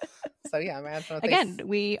 So imagine again,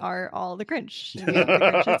 we are all the Grinch. The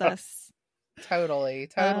Grinch is us. Totally,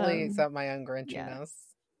 except my own Grinchiness.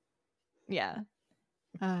 Yeah.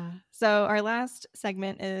 So our last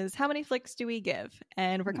segment is how many flicks do we give?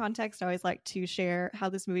 And for context, I always like to share how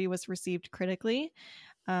this movie was received critically.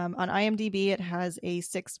 On IMDb, it has a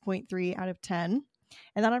 6.3 out of 10.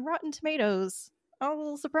 And then on Rotten Tomatoes, I'm a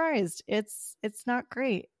little surprised. It's not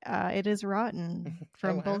great. It is rotten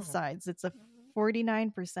from both sides. It's a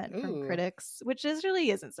 49% from critics, which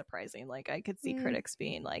really isn't surprising. Like, I could see critics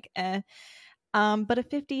being like, but a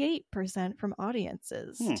 58% from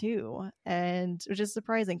audiences too, and which is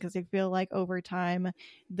surprising because I feel like over time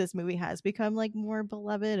this movie has become like more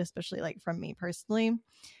beloved, especially like from me personally.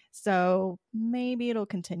 So maybe it'll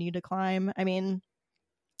continue to climb. I mean,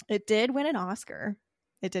 it did win an Oscar.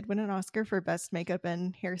 It did win an Oscar for best makeup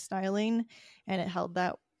and hairstyling, and it held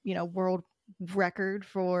that world record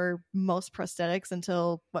for most prosthetics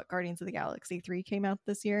until Guardians of the Galaxy 3 came out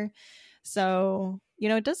this year. So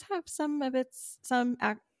it does have some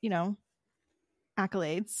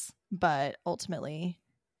accolades, but ultimately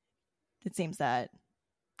it seems that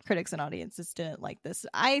critics and audiences didn't like this.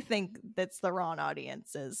 I think that's the wrong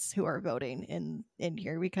audiences who are voting in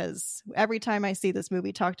here, because every time I see this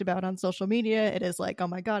movie talked about on social media, it is like, oh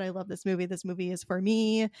my god, I love this movie. This movie is for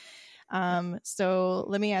me. So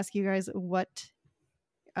let me ask you guys,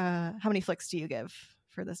 how many flicks do you give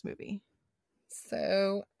for this movie?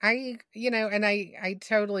 So I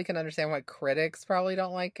totally can understand why critics probably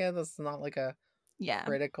don't like it. This is not like a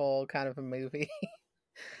critical kind of a movie.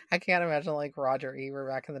 I can't imagine like Roger Ebert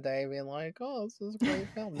back in the day being like, "Oh, this is a great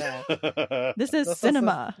film." No, this is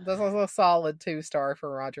cinema. This is a solid 2-star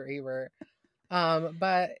for Roger Ebert.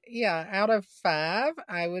 But yeah, out of 5,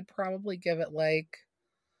 I would probably give it like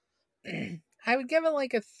I would give it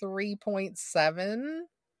like a 3.7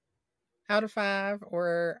 out of 5,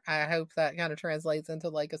 or I hope that kind of translates into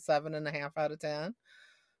like a 7.5 out of 10,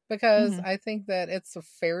 because I think that it's a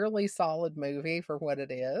fairly solid movie for what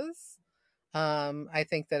it is. I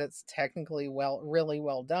think that it's technically really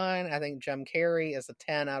well done. I think Jim Carrey is a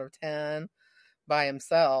 10 out of 10 by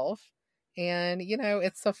himself. And,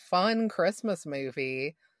 it's a fun Christmas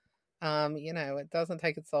movie. It doesn't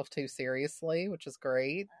take itself too seriously, which is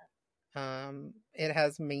great. It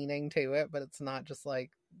has meaning to it, but it's not just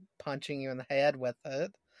like punching you in the head with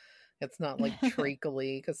it. It's not like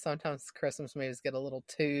treacly, because sometimes Christmas movies get a little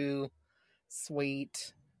too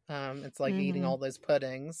sweet. It's like eating all those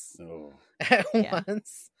puddings at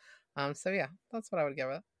once. So yeah, that's what I would give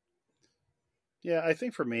it. Yeah, I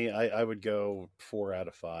think for me, I would go 4 out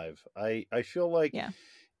of 5. I feel like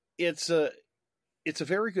it's a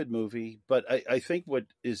very good movie, but I think what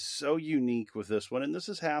is so unique with this one, and this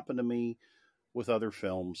has happened to me with other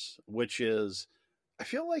films, which is I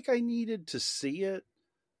feel like I needed to see it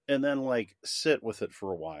and then like sit with it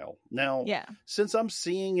for a while. Now, since I'm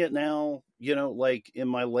seeing it now, like in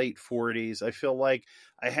my late 40s, I feel like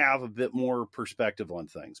I have a bit more perspective on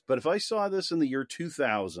things. But if I saw this in the year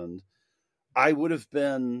 2000, I would have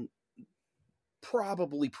been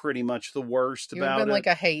probably pretty much the worst you about it. You would have been like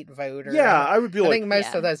a hate voter. Yeah, I would be I like... think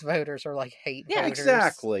most of those voters are like hate voters.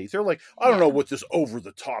 Exactly. They're like, I don't know what this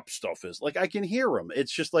over-the-top stuff is. Like, I can hear them.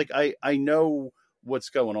 It's just like, I know what's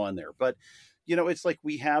going on there. But, it's like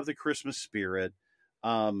we have the Christmas spirit.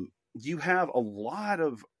 You have a lot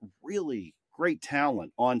of really great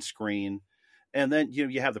talent on screen. And then,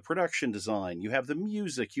 you have the production design. You have the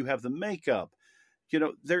music. You have the makeup.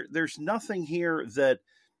 there's nothing here that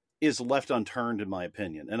is left unturned, in my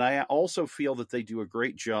opinion. And I also feel that they do a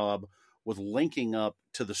great job with linking up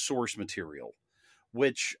to the source material,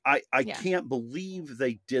 which I can't believe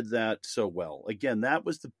they did that so well. Again, that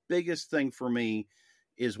was the biggest thing for me,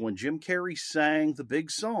 is when Jim Carrey sang the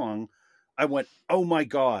big song, I went, oh my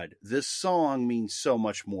God, this song means so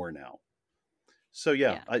much more now. So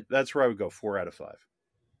that's where I would go, 4 out of 5.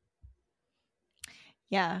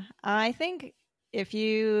 Yeah, I think if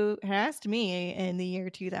you had asked me in the year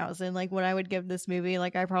 2000, like what I would give this movie,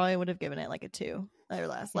 like I probably would have given it like a 2 or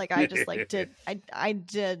less. Like I just I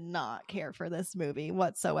did not care for this movie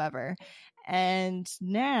whatsoever. And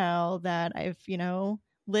now that I've,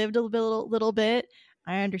 lived a little bit,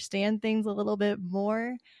 I understand things a little bit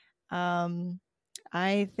more.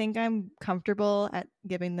 I think I'm comfortable at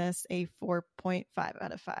giving this a 4.5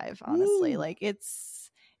 out of 5, honestly. Ooh. Like it's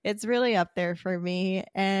really up there for me,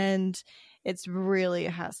 and it really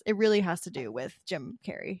has to do with Jim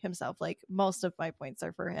Carrey himself. Like most of my points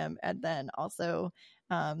are for him, and then also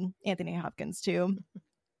Anthony Hopkins too.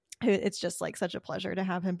 It's just like such a pleasure to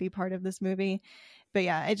have him be part of this movie. But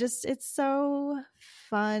yeah, it's so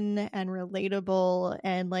fun and relatable,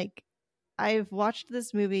 and like I watched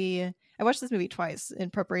this movie twice in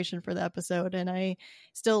preparation for the episode, and I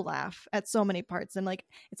still laugh at so many parts. And like,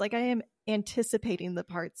 it's like I am anticipating the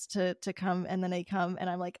parts to come, and then they come, and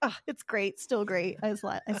I'm like, oh, it's great. Still great. I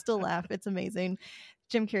still laugh. It's amazing.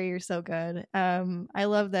 Jim Carrey, you're so good. I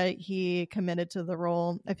love that he committed to the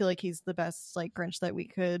role. I feel like he's the best like Grinch that we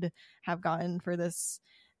could have gotten for this,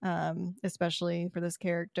 especially for this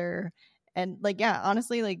character. And like, yeah,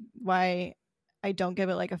 honestly, like why I don't give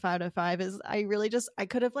it like a 5 out of 5 is I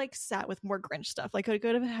could have like sat with more Grinch stuff. Like I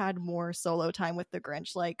could have had more solo time with the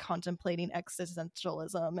Grinch, like contemplating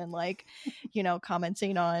existentialism and like,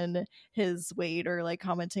 commenting on his weight, or like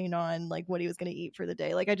commenting on like what he was going to eat for the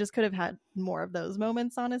day. Like I just could have had more of those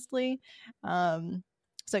moments, honestly. So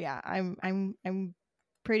yeah, I'm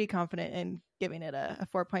pretty confident in giving it a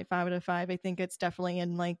 4.5 out of 5. I think it's definitely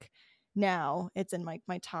in like, now it's in my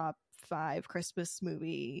top 5 Christmas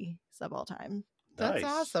movies of all time. That's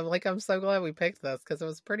awesome. Like, I'm so glad we picked this because it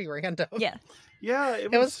was pretty random. Yeah. Yeah.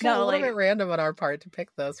 It was kind of a little bit random on our part to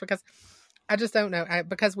pick this because I just don't know.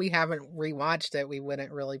 Because we haven't rewatched it, we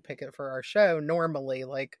wouldn't really pick it for our show normally.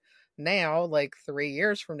 Like now, like 3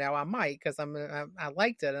 years from now, I might, because I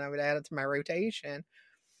liked it and I would add it to my rotation.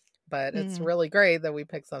 But it's really great that we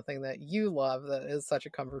picked something that you love, that is such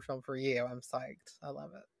a comfort film for you. I'm psyched. I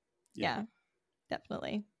love it. Yeah.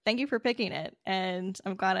 Definitely. Thank you for picking it. And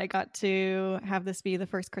I'm glad I got to have this be the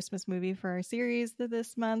first Christmas movie for our series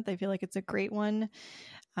this month. I feel like it's a great one.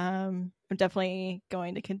 I'm definitely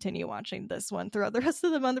going to continue watching this one throughout the rest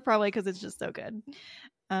of the month, probably because it's just so good.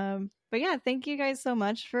 But yeah, thank you guys so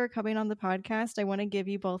much for coming on the podcast. I want to give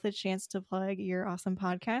you both a chance to plug your awesome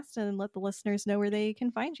podcast and let the listeners know where they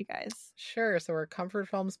can find you guys. Sure. So we're Comfort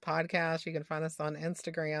Films Podcast. You can find us on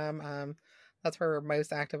Instagram. That's where we're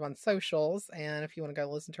most active on socials. And if you want to go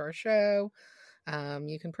listen to our show,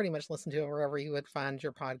 you can pretty much listen to it wherever you would find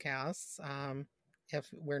your podcasts. If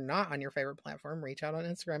we're not on your favorite platform, reach out on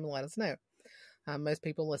Instagram and let us know. Most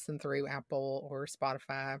people listen through Apple or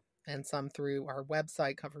Spotify, and some through our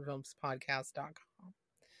website,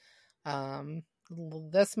 comfortfilmspodcast.com.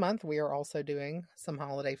 This month, we are also doing some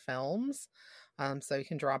holiday films. So you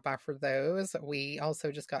can drop by for those. We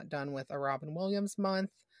also just got done with a Robin Williams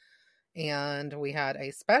month. And we had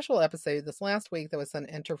a special episode this last week that was an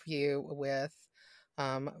interview with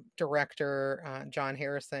director John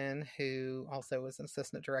Harrison, who also was an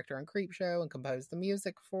assistant director on Creepshow and composed the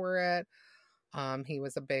music for it. He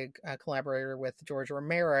was a big collaborator with George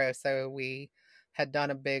Romero, so we had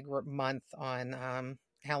done a big month on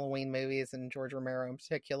Halloween movies and George Romero in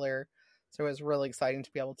particular. So it was really exciting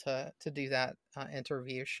to be able to do that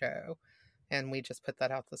interview show. And we just put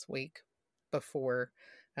that out this week before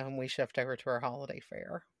we shift over to our holiday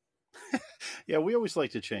fare. Yeah, we always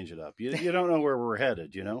like to change it up. You don't know where we're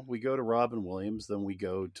headed, We go to Robin Williams, then we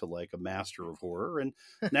go to like a master of horror, and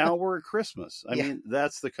now we're at Christmas. I mean,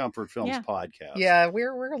 that's the Comfort Films podcast. Yeah,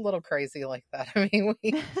 we're a little crazy like that. I mean,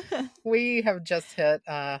 we have just hit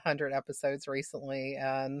 100 episodes recently,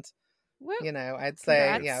 and I'd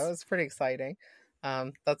say, it was pretty exciting.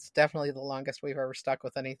 That's definitely the longest we've ever stuck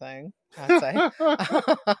with anything, I'd say.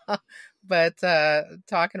 But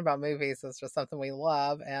talking about movies is just something we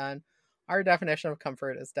love, and our definition of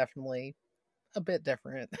comfort is definitely a bit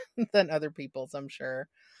different than other people's, I'm sure.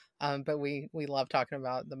 But we love talking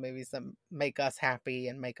about the movies that make us happy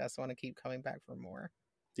and make us want to keep coming back for more.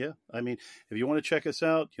 Yeah. I mean, if you want to check us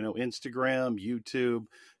out, Instagram, YouTube,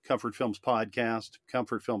 Comfort Films Podcast,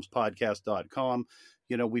 comfortfilmspodcast.com.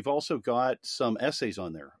 We've also got some essays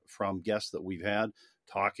on there from guests that we've had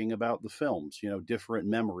talking about the films, different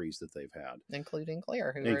memories that they've had. Including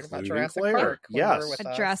Claire, who wrote about Jurassic Claire. Park. Yes.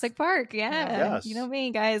 Jurassic Park, yeah. Yes. You know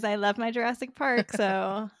me, guys. I love my Jurassic Park,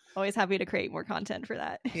 so always happy to create more content for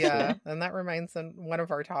that. Yeah, and that remains in one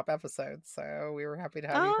of our top episodes, so we were happy to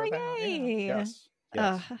have you for that. Yay. Yeah.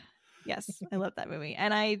 Yes. Yes, I love that movie.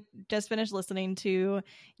 And I just finished listening to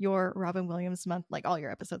your Robin Williams month, like all your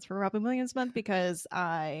episodes for Robin Williams month, because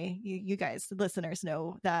you guys, listeners,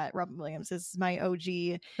 know that Robin Williams is my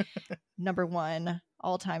OG number one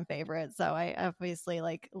all-time favorite. So I obviously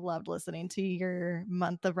loved listening to your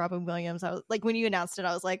month of Robin Williams. I was like, when you announced it,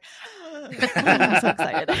 I was like, I'm so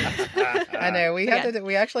excited. I know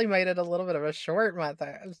we actually made it a little bit of a short month,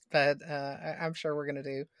 but I'm sure we're going to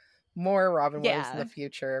do more Robin Williams in the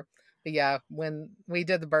future. But yeah, when we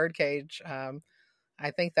did the Birdcage,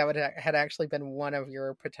 I think that had actually been one of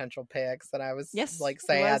your potential picks, and I was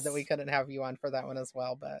sad that we couldn't have you on for that one as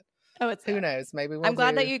well. But who knows? Maybe I'm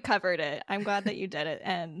glad that you covered it. I'm glad that you did it,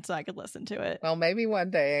 and so I could listen to it. Well, maybe one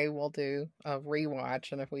day we'll do a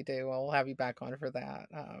rewatch, and if we do, we'll have you back on for that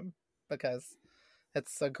because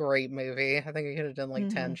it's a great movie. I think we could have done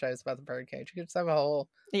 10 shows about the Birdcage. You could just have a whole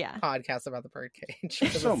podcast about the Birdcage.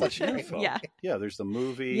 So much info. Yeah. Yeah, there's the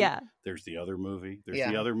movie. Yeah. There's the other movie. There's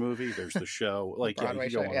the other movie. There's the show. Broadway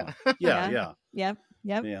show, Yeah. Yep.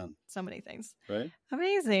 Man. So many things. Right?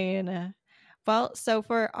 Amazing. Well, so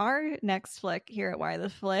for our next flick here at Why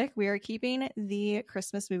the Flick, we are keeping the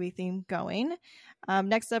Christmas movie theme going.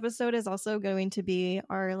 Next episode is also going to be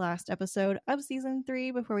our last episode of season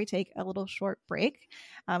 3 before we take a little short break.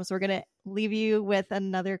 So we're going to leave you with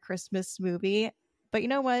another Christmas movie. But you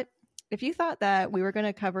know what? If you thought that we were going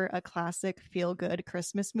to cover a classic feel-good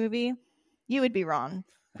Christmas movie, you would be wrong,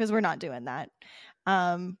 because we're not doing that.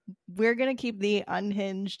 We're going to keep the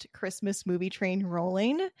unhinged Christmas movie train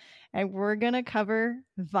rolling, and we're going to cover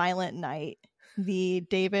Violent Night, the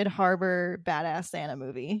David Harbour badass Santa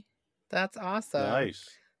movie. That's awesome. Nice.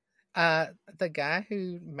 The guy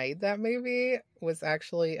who made that movie was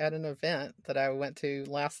actually at an event that I went to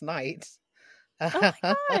last night. Oh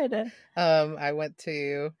my God. I went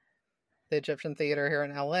to the Egyptian Theater here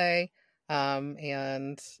in LA,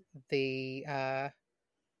 and the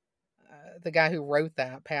guy who wrote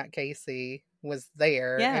that, Pat Casey, was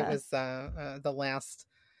there. Yeah. It was the last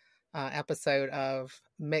episode of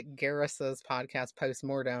Mick Garris's podcast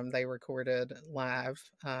Postmortem. They recorded live,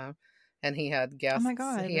 and he had guests. Oh my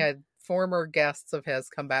God. He had former guests of his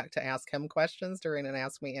come back to ask him questions during an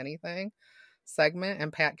Ask Me Anything segment,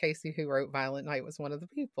 and Pat Casey, who wrote Violent Night, was one of the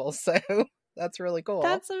people. So that's really cool.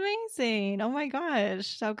 That's amazing. Oh my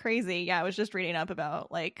gosh, how crazy. Yeah, I was just reading up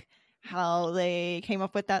about how they came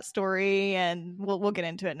up with that story, and we'll get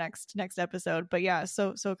into it next episode. But yeah,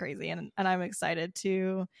 so crazy, and I'm excited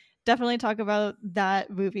to definitely talk about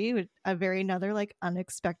that movie, another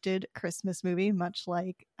unexpected Christmas movie, much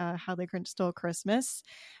like How the Grinch Stole Christmas.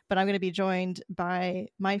 But I'm going to be joined by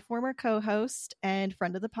my former co-host and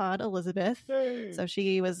friend of the pod, Elizabeth. Hey. So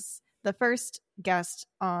she was the first guest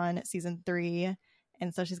on season 3.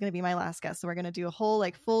 And so she's going to be my last guest. So we're going to do a whole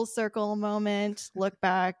full circle moment, look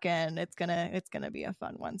back, and it's going to be a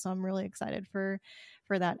fun one. So I'm really excited for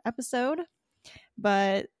that episode.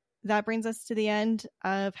 But that brings us to the end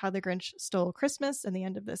of How the Grinch Stole Christmas and the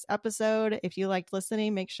end of this episode. If you liked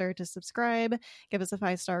listening, make sure to subscribe, give us a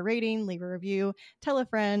 5-star rating, leave a review, tell a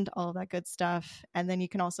friend, all of that good stuff. And then you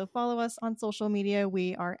can also follow us on social media.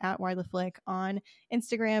 We are at Why the Flick on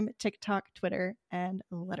Instagram, TikTok, Twitter, and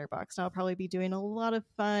Letterboxd. I'll probably be doing a lot of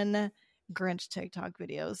fun Grinch TikTok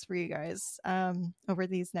videos for you guys over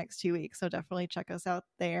these next 2 weeks. So definitely check us out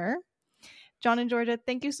there. John and Georgia,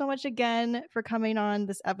 thank you so much again for coming on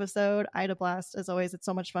this episode. I had a blast as always. It's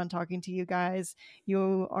so much fun talking to you guys.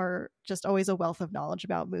 You are just always a wealth of knowledge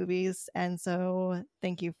about movies. And so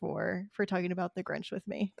thank you for talking about The Grinch with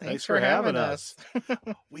me. Thanks for having us.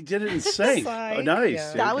 We did it in sync. Oh, nice.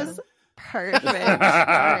 Yeah. That was perfect. All right.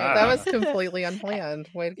 That was completely unplanned.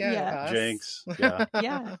 Way to go. Yeah. Jinx. Yeah.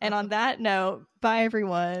 Yeah. And on that note, bye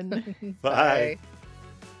everyone. Bye.